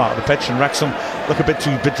dangerous part of the pitch, and Wrexham look a bit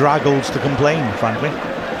too bedraggled to complain, frankly.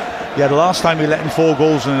 Yeah, the last time we let in 4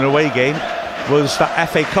 goals in an away game was that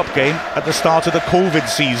FA Cup game at the start of the COVID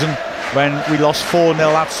season when we lost 4-0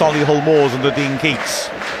 at Solihull Moors under Dean Keats.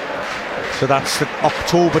 So that's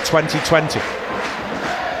October 2020.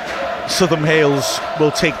 Southern Hales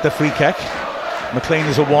will take the free kick. McLean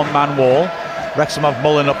is a one-man wall. Wrexham have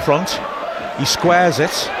Mullin up front. He squares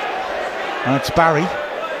it, and it's Barry.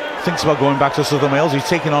 Thinks about going back to Southern Hales. He's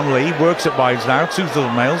taking on Lee, works it wide now to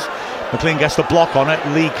Southern Hales. McLean gets the block on it.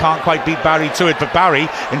 Lee can't quite beat Barry to it, but Barry,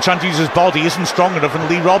 in trying to use his body, isn't strong enough, and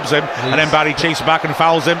Lee robs him, and then Barry chases back and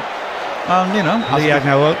fouls him. And Lee had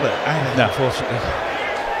no outlet, unfortunately.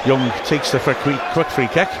 Young takes the quick free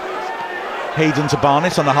kick. Hayden to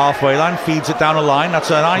Barnett on the halfway line, feeds it down the line. That's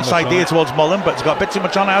a nice idea towards Mullen, but it's got a bit too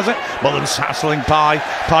much on it, has it? Mullen's hassling Pye.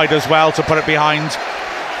 Pye does well to put it behind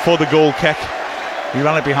for the goal kick. He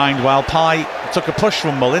ran it behind well. Pye took a push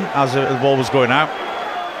from Mullen as the ball was going out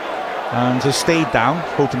and has stayed down,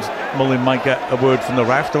 hoping Mullen might get a word from the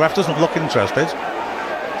ref. The ref doesn't look interested.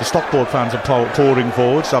 The Stockport fans are pouring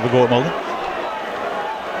forward to have a go at Mullen.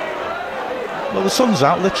 Well, the sun's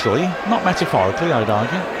out, literally, not metaphorically, I'd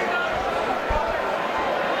argue.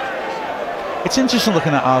 It's interesting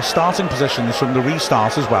looking at our starting positions from the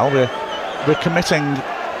restart as well. We're committing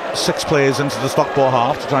 6 players into the Stockport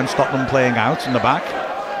half to try and stop them playing out in the back.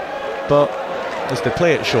 But as they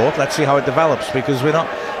play it short, let's see how it develops, because we're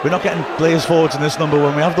not getting players forwards in this number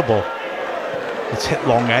when we have the ball. It's hit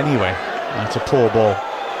long anyway. And it's a poor ball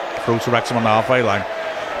through to Wrexham on the halfway line.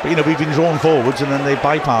 But we've been drawn forwards and then they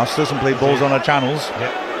bypassed us and played balls on our channels.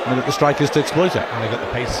 And got the strikers to exploit it. And they got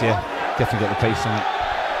the pace, definitely got the pace on it.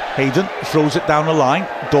 Hayden throws it down the line.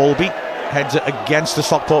 Dalby heads it against the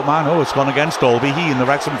Stockport man. Oh, it's gone against Dalby. He and the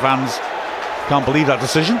Wrexham fans can't believe that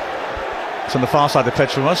decision. It's on the far side of the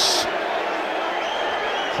pitch from us.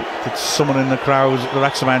 Did someone in the crowd, the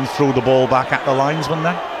Wrexham end, throw the ball back at the linesman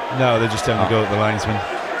there? No, they're just having to go at the linesman.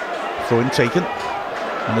 Throw in taken.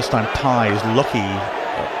 And this time Pye is lucky.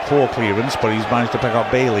 Poor clearance, but he's managed to pick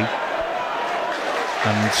up Bailey.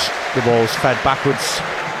 And the ball's fed backwards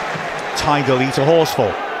tidally to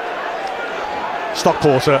Horsfall.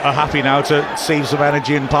 Stockport are happy now to save some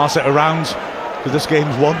energy and pass it around, because this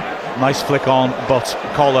game's won. Nice flick on, but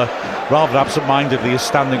Collar, rather absent-mindedly, is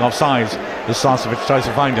standing offside as Sarcevic tries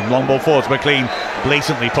to find him. Long ball forwards, McLean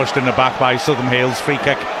blatantly pushed in the back by Southern Hales. Free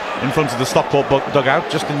kick in front of the Stockport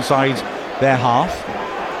dugout, just inside their half.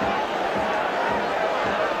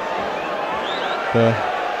 The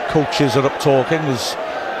coaches are up talking as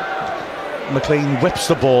McLean whips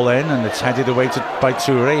the ball in and it's headed away by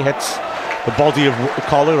Toure. Hits the body of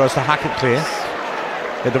Collar as to hack it clear.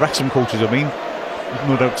 The Wrexham coaches,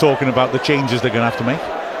 no doubt talking about the changes they're going to have to make.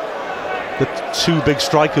 The 2 big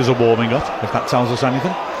strikers are warming up, if that tells us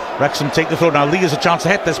anything. Wrexham take the throw. Now Lee has a chance to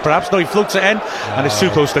hit this perhaps. No, he floats it in and it's too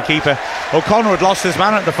close to keeper. O'Connor had lost his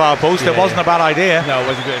man at the far post. It wasn't a bad idea. No, it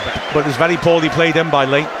wasn't good. But it was very poorly played in by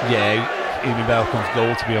Lee. Yeah, even better comes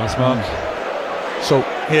goal, to be honest, Mark. So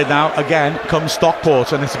here now again comes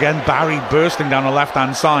Stockport, and it's again Barry bursting down the left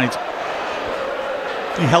hand side.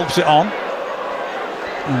 He helps it on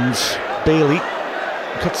and Bailey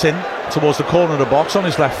cuts in towards the corner of the box on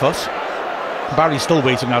his left foot. Barry's still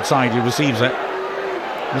waiting outside. He receives it.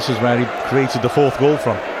 This is where he created the 4th goal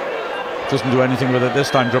from. Doesn't do anything with it this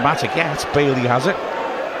time. Dramatic. Yeah, it's Bailey has it.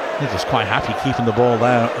 They're just quite happy keeping the ball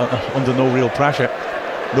there under no real pressure.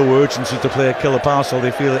 No urgency to play a killer pass, so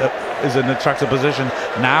they feel it is an attractive position.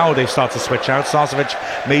 Now they start to switch out. Sarcevic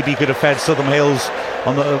maybe could have fed Southern Hales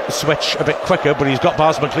on the switch a bit quicker, but he's got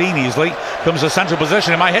past McLean easily. Comes to central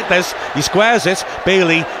position, he might hit this. He squares it.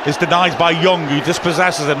 Bailey is denied by Young, who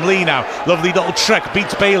dispossesses him. Lee now, lovely little trick,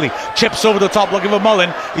 beats Bailey. Chips over the top looking for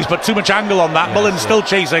Mullen. He's put too much angle on that. Mullen's still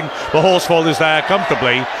chasing, but Horsfall is there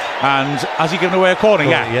comfortably. And has he given away a corner?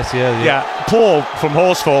 Yeah, poor from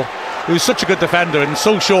Horsfall. He was such a good defender and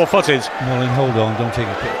so sure-footed. Mullen, hold on, don't take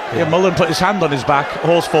a kick. Yeah, Mullen put his hand on his back.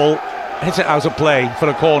 Horsfall hit it out of play for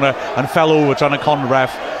a corner and fell over trying to con the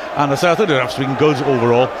ref. And I thought the ref's been good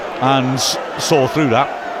overall and saw through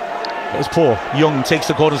that. It was poor. Young takes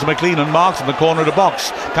the corner to McLean and marks in the corner of the box.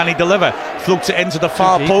 Can he deliver? Floats it into the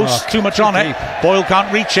far post. Too much on it. Boyle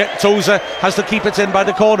can't reach it. Tozer has to keep it in by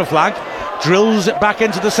the corner flag. Drills it back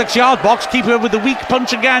into the 6-yard box. Keeper with the weak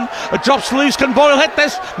punch again. It drops loose. Can Boyle hit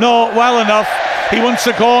this? No, well enough. He wants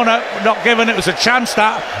the corner. Not given. It was a chance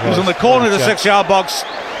that. He was on the corner of the 6-yard box.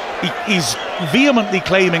 He's vehemently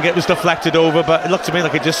claiming it was deflected over, but it looked to me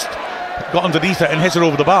like it just got underneath it and hit it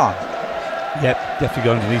over the bar. Yep, definitely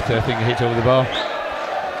got underneath it. I think it hit over the bar.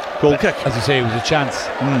 Goal kick. As you say, it was a chance.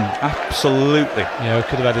 Absolutely. It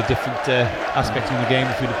could have had a different aspect in the game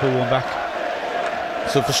if we'd have pulled one back.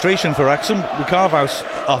 So frustration for Wrexham. We carve out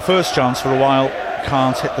our first chance for a while,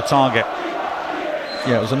 can't hit the target.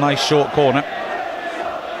 Yeah, it was a nice short corner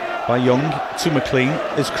by Young to McLean.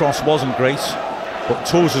 His cross wasn't great, but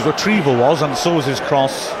Tozer's retrieval was, and so was his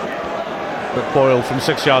cross. But Boyle from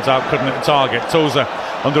 6 yards out couldn't hit the target. Tozer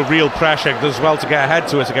under real pressure, does well to get ahead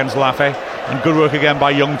to it against Laffey, and good work again by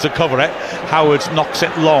Young to cover it. Howard knocks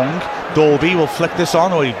it long. Dalby will flick this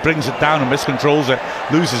on, or he brings it down and miscontrols it,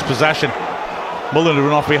 loses possession. Mullen will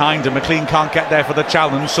run off behind him. McLean can't get there for the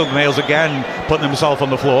challenge. Southern Hales again putting himself on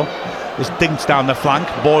the floor. This dinks down the flank.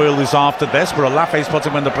 Boyle is after this, but Laffey's put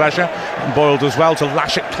him under pressure, and Boyle does well to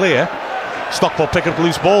lash it clear. Stockport pick up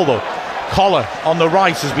loose ball though. Collar on the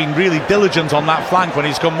right has been really diligent on that flank when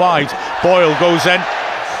he's come wide. Boyle goes in,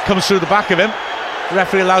 comes through the back of him. The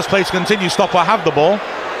referee allows play to continue. Stockport have the ball.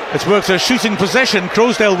 It's worked a shooting position.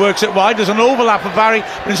 Croasdale works it wide. There's an overlap of Barry,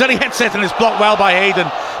 but instead he hits it and it's blocked well by Hayden.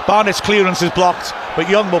 Barnett's clearance is blocked, but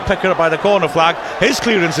Young will pick it up by the corner flag. His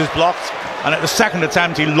clearance is blocked, and at the second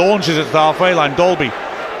attempt he launches it to the halfway line. Dolby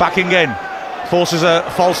backing in, forces a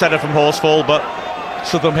false header from Horsfall, but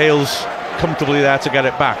Southern Hales comfortably there to get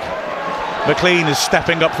it back. McLean is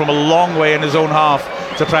stepping up from a long way in his own half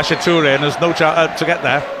to pressure Toure, and there's no chance to get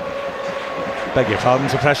there. Beg your pardon,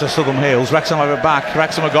 to pressure Southern Hales. Wrexham have it back.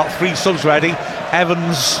 Wrexham have got 3 subs ready.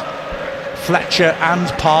 Evans, Fletcher and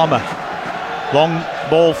Palmer. Long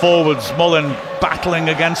ball forwards. Mullen battling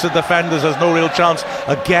against the defenders. There's no real chance.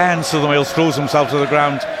 Again, Southern Hales throws himself to the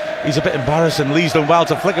ground. He's a bit embarrassing. Lee's done well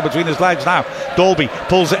to flick it between his legs now. Dolby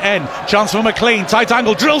pulls it in. Chance for McLean. Tight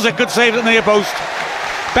angle. Drills it. Good save at the near post.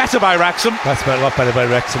 Better by Wrexham. That's a lot better by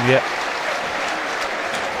Wrexham, yeah.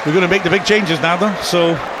 We're going to make the big changes now, though.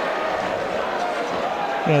 So,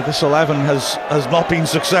 yeah, this 11 has not been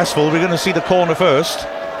successful. We're going to see the corner first.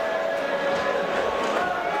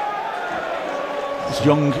 This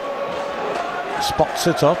Young spots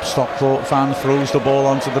it up. Stockport fan throws the ball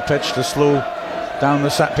onto the pitch to slow down the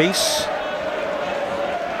set piece.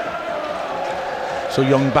 So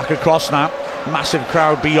Young back across now. Massive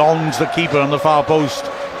crowd beyond the keeper on the far post.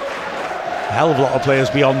 A hell of a lot of players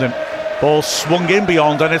beyond him. Ball swung in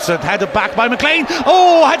beyond, and it's a header back by McLean.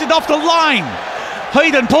 Oh, headed off the line.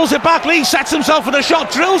 Hayden pulls it back. Lee sets himself for the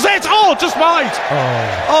shot, drills it. Oh, just wide.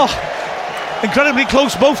 Oh, incredibly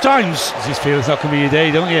close both times. These feels not going to be your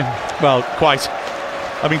day, don't you? Well, quite.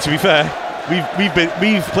 I mean, to be fair,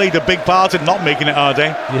 we've played a big part in not making it our day.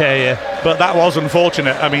 Yeah. But that was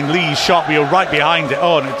unfortunate. I mean, Lee's shot, we were right behind it.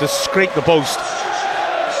 Oh, and it just scraped the post.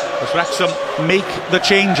 As Wrexham make the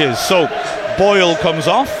changes. So Boyle comes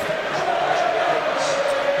off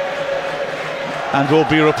and will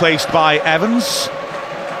be replaced by Evans.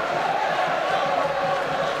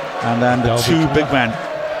 And then the Dolby two big men,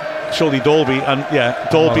 surely Dolby and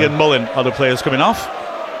Dolby and Mullen are the players coming off.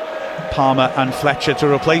 Palmer and Fletcher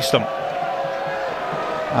to replace them.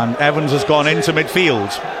 And Evans has gone into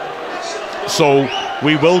midfield. So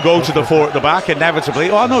we will go to the 4 at the back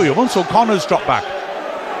inevitably. Oh no, you won't. So Connor's dropped back.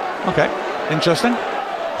 Okay, interesting.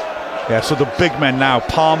 Yeah, so the big men now,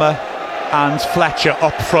 Palmer and Fletcher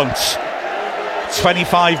up front.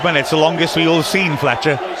 25 minutes, the longest we all have seen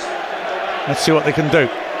Fletcher. Let's see what they can do.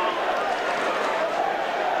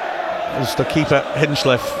 There's the keeper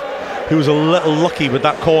Hinchliffe, who was a little lucky with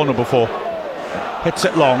that corner before. Hits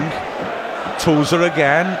it long. Tozer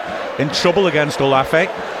again, in trouble against Olafe,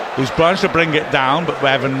 who's managed to bring it down, but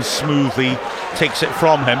Evans smoothly takes it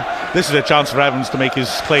from him. This is a chance for Evans to make his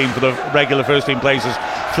claim for the regular first team places.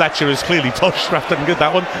 Fletcher is clearly pushed. Raf didn't get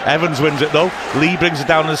that one. Evans wins it though. Lee brings it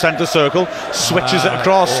down in the centre circle, switches it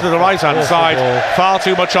across to the right hand side. Far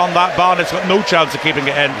too much on that. Barnett's got no chance of keeping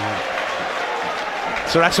it in.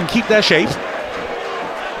 So Wrexham keep their shape.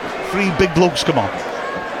 3 big blokes come on.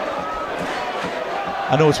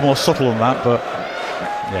 I know it's more subtle than that, but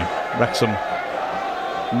yeah, Wrexham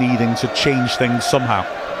needing to change things somehow.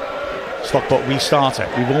 Stockport restart it.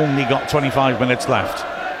 We've only got 25 minutes left.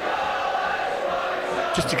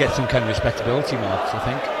 Just to get some kind of respectability marks, I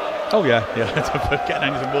think. Oh yeah, getting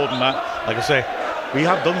anything more than that. Like I say, we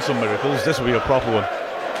have done some miracles. This will be a proper one.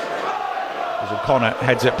 As O'Connor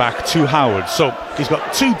heads it back to Howard. So he's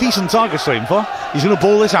got 2 decent targets to aim for. He's going to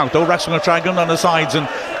ball this out though. Wrexham going to try and gun down the sides and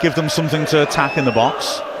give them something to attack in the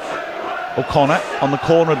box. O'Connor on the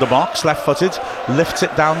corner of the box, left-footed, lifts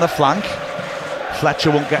it down the flank.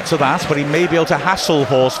 Fletcher won't get to that, but he may be able to hassle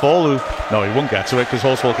Horsfall, who... No, he won't get to it because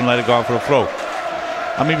Horsfall can let it go out for a throw.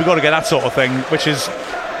 I mean, we've got to get that sort of thing, which is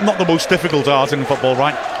not the most difficult art in football,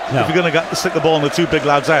 right? No. If you're going to stick the ball on the 2 big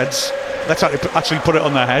lads' heads, let's actually put it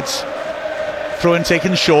on their heads. Throw in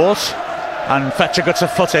taken short, and Fletcher gets a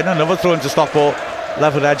foot in, another throw into Stockport,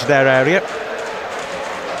 level edge their area.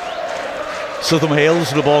 Southern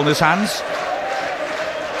Hales with the ball in his hands.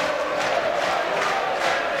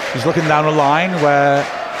 He's looking down a line where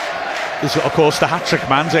he's got, of course, the hat-trick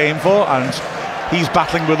man to aim for, and he's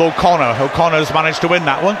battling with O'Connor. O'Connor's managed to win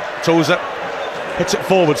that one. Tozer hits it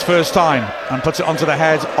forwards first time and puts it onto the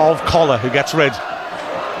head of Collar, who gets rid.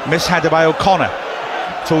 Misheaded by O'Connor.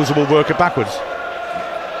 Tozer will work it backwards.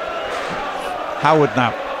 Howard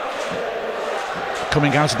now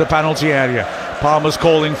coming out of the penalty area. Palmer's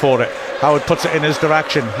calling for it. Howard puts it in his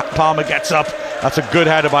direction. Palmer gets up. That's a good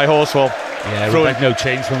header by Horsfall. Yeah, we've had no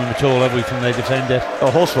change from him at all, have we, from their defender? Oh,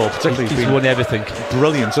 Horsfall particularly. He's won everything.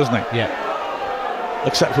 Brilliant, isn't he? Yeah.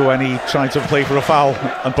 except for when he tried to play for a foul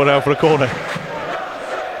and put out for a corner.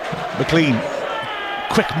 McLean,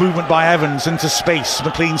 quick movement by Evans into space.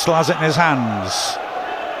 McLean still has it in his hands.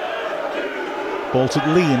 Ball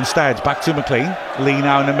to Lee instead, back to McLean. Lee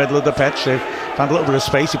now in the middle of the pitch. They've found a little bit of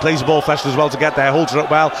space. He plays the ball Fletcher as well to get there, holds it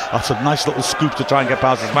up well. That's a nice little scoop to try and get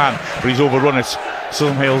past his man, but he's overrun it.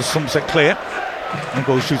 Southern Hales sumps it clear and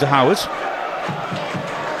goes through to Howard.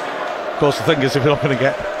 Of course, the thing is, if you're not going to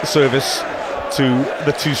get service to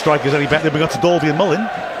the two strikers any better than we got to Dalby and Mullin,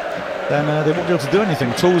 then they won't be able to do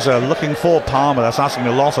anything. Tozer looking for Palmer. That's asking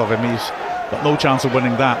a lot of him. He's got no chance of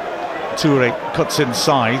winning that. Toure cuts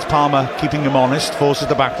inside. Palmer keeping him honest, forces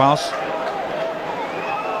the back pass.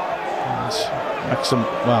 Wrexham,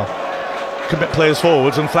 well, commit players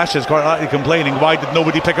forwards, and Fletcher's quite rightly complaining, why did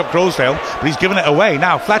nobody pick up Crowsdale? But he's given it away.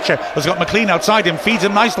 Now Fletcher has got McLean outside him, feeds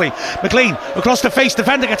him nicely. McLean across the face,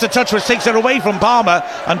 defender gets a touch which takes it away from Palmer,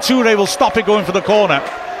 and Toure will stop it going for the corner.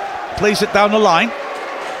 Plays it down the line.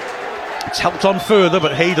 It's helped on further,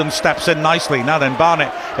 but Hayden steps in nicely. Now then,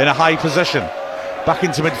 Barnett in a high position. Back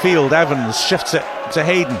into midfield, Evans shifts it to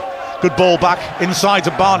Hayden. Good ball back inside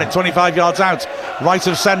to Barnett, 25 yards out, right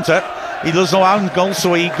of centre. He does no angle,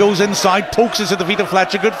 so he goes inside, pokes it to the feet of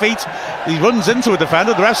Fletcher. Good feet. He runs into a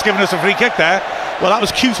defender. The ref's giving us a free kick there. Well, that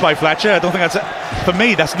was cute by Fletcher. I don't think that's, for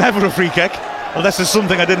me, that's never a free kick, unless there's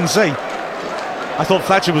something I didn't see. I thought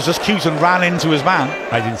Fletcher was just cute and ran into his man.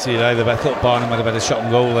 I didn't see it either, but I thought Barnum might have had a shot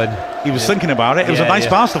and goal then. He was thinking about it. It was a nice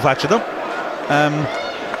pass to Fletcher, though.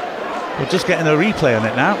 We're just getting a replay on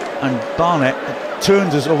it now, and Barnett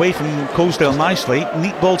turns us away from Crowsdale nicely.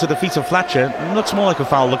 Neat ball to the feet of Fletcher. Looks more like a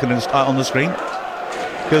foul looking on the screen,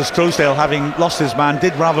 because Crowsdale, having lost his man,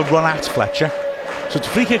 did rather run at Fletcher. So it's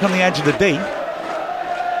a free kick on the edge of the D.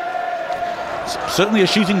 It's certainly a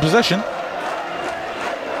shooting position.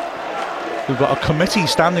 We've got a committee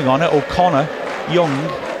standing on it: O'Connor, Young,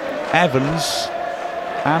 Evans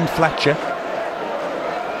and Fletcher.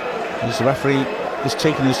 As the referee is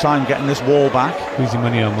taking his time getting this wall back. Who's your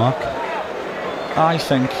money on, Mark? I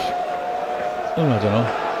think, I don't know,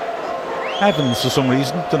 Evans for some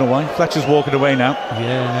reason, don't know why. Fletcher's walking away now.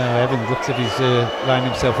 Yeah, no, Evans looks like he's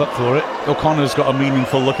lining himself up for it. O'Connor's got a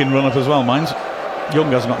meaningful looking run up as well, mind.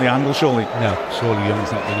 Young hasn't got the angle, surely. No, surely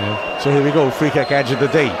Young's not going to. So here we go, free kick edge of the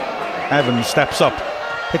D. Evans steps up,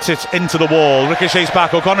 hits it into the wall, ricochets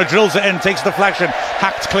back, O'Connor drills it in, takes deflection,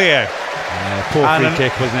 hacked clear. Poor free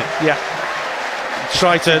kick, wasn't it? Yeah.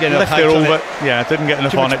 Tried to lift it over. Yeah, didn't get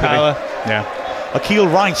enough on it. Power. Yeah.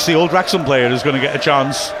 Akeel Wright, the old Wrexham player, is going to get a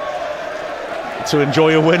chance to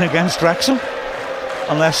enjoy a win against Wrexham,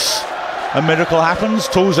 unless a miracle happens.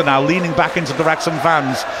 Tozer now leaning back into the Wrexham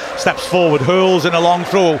fans, steps forward, hurls in a long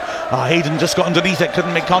throw. Hayden just got underneath it,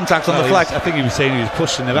 couldn't make contact on the flag. I think he was saying he was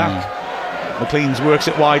pushed in the back. McLean works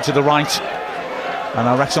it wide to the right, and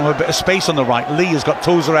now Wrexham have a bit of space on the right. Lee has got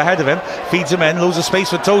Tozer ahead of him, feeds him in, loads of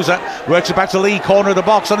space for Tozer, works it back to Lee, corner of the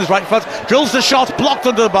box on his right foot, drills the shot, blocked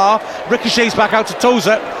under the bar, ricochets back out to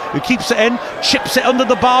Tozer, who keeps it in, chips it under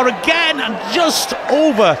the bar again, and just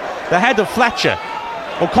over the head of Fletcher.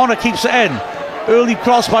 O'Connor keeps it in. Early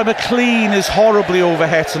cross by McLean is horribly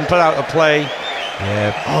overhit and put out of play.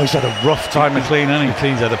 Yeah. Oh, he's had a rough time, McLean, hasn't he?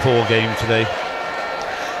 McLean's had a poor game today.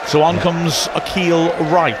 So on comes Akeel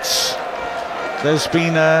Wright. There's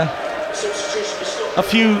been a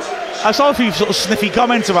few. I saw a few sort of sniffy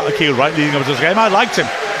comments about Akeel Wright leading up to this game. I liked him.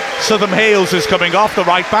 Southern Hales is coming off the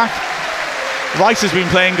right back. Wright has been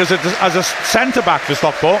playing as a centre back for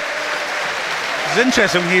Stockport. It's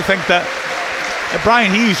interesting when you think that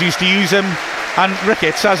Brian Hughes used to use him and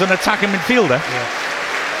Ricketts as an attacking midfielder.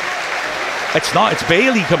 Yeah. It's not. It's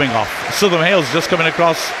Bailey coming off. Southern Hales just coming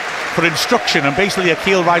across for instruction, and basically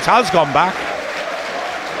Akeel Wright has gone back.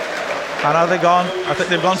 And are they gone? I think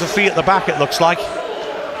they've gone to three at the back, it looks like.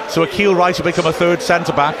 So Akeel Wright will become a third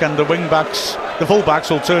centre-back, and the full-backs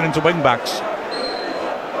will turn into wing-backs.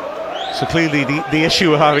 So clearly the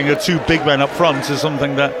issue of having the two big men up front is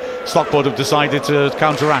something that Stockport have decided to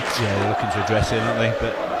counteract. Yeah, they're looking to address it, aren't they?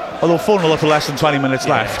 But although 4-0 for less than 20 minutes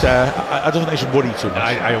left, I don't think they should worry too much.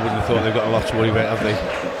 I wouldn't have thought they've got a lot to worry about, have they?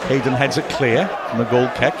 Hayden heads it clear from the goal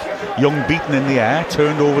kick. Young beaten in the air,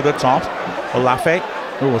 turned over the top. Olafe.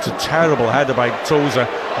 Oh, it's a terrible header by Tozer,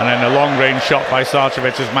 and then a long-range shot by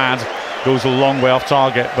Sarcevic is mad. Goes a long way off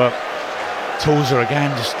target, but Tozer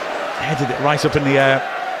again just headed it right up in the air.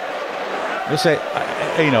 They say,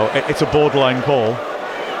 it's a borderline call,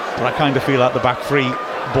 but I kind of feel at the back three,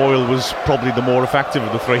 Boyle was probably the more effective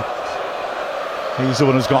of the three. He's the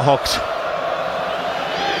one who's got hooked.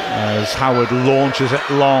 As Howard launches it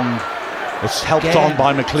long. It's helped on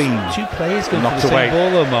by McLean. Two players going for the same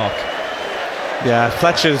ball though, Mark. Yeah,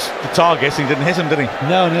 Fletcher's the target. He didn't hit him, did he?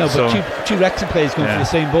 No, but two Wrexham players going for the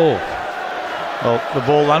same ball. Well, the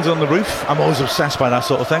ball landed on the roof. I'm always obsessed by that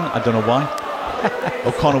sort of thing. I don't know why.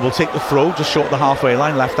 O'Connor will take the throw just short of the halfway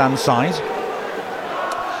line, left-hand side.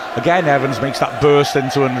 Again, Evans makes that burst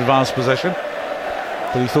into an advanced position.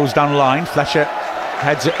 But he throws down the line. Fletcher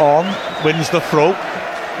heads it on, wins the throw.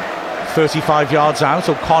 35 yards out.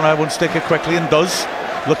 O'Connor wants to take it quickly and does.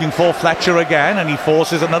 Looking for Fletcher again, and he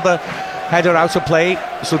forces another header out of play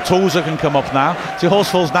so Tozer can come up now. See,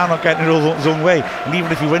 Horsfall's now not getting it his own way, and even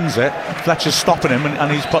if he wins it, Fletcher's stopping him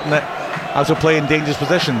and he's putting it out of play in dangerous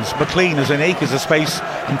positions. McLean is in acres of space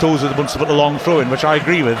and Tozer wants to put the long throw in, which I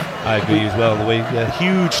agree with. I agree as well, the way,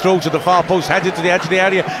 huge throw to the far post, headed to the edge of the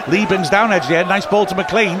area. Lee brings down edge of the area, nice ball to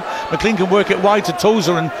McLean. McLean can work it wide to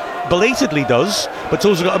Tozer and belatedly does, but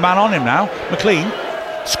Tozer got a man on him now. McLean,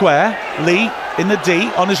 square, Lee in the D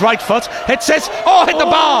on his right foot, hits it, hit the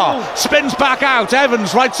bar, spins back out.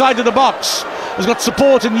 Evans right side of the box has got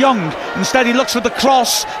support in Young. Instead he looks for the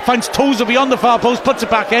cross, finds Tozer beyond the far post, puts it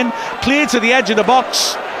back in, clear to the edge of the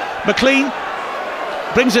box. McLean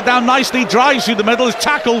brings it down nicely, drives through the middle, is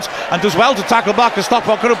tackled and does well to tackle back as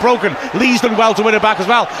Stockport could have broken. Lee's done well to win it back as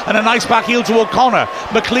well, and a nice back heel to O'Connor.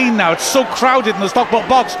 McLean now, it's so crowded in the Stockport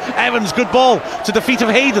box. Evans, good ball to the feet of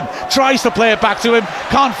Hayden, tries to play it back to him,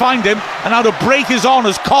 can't find him, and now the break is on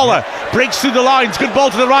as Collar breaks through the lines. Good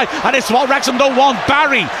ball to the right, and it's what Wrexham don't want.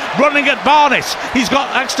 Barry running at Barnett, he's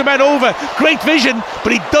got extra men over, great vision,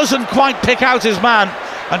 but he doesn't quite pick out his man,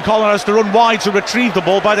 and Collar has to run wide to retrieve the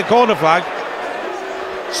ball by the corner flag.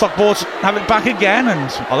 Stockport have it back again, and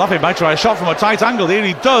I love him. Might try a shot from a tight angle here.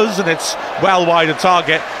 He does, and it's well wide of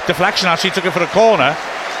target. Deflection, actually took it for the corner.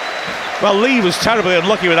 Well, Lee was terribly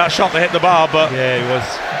unlucky with that shot to hit the bar, but yeah, he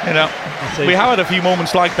was. You know, we have had a few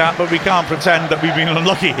moments like that, but we can't pretend that we've been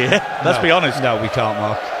unlucky here. Let's be honest. No, we can't,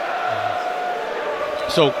 Mark.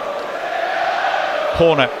 So,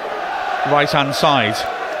 corner, right-hand side.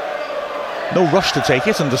 No rush to take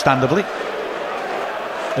it, understandably.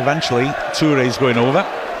 Eventually, Touré's going over.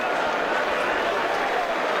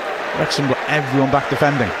 Wrexham got everyone back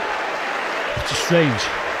defending. It's just strange.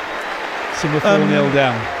 Seeing we're 4-0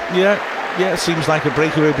 down. Yeah, it seems like a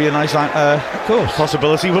breakaway would be a nice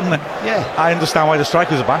possibility, wouldn't it? Yeah. I understand why the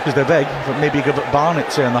strikers are back, because they're big, but maybe you could put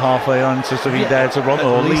Barnett, say, on the halfway line to be there to run,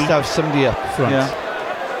 or at least Lee. have somebody up front.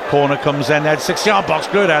 Yeah. Corner comes in, head 6-yard box,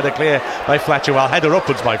 good header clear by Fletcher. Well, header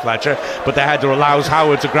upwards by Fletcher, but the header allows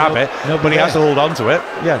Howard to grab it, but he has to hold on to it.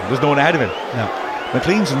 Yeah, there's no one ahead of him. No.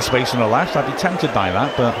 McLean's in space on the left. I'd be tempted by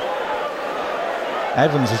that, but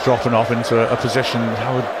Evans is dropping off into a position.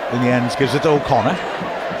 Howard, in the end, gives it to O'Connor.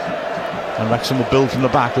 And Wrexham will build from the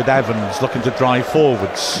back with Evans looking to drive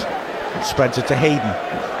forwards. Spreads it to Hayden.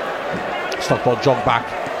 Stockport jog back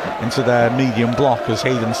into their medium block as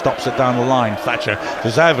Hayden stops it down the line. Fletcher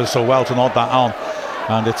does ever so well to nod that on,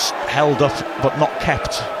 and it's held up but not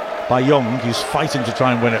kept by Young. He's fighting to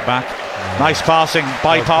try and win it back. Nice passing,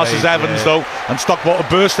 bypasses Evans though, and Stockport are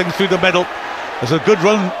bursting through the middle. There's a good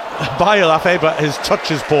run by Olafe, but his touch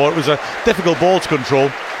is poor. It was a difficult ball to control.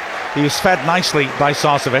 He was fed nicely by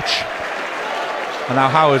Sarcevic, and now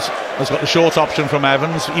Howard has got the short option from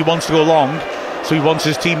Evans. He wants to go long, so he wants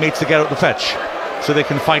his teammates to get up the pitch so they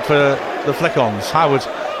can fight for the flick-ons. Howard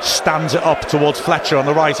stands it up towards Fletcher on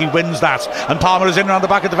the right. He wins that, and Palmer is in around the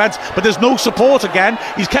back of the defence, but there's no support again.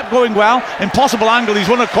 He's kept going well. Impossible angle. He's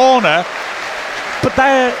won a corner, but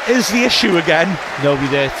there is the issue again. Nobody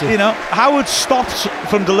there to... You know, Howard stopped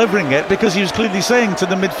from delivering it because he was clearly saying to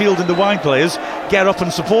the midfield and the wide players, get up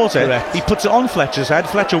and support it. Correct. He puts it on Fletcher's head.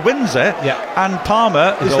 Fletcher wins it, and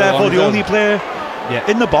Palmer is all therefore on the only player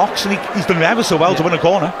in the box, and he's done ever so well to win a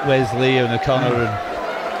corner. Where's Lee and O'Connor?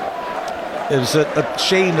 It was a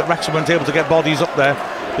shame that Wrexham weren't able to get bodies up there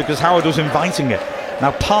because Howard was inviting it.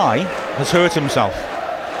 Now Pye has hurt himself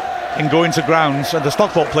in going to grounds, and the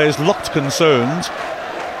Stockport players looked concerned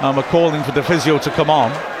and were calling for the physio to come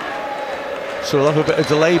on. So we'll have a bit of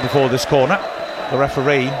delay before this corner. The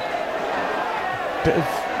referee, I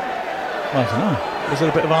don't know, is there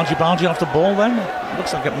a bit of argy-bargy off the ball then? It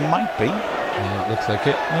looks like it might be. Yeah, it looks like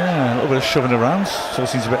it. Yeah, a little bit of shoving around, so it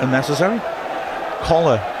seems a bit unnecessary.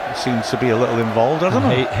 Collar seems to be a little involved, I don't know.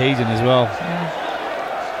 Hayden as well.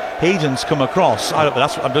 Hayden's come across,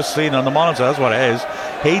 that's what I'm just seeing on the monitor, that's what it is.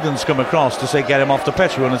 Hayden's come across to say get him off the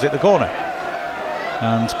pitch, we want to take the corner.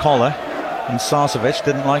 And Collar and Sarcevic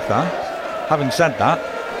didn't like that. Having said that,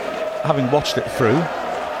 having watched it through,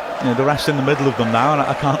 you know, the rest in the middle of them now, and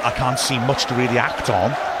I can't see much to really act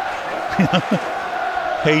on.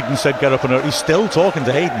 Hayden said get up, and he's still talking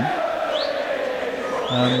to Hayden.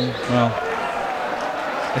 Well,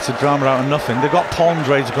 It's a drama out of nothing. They've got Pond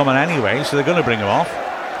ready to come in anyway, so they're going to bring him off.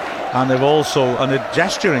 And they're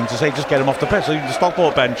gesturing to say just get him off the pitch. So the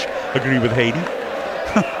Stockport bench agree with Hayden.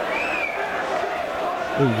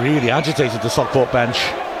 They really agitated the Stockport bench,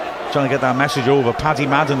 trying to get that message over. Paddy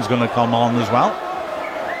Madden's going to come on as well.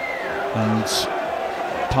 And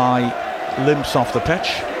Pye limps off the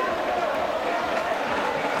pitch.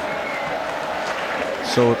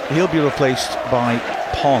 So he'll be replaced by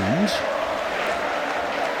Pond.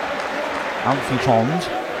 Alfie Pond.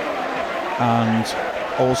 And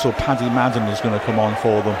also Paddy Madden is going to come on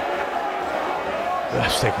for them.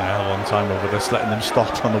 That's taken a hell of a long time over this, letting them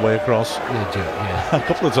stop on the way across. Yeah. A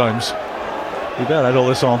couple of times. We better add all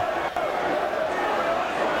this on.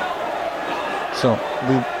 So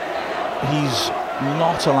he's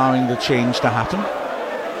not allowing the change to happen.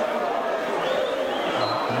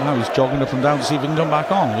 Now he's jogging up and down to see if he can come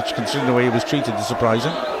back on, which, considering the way he was treated, is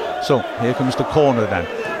surprising. So here comes the corner then.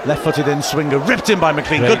 Left-footed in swinger, ripped in by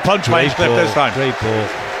McLean. Good punch by Hinchcliffe this time. Great ball.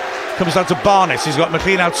 Comes down to Barnett. He's got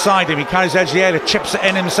McLean outside him. He carries the edge of the area, chips it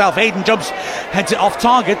in himself. Hayden jumps, heads it off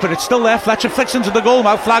target, but it's still there. Fletcher flicks into the goal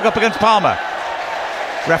mouth. Flag up against Palmer.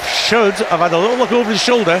 Ref should have had a little look over his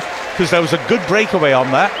shoulder, because there was a good breakaway on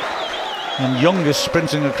there. And Young is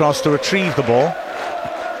sprinting across to retrieve the ball.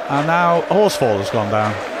 And now Horsfall has gone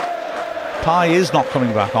down. Pye is not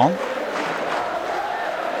coming back on.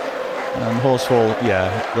 And Horsfall,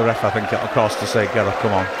 the ref I think got across to say, get up,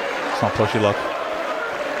 come on. It's not pushy luck.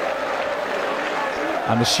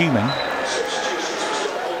 I'm assuming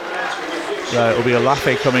it will be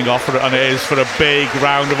Olafe coming off for it, and it is for a big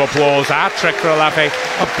round of applause. A hat-trick for Olafe.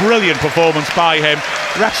 A brilliant performance by him.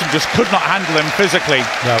 Wrexham just could not handle him physically.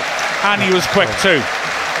 No. And he was quick too.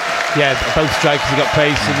 Yeah, both strikers have got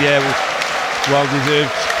pace, and well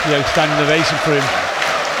deserved, standing ovation for him.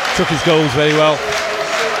 Took his goals very well.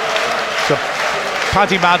 So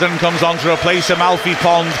Paddy Madden comes on to replace him. Alfie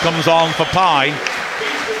Pond comes on for Pye.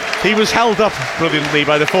 He was held up brilliantly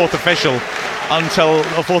by the fourth official until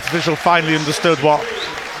the fourth official finally understood what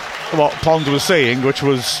Pond was saying, which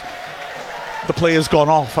was the player's gone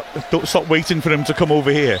off. Don't stop waiting for him to come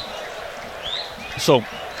over here. So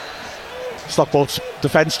Stockport's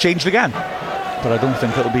defence changed again, but I don't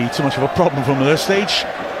think it'll be too much of a problem from this stage.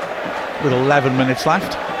 With 11 minutes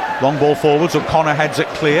left, long ball forwards. O'Connor heads it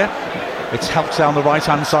clear. It's helped down the right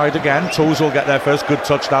hand side again. Toes will get there first. Good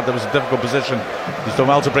touch that. There was a difficult position. He's done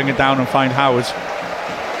well to bring it down and find Howard.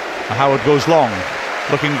 And Howard goes long,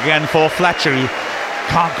 looking again for Fletcher, who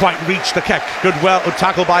can't quite reach the kick. Good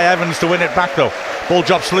tackle by Evans to win it back though. Ball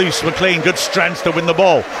drops loose. McLean, good strength to win the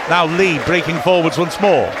ball. Now Lee breaking forwards once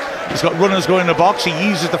more. He's got runners going in the box. He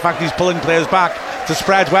uses the fact he's pulling players back to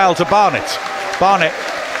spread well to Barnett. Barnett,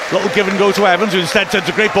 little give and go to Evans, who instead turns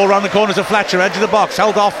a great ball around the corner to Fletcher, edge of the box,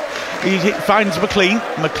 held off. He finds McLean.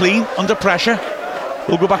 McLean under pressure.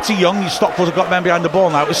 We'll go back to Young. Stockport have got men behind the ball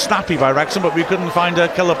now. It was snappy by Wrexham, but we couldn't find a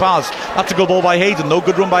killer pass. That's a good ball by Hayden, though.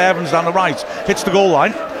 Good run by Evans down the right. Hits the goal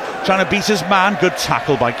line. Trying to beat his man. Good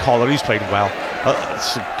tackle by Collar. He's played well.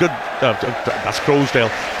 It's a good. That's Crowsdale.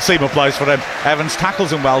 Same applies for him. Evans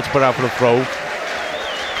tackles him well to put out for a throw.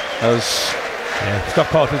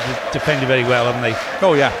 Stockport has defended very well, haven't they?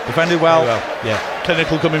 Oh yeah, defended well. Yeah.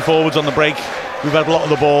 Clinical coming forwards on the break. We've had a lot of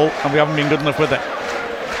the ball and we haven't been good enough with it.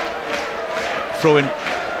 Throw in,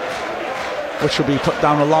 which will be put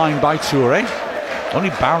down the line by Toure. Only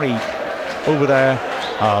Barry over there.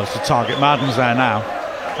 It's the target. Madden's there now.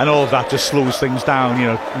 And all of that just slows things down, he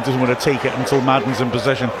doesn't want to take it until Madden's in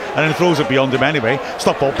position, and then throws it beyond him anyway.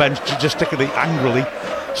 Stockport bench gesticulating angrily.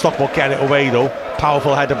 Stockport get it away though.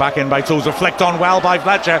 Powerful header back in by Tozer, flicked on well by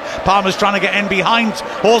Fletcher. Palmer's trying to get in behind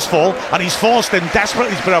Horsfall, and he's forced him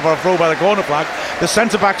desperately to put up a throw by the corner flag. The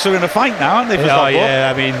centre backs are in a fight now, aren't they? For Stockport?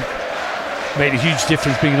 Yeah, I mean, made a huge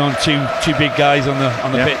difference being on two big guys on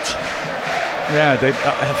the pitch. Yeah,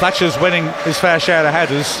 Fletcher's winning his fair share of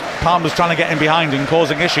headers. Palmer's trying to get in behind him,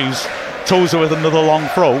 causing issues. Tozer with another long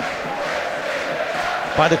throw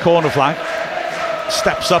by the corner flag.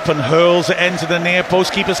 Steps up and hurls it into the near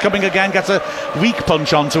post. Keeper's coming again, gets a weak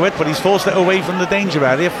punch onto it, but he's forced it away from the danger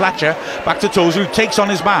area. Fletcher back to Tozer, who takes on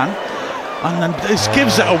his man, and then this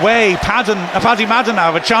gives it away. Paddy Madden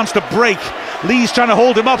now have a chance to break. Lee's trying to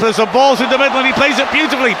hold him up. There's some balls in the middle and he plays it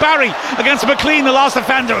beautifully. Barry against McLean, the last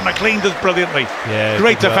defender, and McLean does brilliantly. Yeah,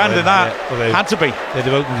 great defending that. Yeah. Well, had to be. They'd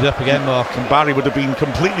have opened it up again, Mark. And Barry would have been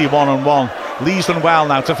completely one-on-one. Lee's done well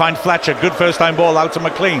now to find Fletcher. Good first time ball out to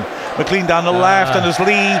McLean. McLean down the left, and as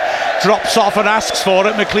Lee drops off and asks for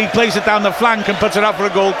it, McLean plays it down the flank and puts it up for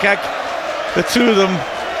a goal kick. The two of them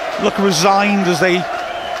look resigned as they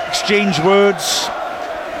exchange words.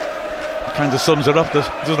 kind of sums it up,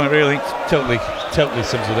 doesn't it, really? Totally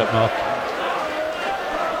sums it up, Mark.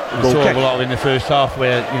 We Goal saw kick. a lot in the first half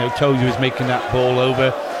where, Tozer was making that ball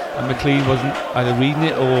over and McLean wasn't either reading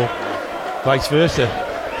it or vice versa.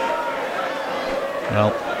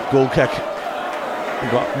 Well, goal kick.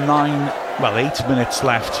 We've got 8 minutes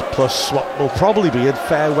left, plus what will probably be a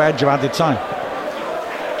fair wedge of added time.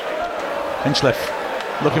 Hinchcliffe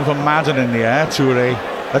looking for Madden in the air. Toure,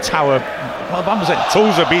 a tower. Well, I'm saying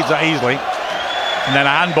Tozer beats that easily. And then a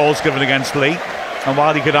handball's given against Lee. And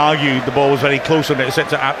while he could argue the ball was very close and it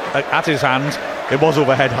sit at his hand, it was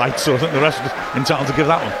overhead height, so I think the rest was entitled to give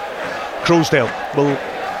that one. Crowsdale will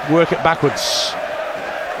work it backwards.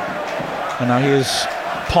 And now here's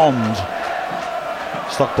Pond.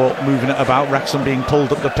 Stockport moving it about, Wrexham being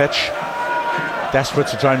pulled up the pitch. Desperate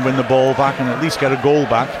to try and win the ball back and at least get a goal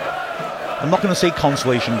back. I'm not going to say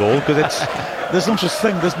consolation goal because there's no such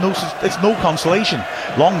thing. It's no consolation.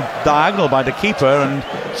 Long diagonal by the keeper, and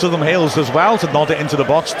Southern Hales does well to nod it into the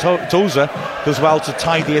box. Tozer does well to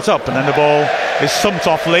tidy it up, and then the ball is thumped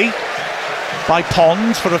off Lee by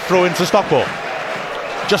Pond for a throw into Stockport,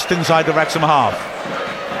 just inside the Wrexham half.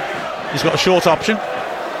 He's got a short option,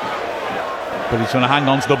 but he's going to hang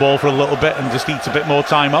on to the ball for a little bit and just eat a bit more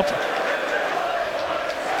time up.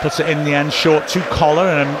 Puts it in the end short to Collar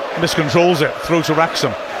and miscontrols it through to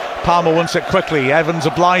Wrexham. Palmer wants it quickly. Evans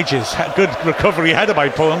obliges. Good recovery header by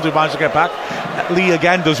Pond, who managed to get back. Lee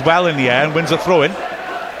again does well in the air and wins a throw in.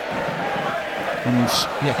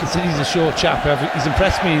 Considering he's a short chap, he's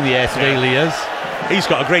impressed me in the air today, Lee has. He's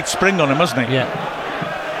got a great spring on him, hasn't he? Yeah.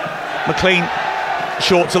 McLean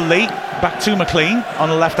short to Lee. Back to McLean on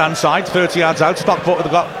the left-hand side, 30 yards out. Stockport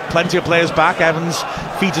have got plenty of players back. Evans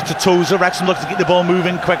feeds it to Tozer. Wrexham looks to get the ball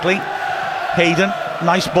moving quickly. Hayden,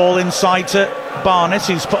 nice ball inside to Barnett,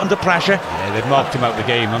 who's put under pressure. Yeah, they've marked him out of the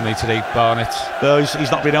game, haven't they, today, Barnett? No,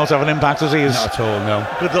 he's not been able to have an impact, has he? Not at all, no.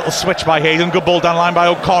 Good little switch by Hayden, good ball down the line by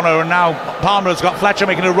O'Connor, and now Palmer has got Fletcher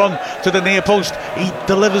making a run to the near post. He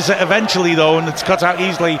delivers it eventually, though, and it's cut out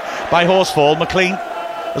easily by Horsfall. McLean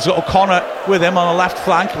has got O'Connor with him on the left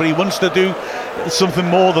flank, but he wants to do something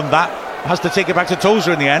more than that. Has to take it back to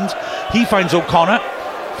Tozer in the end. He finds O'Connor.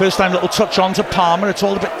 First time little touch on to Palmer. It's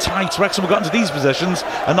all a bit tight. Wrexham have got into these positions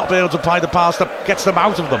and not been able to apply the pass that gets them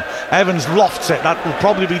out of them. Evans lofts it. That will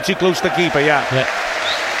probably be too close to the keeper, yeah.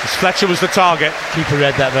 Fletcher was the target. Keeper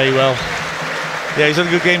read that very well. Yeah, he's had a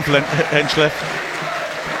good game for Hinchcliffe.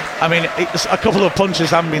 I mean, a couple of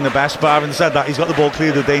punches haven't been the best, but having said that, he's got the ball clear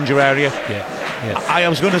of the danger area. I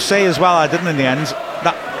was going to say as well, I didn't in the end,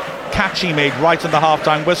 that catch he made right in the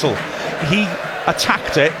half-time whistle. He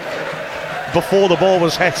attacked it before the ball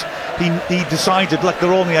was hit. He decided, look,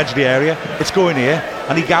 they're all on the edge of the area, it's going here,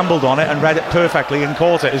 and he gambled on it and read it perfectly and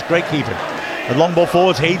caught it. It's great keeping. The long ball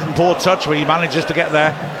forwards, Hayden, poor touch where he manages to get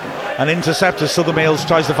there and intercept as Southern Hales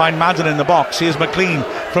tries to find Madden in the box. Here's McLean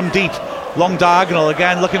from deep. Long diagonal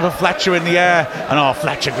again, looking for Fletcher in the air, and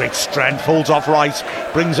Fletcher, great strength, holds off right,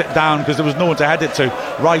 brings it down because there was no one to head it to.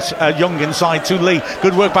 Right, Young inside to Lee,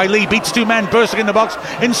 good work by Lee, beats two men, bursting in the box,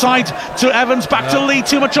 inside to Evans, back to Lee,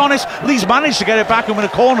 too much on it. Lee's managed to get it back and win a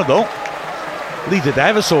corner though. Lee did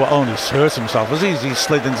ever so, he's hurt himself, has he? He's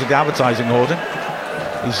slid into the advertising hoarding.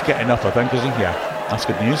 He's getting up, I think, is he? Yeah, that's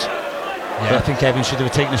good news. Yeah, I think Evans should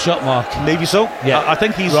have taken a shot, Mark. Maybe so. Yeah, I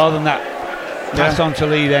think he's rather than that pass on to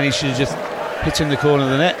Lee, then he should have just hit in the corner of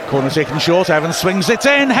the net. Corner taken short, Evans swings it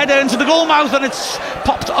in, header into the goal mouth, and it's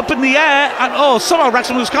popped up in the air, and somehow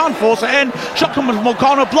Wrexham can't force it in. Shot coming from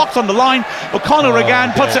O'Connor, blocked on the line. O'Connor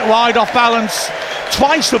again puts it wide, off balance.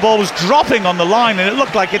 Twice the ball was dropping on the line, and it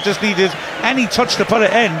looked like it just needed any touch to put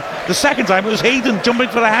it in. The second time it was Hayden jumping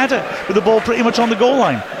for a header with the ball pretty much on the goal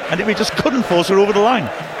line, and we just couldn't force her over the line.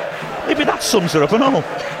 Maybe that sums her up and all.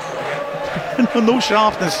 No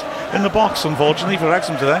sharpness in the box, unfortunately, for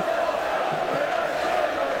Wrexham today.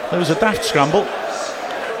 There was a daft scramble.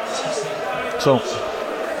 So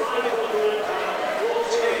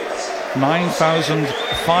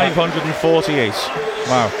 9,548.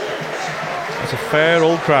 Wow, that's a fair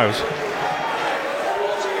old crowd.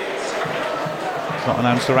 It's not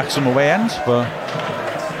announced the Wrexham away end, but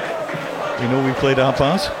we know we played our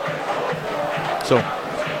part. So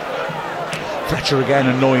Fletcher again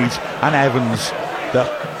annoyed, and Evans. That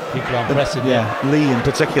people are pressing. Lee in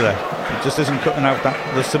particular. It just isn't cutting out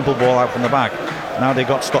the simple ball out from the back. Now they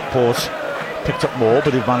got Stockport picked up more,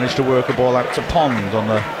 but they've managed to work a ball out to Pond on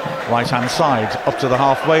the right-hand side, up to the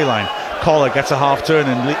halfway line. Collar gets a half turn,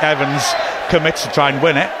 and Evans commits to try and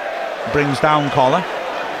win it. Brings down Collar.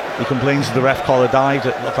 He complains that the ref. Collar died.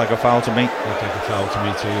 It looked like a foul to me. Looked like a foul to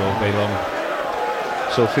me too all day long.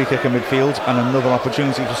 So free kick in midfield and another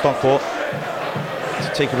opportunity for Stockport.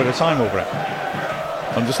 to take a bit of time over it.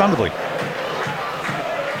 Understandably.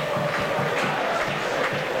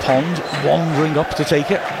 Pond wandering up to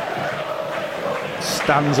take it.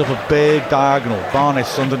 Stands up a big diagonal.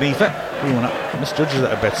 Barnes underneath it. Misjudges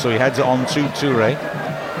it a bit, so he heads it on to Toure.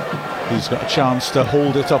 He's got a chance to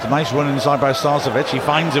hold it up. Nice run inside by Starcevic. He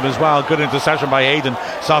finds him as well. Good interception by Hayden.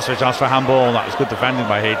 Starcevic asks for handball. That was good defending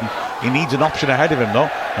by Hayden. He needs an option ahead of him though,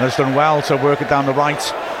 and has done well to work it down the right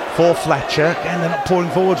for Fletcher. Again, they're not pouring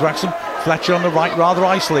forwards, Wrexham. Fletcher on the right, rather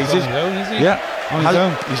isolated.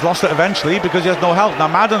 He's lost it eventually because he has no help. Now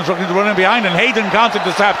Madden's looking to run in behind, and Hayden can't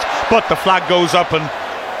intercept, but the flag goes up and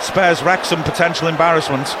spares Wrexham potential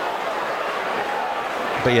embarrassment.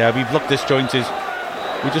 But yeah, we've looked disjointed.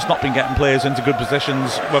 We've just not been getting players into good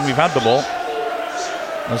positions when we've had the ball.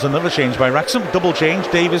 There's another change by Wrexham. Double change.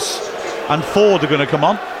 Davis and Ford are going to come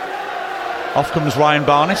on. Off comes Ryan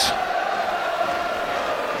Barnett.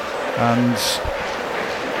 And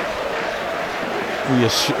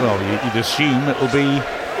you'd assume it'll be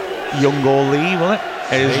Young or Lee, will it?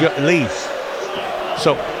 It is Lee.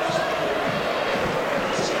 So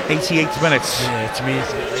 88 minutes. Yeah, to me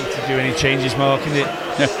it's a bit late to do any changes, Mark, isn't it?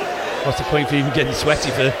 Yeah. What's the point for even getting sweaty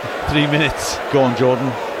for 3 minutes? Go on,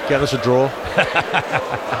 Jordan. Get us a draw.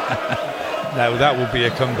 No, that would be a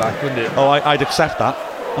comeback, wouldn't it? Oh, I'd accept that.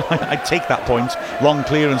 I'd take that point. Long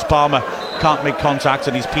clearance. Palmer can't make contact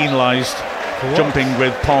and he's penalised. Jumping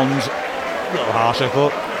with Pond. A little harsh, I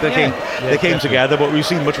thought. They came together, but we've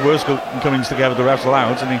seen much worse comings together. The refs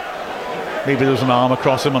allowed, and maybe there was an arm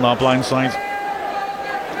across him on our blind side.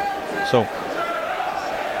 So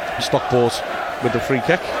Stockport with the free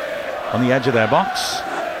kick on the edge of their box.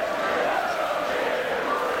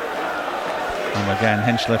 And again,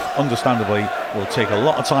 Hinchliffe, understandably, will take a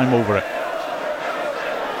lot of time over it.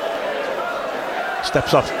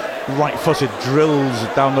 Steps up, right-footed, drills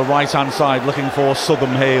down the right-hand side, looking for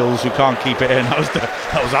Southern Hales, who can't keep it in.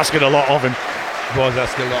 That was asking a lot of him. Was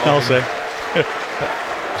asking a lot I'll of say.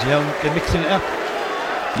 They're mixing it up.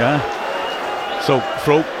 Yeah. So,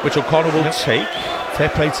 throw, which O'Connor will take. Fair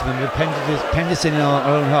play to them. They've penned us in our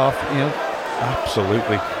own half,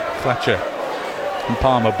 Absolutely. Fletcher and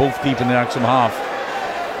Palmer both deep in the Wrexham half.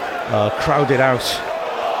 Crowded out.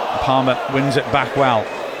 Palmer wins it back well.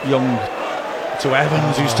 Young to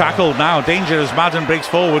Evans, who's tackled now. Danger as Madden breaks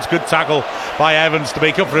forwards. Good tackle by Evans to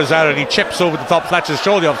make up for his error. He chips over the top. Fletcher's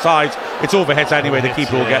surely offside. It's overhit anyway. The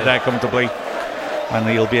keeper will get there comfortably. And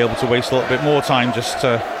he'll be able to waste a little bit more time just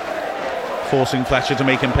forcing Fletcher to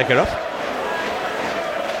make him pick it up.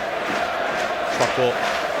 Stockport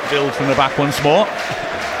build from the back once more.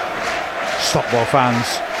 Stockport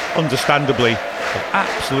fans, understandably, have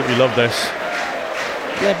absolutely loved this.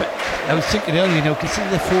 Yeah, but I was thinking earlier, consider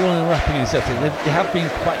the falling and wrapping and stuff, they have been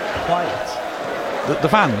quite quiet. The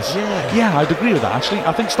fans? Yeah, I'd agree with that actually.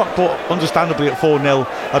 I think Stockport, understandably at 4-0,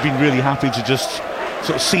 have been really happy to just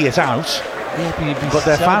sort of see it out. Yeah, but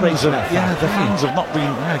their fans have not been.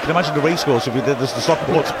 Yeah, I can imagine the race course if we did this. The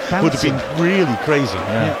Stockport would have been really crazy.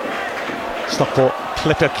 Yeah. Stockport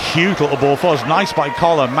clip a cute little ball for us. Nice by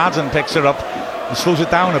Collar. Madden picks it up and slows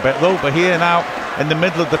it down a bit though. But here now, in the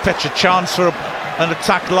middle of the pitch, a chance for an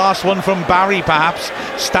attack. Last one from Barry, perhaps.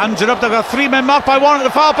 Stands it up. They've got 3 men marked by 1 at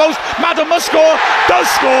the far post. Madden must score. Does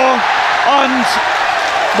score. And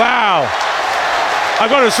wow, I've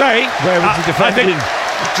got to say, where was he defending?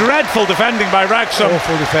 Dreadful defending by Wrexham.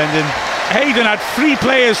 Awful defending. Hayden had 3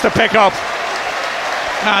 players to pick up,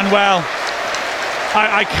 and well,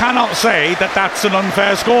 I cannot say that that's an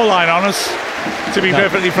unfair scoreline on us, to be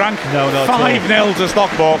perfectly frank. No, 5-0 to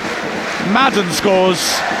Stockport. Madden scores.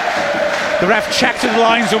 The ref checked the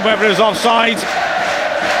lines on whether it was offside.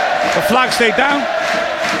 The flag stayed down,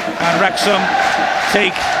 and Wrexham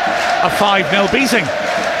take a 5-0 beating.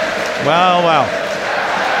 Well.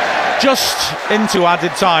 Just into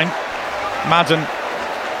added time, Madden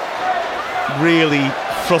really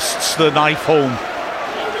thrusts the knife home.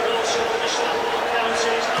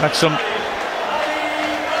 Wrexham,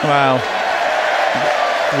 well,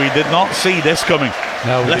 we did not see this coming.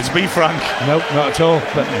 No, let's be frank. Nope, not at all.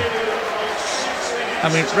 But I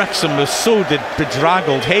mean, Wrexham was so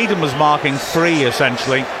bedraggled. Hayden was marking 3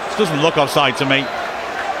 essentially. It doesn't look offside to me.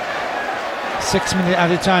 6 minute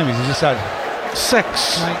added time, as you just said.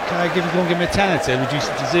 6. Can I go and give him a tenner to reduce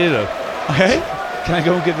it to 0? Okay. Can I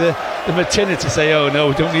go and give them a tenner to say, oh no,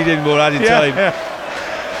 we don't need any more added time? Yeah.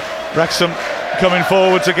 Wrexham coming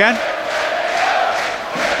forwards again.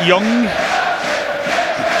 Young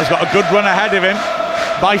has got a good run ahead of him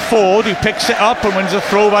by Ford, who picks it up and wins a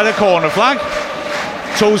throw by the corner flag.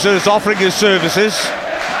 Tozer is offering his services.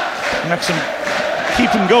 Wrexham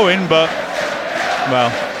keep him going, but well,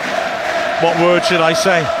 What word should I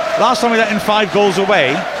say? Last time we let in 5 goals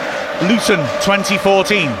away, Luton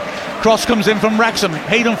 2014. Cross comes in from Wrexham.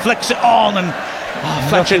 Hayden flicks it on, and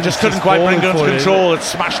Fletcher just couldn't quite bring it under control. It's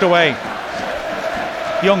smashed away.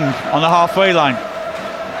 Young on the halfway line.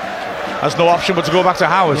 Has no option but to go back to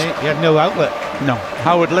Howard. He had no outlet. No.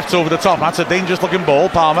 Howard lifts over the top. That's a dangerous looking ball.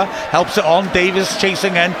 Palmer helps it on. Davis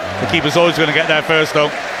chasing in. The keeper's always going to get there first,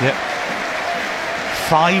 though. Yep.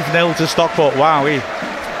 5-0 to Stockport. Wow.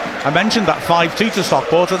 I mentioned that 5-2 to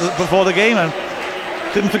Stockport before the game, and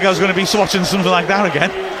didn't think I was going to be watching something like that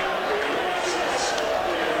again.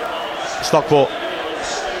 Stockport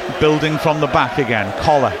building from the back again.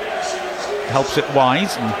 Collar helps it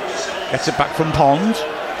wide and gets it back from Pond.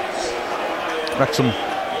 Wrexham,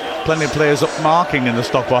 plenty of players up marking in the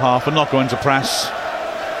Stockport half and not going to press.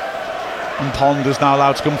 And Pond is now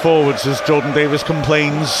allowed to come forwards as Jordan Davis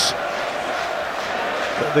complains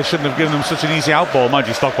that they shouldn't have given him such an easy out ball. Mind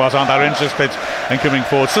you, Stockport aren't that interested in coming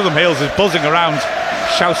forward. Southern Hales is buzzing around,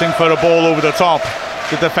 shouting for a ball over the top.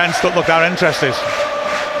 The defence don't look that interested.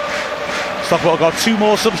 Stockport got 2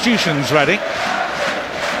 more substitutions ready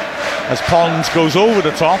as Pond goes over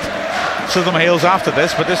the top. Southern Hales after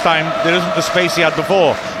this, but this time there isn't the space he had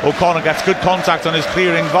before. O'Connor gets good contact on his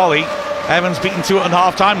clearing volley. Evans beaten to it at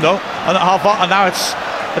half time though, and now it's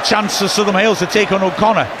a chance for Southern Hales to take on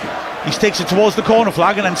O'Connor. He takes it towards the corner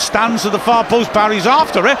flag and then stands to the far post. Barry's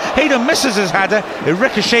after it. Hayden misses his header. It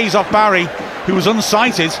ricochets off Barry, who was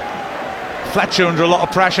unsighted. Fletcher under a lot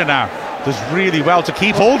of pressure now. Does really well to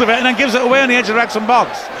keep hold of it and then gives it away on the edge of the Wrexham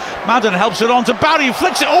box. Madden helps it on to Barry, who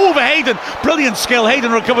flicks it over Hayden. Brilliant skill.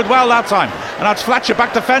 Hayden recovered well that time. And that's Fletcher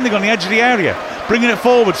back defending on the edge of the area. Bringing it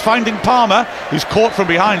forwards, finding Palmer, who's caught from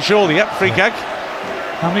behind, surely. Yep, free kick.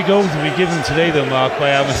 How many goals have we given today, though, Mark,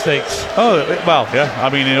 by our mistakes? Oh, well, yeah. I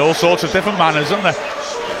mean, in all sorts of different manners, isn't there?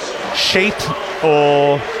 Shape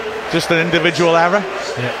or just an individual error.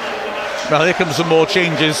 Yeah. Well, here comes some more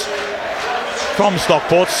changes from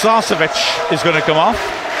Stockport. Sarcevic is going to come off,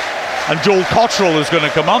 and Joel Cottrell is going to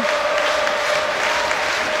come on.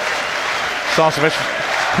 Sarcevic,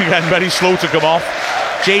 again, very slow to come off.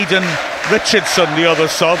 Jaden Richardson, the other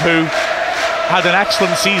sub, who had an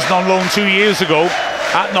excellent season on loan 2 years ago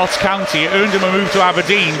at Notts County. It earned him a move to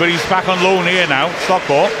Aberdeen, but he's back on loan here now,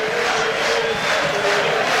 Stockport.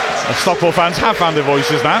 And Stockport fans have found their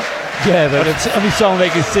voices now. Yeah, but every song they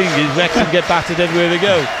can sing is Wrexham get battered everywhere they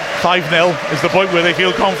go. 5-0 is the point where they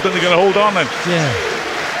feel confident they're going to hold on then. Yeah.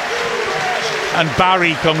 And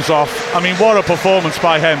Barry comes off. I mean, what a performance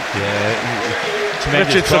by him. Yeah.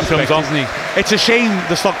 Richardson comes on. Isn't he? It's a shame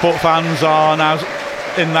the Stockport fans are now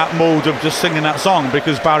in that mode of just singing that song,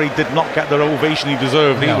 because Barry did not get the ovation he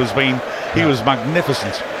deserved. No. He was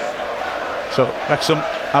magnificent. So Wrexham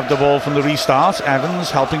have the ball from the restart.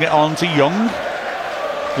 Evans helping it on to Young.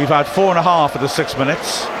 We've had 4.5 of the 6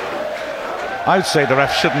 minutes. I'd say the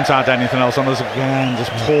ref shouldn't add anything else on us again.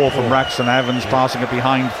 Just poor from Wrexham. Evans passing it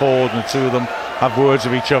behind forward, and the 2 of them have words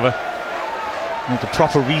of each other. Need a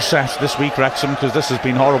proper reset this week, Wrexham, because this has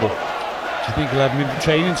been horrible. Do you think we'll have him in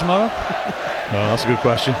training tomorrow? No, that's a good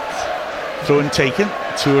question. Throw in taken.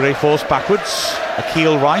 Toure forced backwards.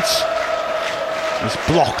 Akil Wright is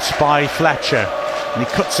blocked by Fletcher, and he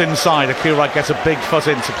cuts inside. Akil Wright gets a big foot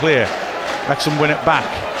in to clear. Wrexham win it back.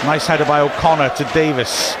 Nice header by O'Connor to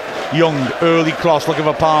Davis. Young, early cross, looking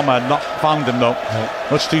for Palmer. Not found him though. No.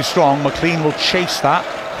 Much too strong. McLean will chase that.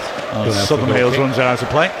 Southern Hales runs it out of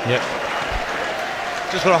play. Yep.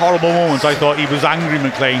 Just for a horrible moment, I thought he was angry,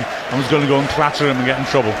 McLean, and was going to go and clatter him and get in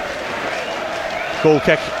trouble. Goal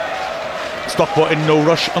kick. Stockport in no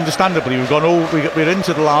rush, understandably. We're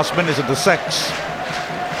into the last minute of the 6.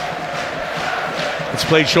 It's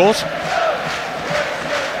played short.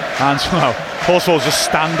 And well, Horsfall's just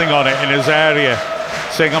standing on it in his area,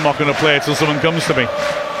 saying I'm not going to play it till someone comes to me.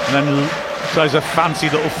 And then tries a fancy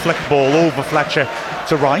little flick ball over Fletcher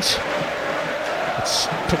to right. It's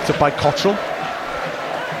picked up by Cottrell.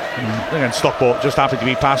 And again, Stockport just happy to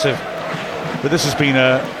be passive. But this has been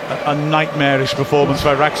a nightmarish performance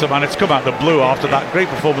by Wrexham, and it's come out the blue after that great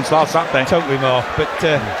performance last Saturday. Totally, Mark. But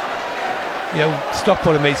you know,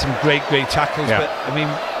 Stockport have made some great tackles. Yeah. But I mean,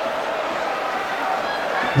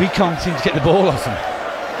 we can't seem to get the ball off him.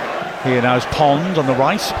 Here now is Pond on the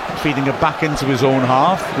right, feeding it back into his own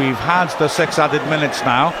half. We've had the 6 added minutes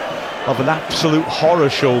now of an absolute horror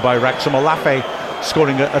show by Wrexham. Olafe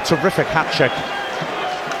scoring a terrific hat-trick.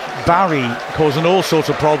 Barry causing all sorts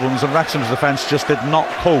of problems, and Wrexham's defence just did not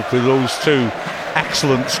cope with those 2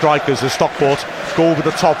 excellent strikers. As Stockport go over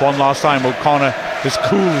the top on last time. O'Connor is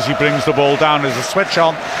cool as he brings the ball down. There's a switch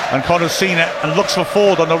on, and Connor's seen it and looks for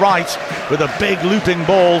Ford on the right with a big looping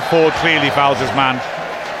ball. Ford clearly fouls his man.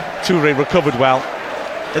 Toure recovered well.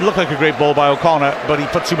 It looked like a great ball by O'Connor, but he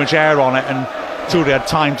put too much air on it, and Toure had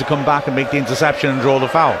time to come back and make the interception and draw the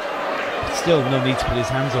foul. Still no need to put his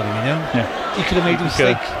hands on him, you know. Yeah. He could have made a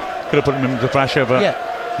mistake. Could have put him under pressure, but yeah.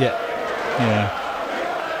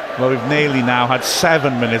 Well, we've nearly now had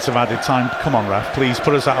 7 minutes of added time. Come on, ref, please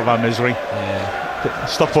put us out of our misery. Yeah.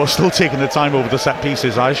 Stockport still taking the time over the set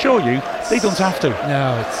pieces. I assure you, they don't have to.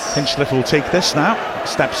 No, it's... Hinchliffe will take this now.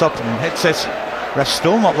 Steps up and hits it. Ref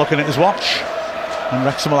still not looking at his watch. And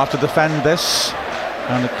Wrexham will have to defend this.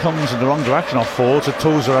 And it comes in the wrong direction off forward, so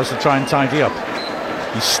Tozer has to try and tidy up.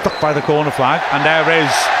 He's stuck by the corner flag, and there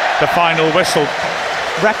is the final whistle.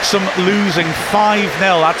 Wrexham losing 5-0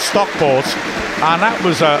 at Stockport, and that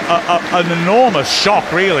was an enormous shock,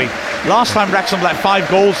 really. Last time Wrexham let 5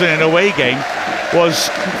 goals in an away game was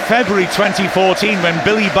February 2014, when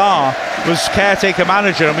Billy Barr was caretaker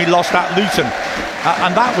manager and we lost at Luton.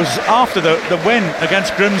 And that was after the win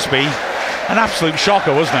against Grimsby. An absolute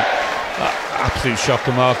shocker, wasn't it? Absolute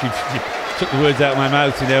shocker, Mark. You took the words out of my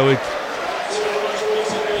mouth, you know.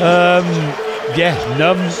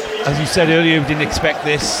 Numb. As you said earlier, we didn't expect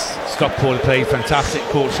this. Stockport played fantastic,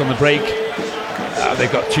 courts on the break.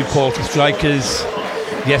 They've got 2 quality strikers.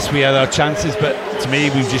 Yes, we had our chances, but to me,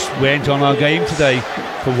 we just weren't on our game today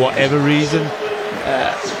for whatever reason.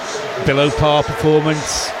 Below par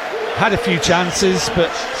performance. Had a few chances,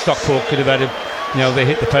 but Stockport could have had they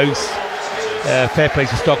hit the post. Fair play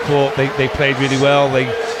to Stockport. They played really well. They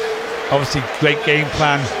obviously great game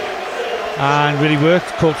plan and really worked.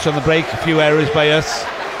 Courts on the break. A few errors by us.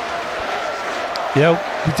 We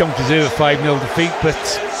don't deserve a 5-0 defeat, but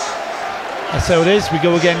that's how it is. We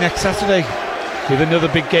go again next Saturday with another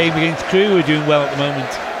big game against Crewe. We're doing well at the moment.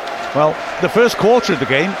 Well, the first quarter of the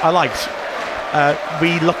game I liked.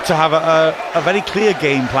 We looked to have a very clear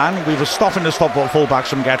game plan. We were stopping the Stockport fullbacks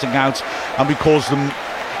from getting out, and we caused them,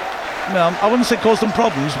 I wouldn't say caused them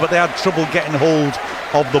problems, but they had trouble getting hold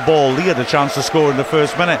of the ball. Lee had a chance to score in the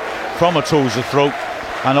first minute from a Tozer throw,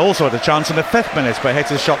 and also had a chance in the 5th minute, but hit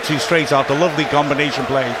his shot too straight after lovely combination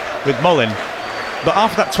play with Mullin. But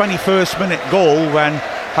after that 21st minute goal, when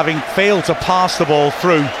having failed to pass the ball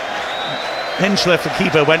through, Hinchliffe, the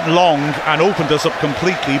keeper, went long and opened us up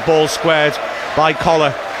completely. Ball squared by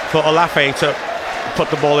Collar for Olafe to put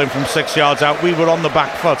the ball in from 6 yards out. We were on the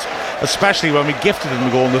back foot, especially when we gifted him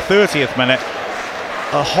the goal in the 30th minute.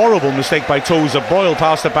 A horrible mistake by Tozer. Boyle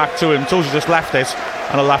passed it back to him. Tozer just left it,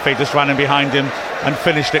 and Olafe just ran in behind him and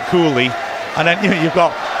finished it coolly. And then you've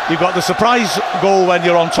got the surprise goal when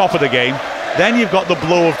you're on top of the game. Then you've got the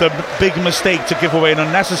blow of the big mistake to give away an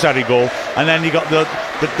unnecessary goal, and then you got the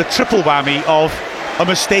triple whammy of a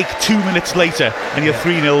mistake 2 minutes later, and you're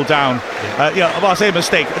 3-0 down. I say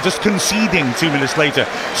mistake, just conceding 2 minutes later.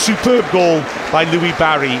 Superb goal by Louis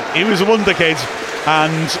Barry. He was a wonder kid,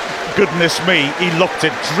 and goodness me, he looked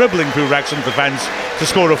it, dribbling through Wrexham's defence to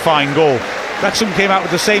score a fine goal. Wrexham came out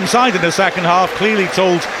with the same side in the second half, clearly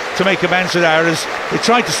told to make amends for errors. They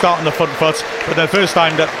tried to start on the front foot, but the first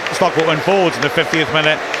time that Stockport went forwards in the 50th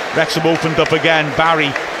minute, Wrexham opened up again.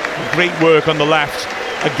 Barry, great work on the left,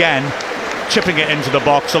 again, chipping it into the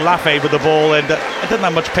box. Olafe with the ball, and it didn't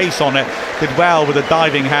have much pace on it, did well with a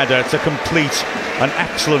diving header to complete an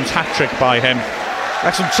excellent hat-trick by him.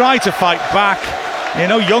 Wrexham tried to fight back.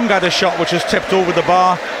 Young had a shot which was tipped over the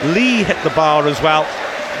bar. Lee hit the bar as well.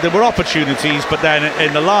 There were opportunities, but then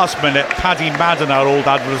in the last minute, Paddy Madden, our old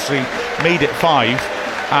adversary, made it 5.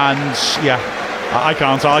 And I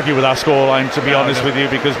can't argue with our scoreline, to be honest with you,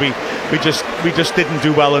 because we just didn't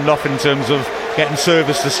do well enough in terms of getting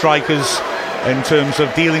service to strikers, in terms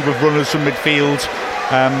of dealing with runners from midfield.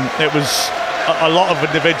 It was a lot of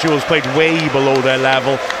individuals played way below their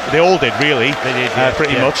level. They all did, really. They did,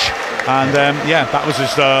 pretty much. And that was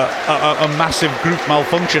just a massive group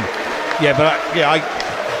malfunction. I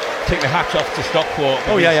take the hat off to Stockport.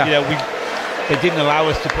 Because, they didn't allow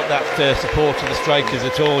us to put that support to the strikers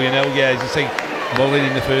at all. As you say, Mullin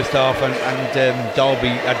in the first half, and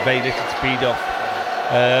Derby had very little speed off.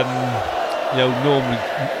 Normally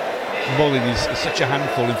Mullin is such a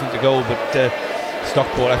handful in front of goal, but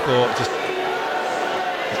Stockport, I thought, just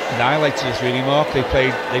annihilated us, really, Mark. They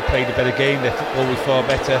played a better game. Their football was far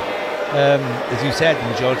better. As you said, the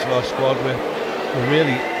majority of our squad were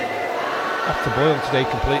really off the boil today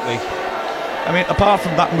completely. I mean, apart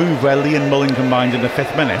from that move where Lee and Mullin combined in the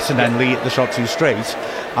 5th minute, and then Lee hit the shot too straight,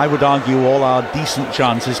 I would argue all our decent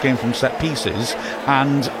chances came from set pieces,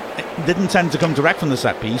 and it didn't tend to come direct from the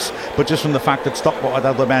set piece, but just from the fact that Stockport had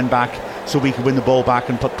other men back so we could win the ball back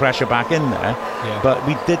and put pressure back in there. But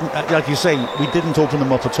we didn't, like you say, we didn't open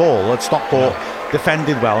them up at all. Stockport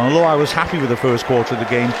defended well, and although I was happy with the first quarter of the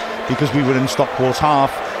game because we were in Stockport's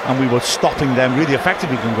half, and we were stopping them really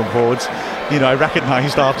effectively from going forwards. You know, I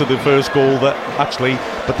recognised after the first goal that actually,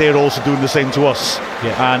 but they're also doing the same to us,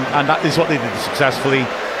 and that is what they did successfully.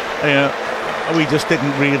 You know, we just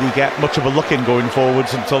didn't really get much of a look in going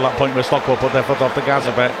forwards until that point where Stockport put their foot off the gas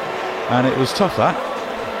a bit, and it was tough. That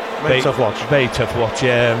very tough watch. Very tough watch.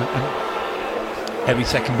 Yeah. Every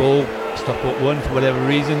second ball, Stockport won for whatever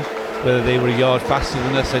reason. Whether they were a yard faster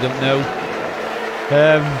than us, I don't know.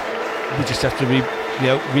 We just have to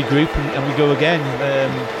regroup and we go again.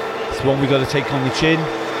 It's one we got to take on the chin.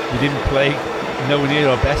 We didn't play nowhere near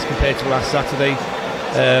our best compared to last Saturday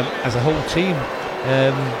as a whole team.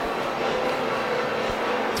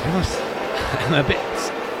 To be honest, I'm a bit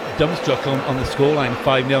dumbstruck on the scoreline,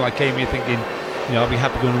 5-0. I came here thinking, I'll be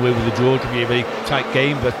happy going away with a draw. It could be a very tight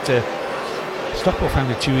game, but Stockport found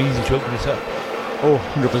it too easy to open it up. Oh,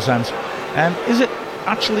 100%. Is it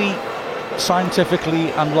actually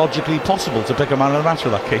scientifically and logically possible to pick a man of the match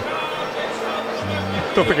with that key?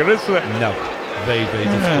 Don't think it is, is it? No. Very, very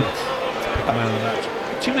difficult to pick a man of the match.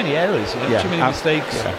 Too many errors, too many mistakes. Yeah.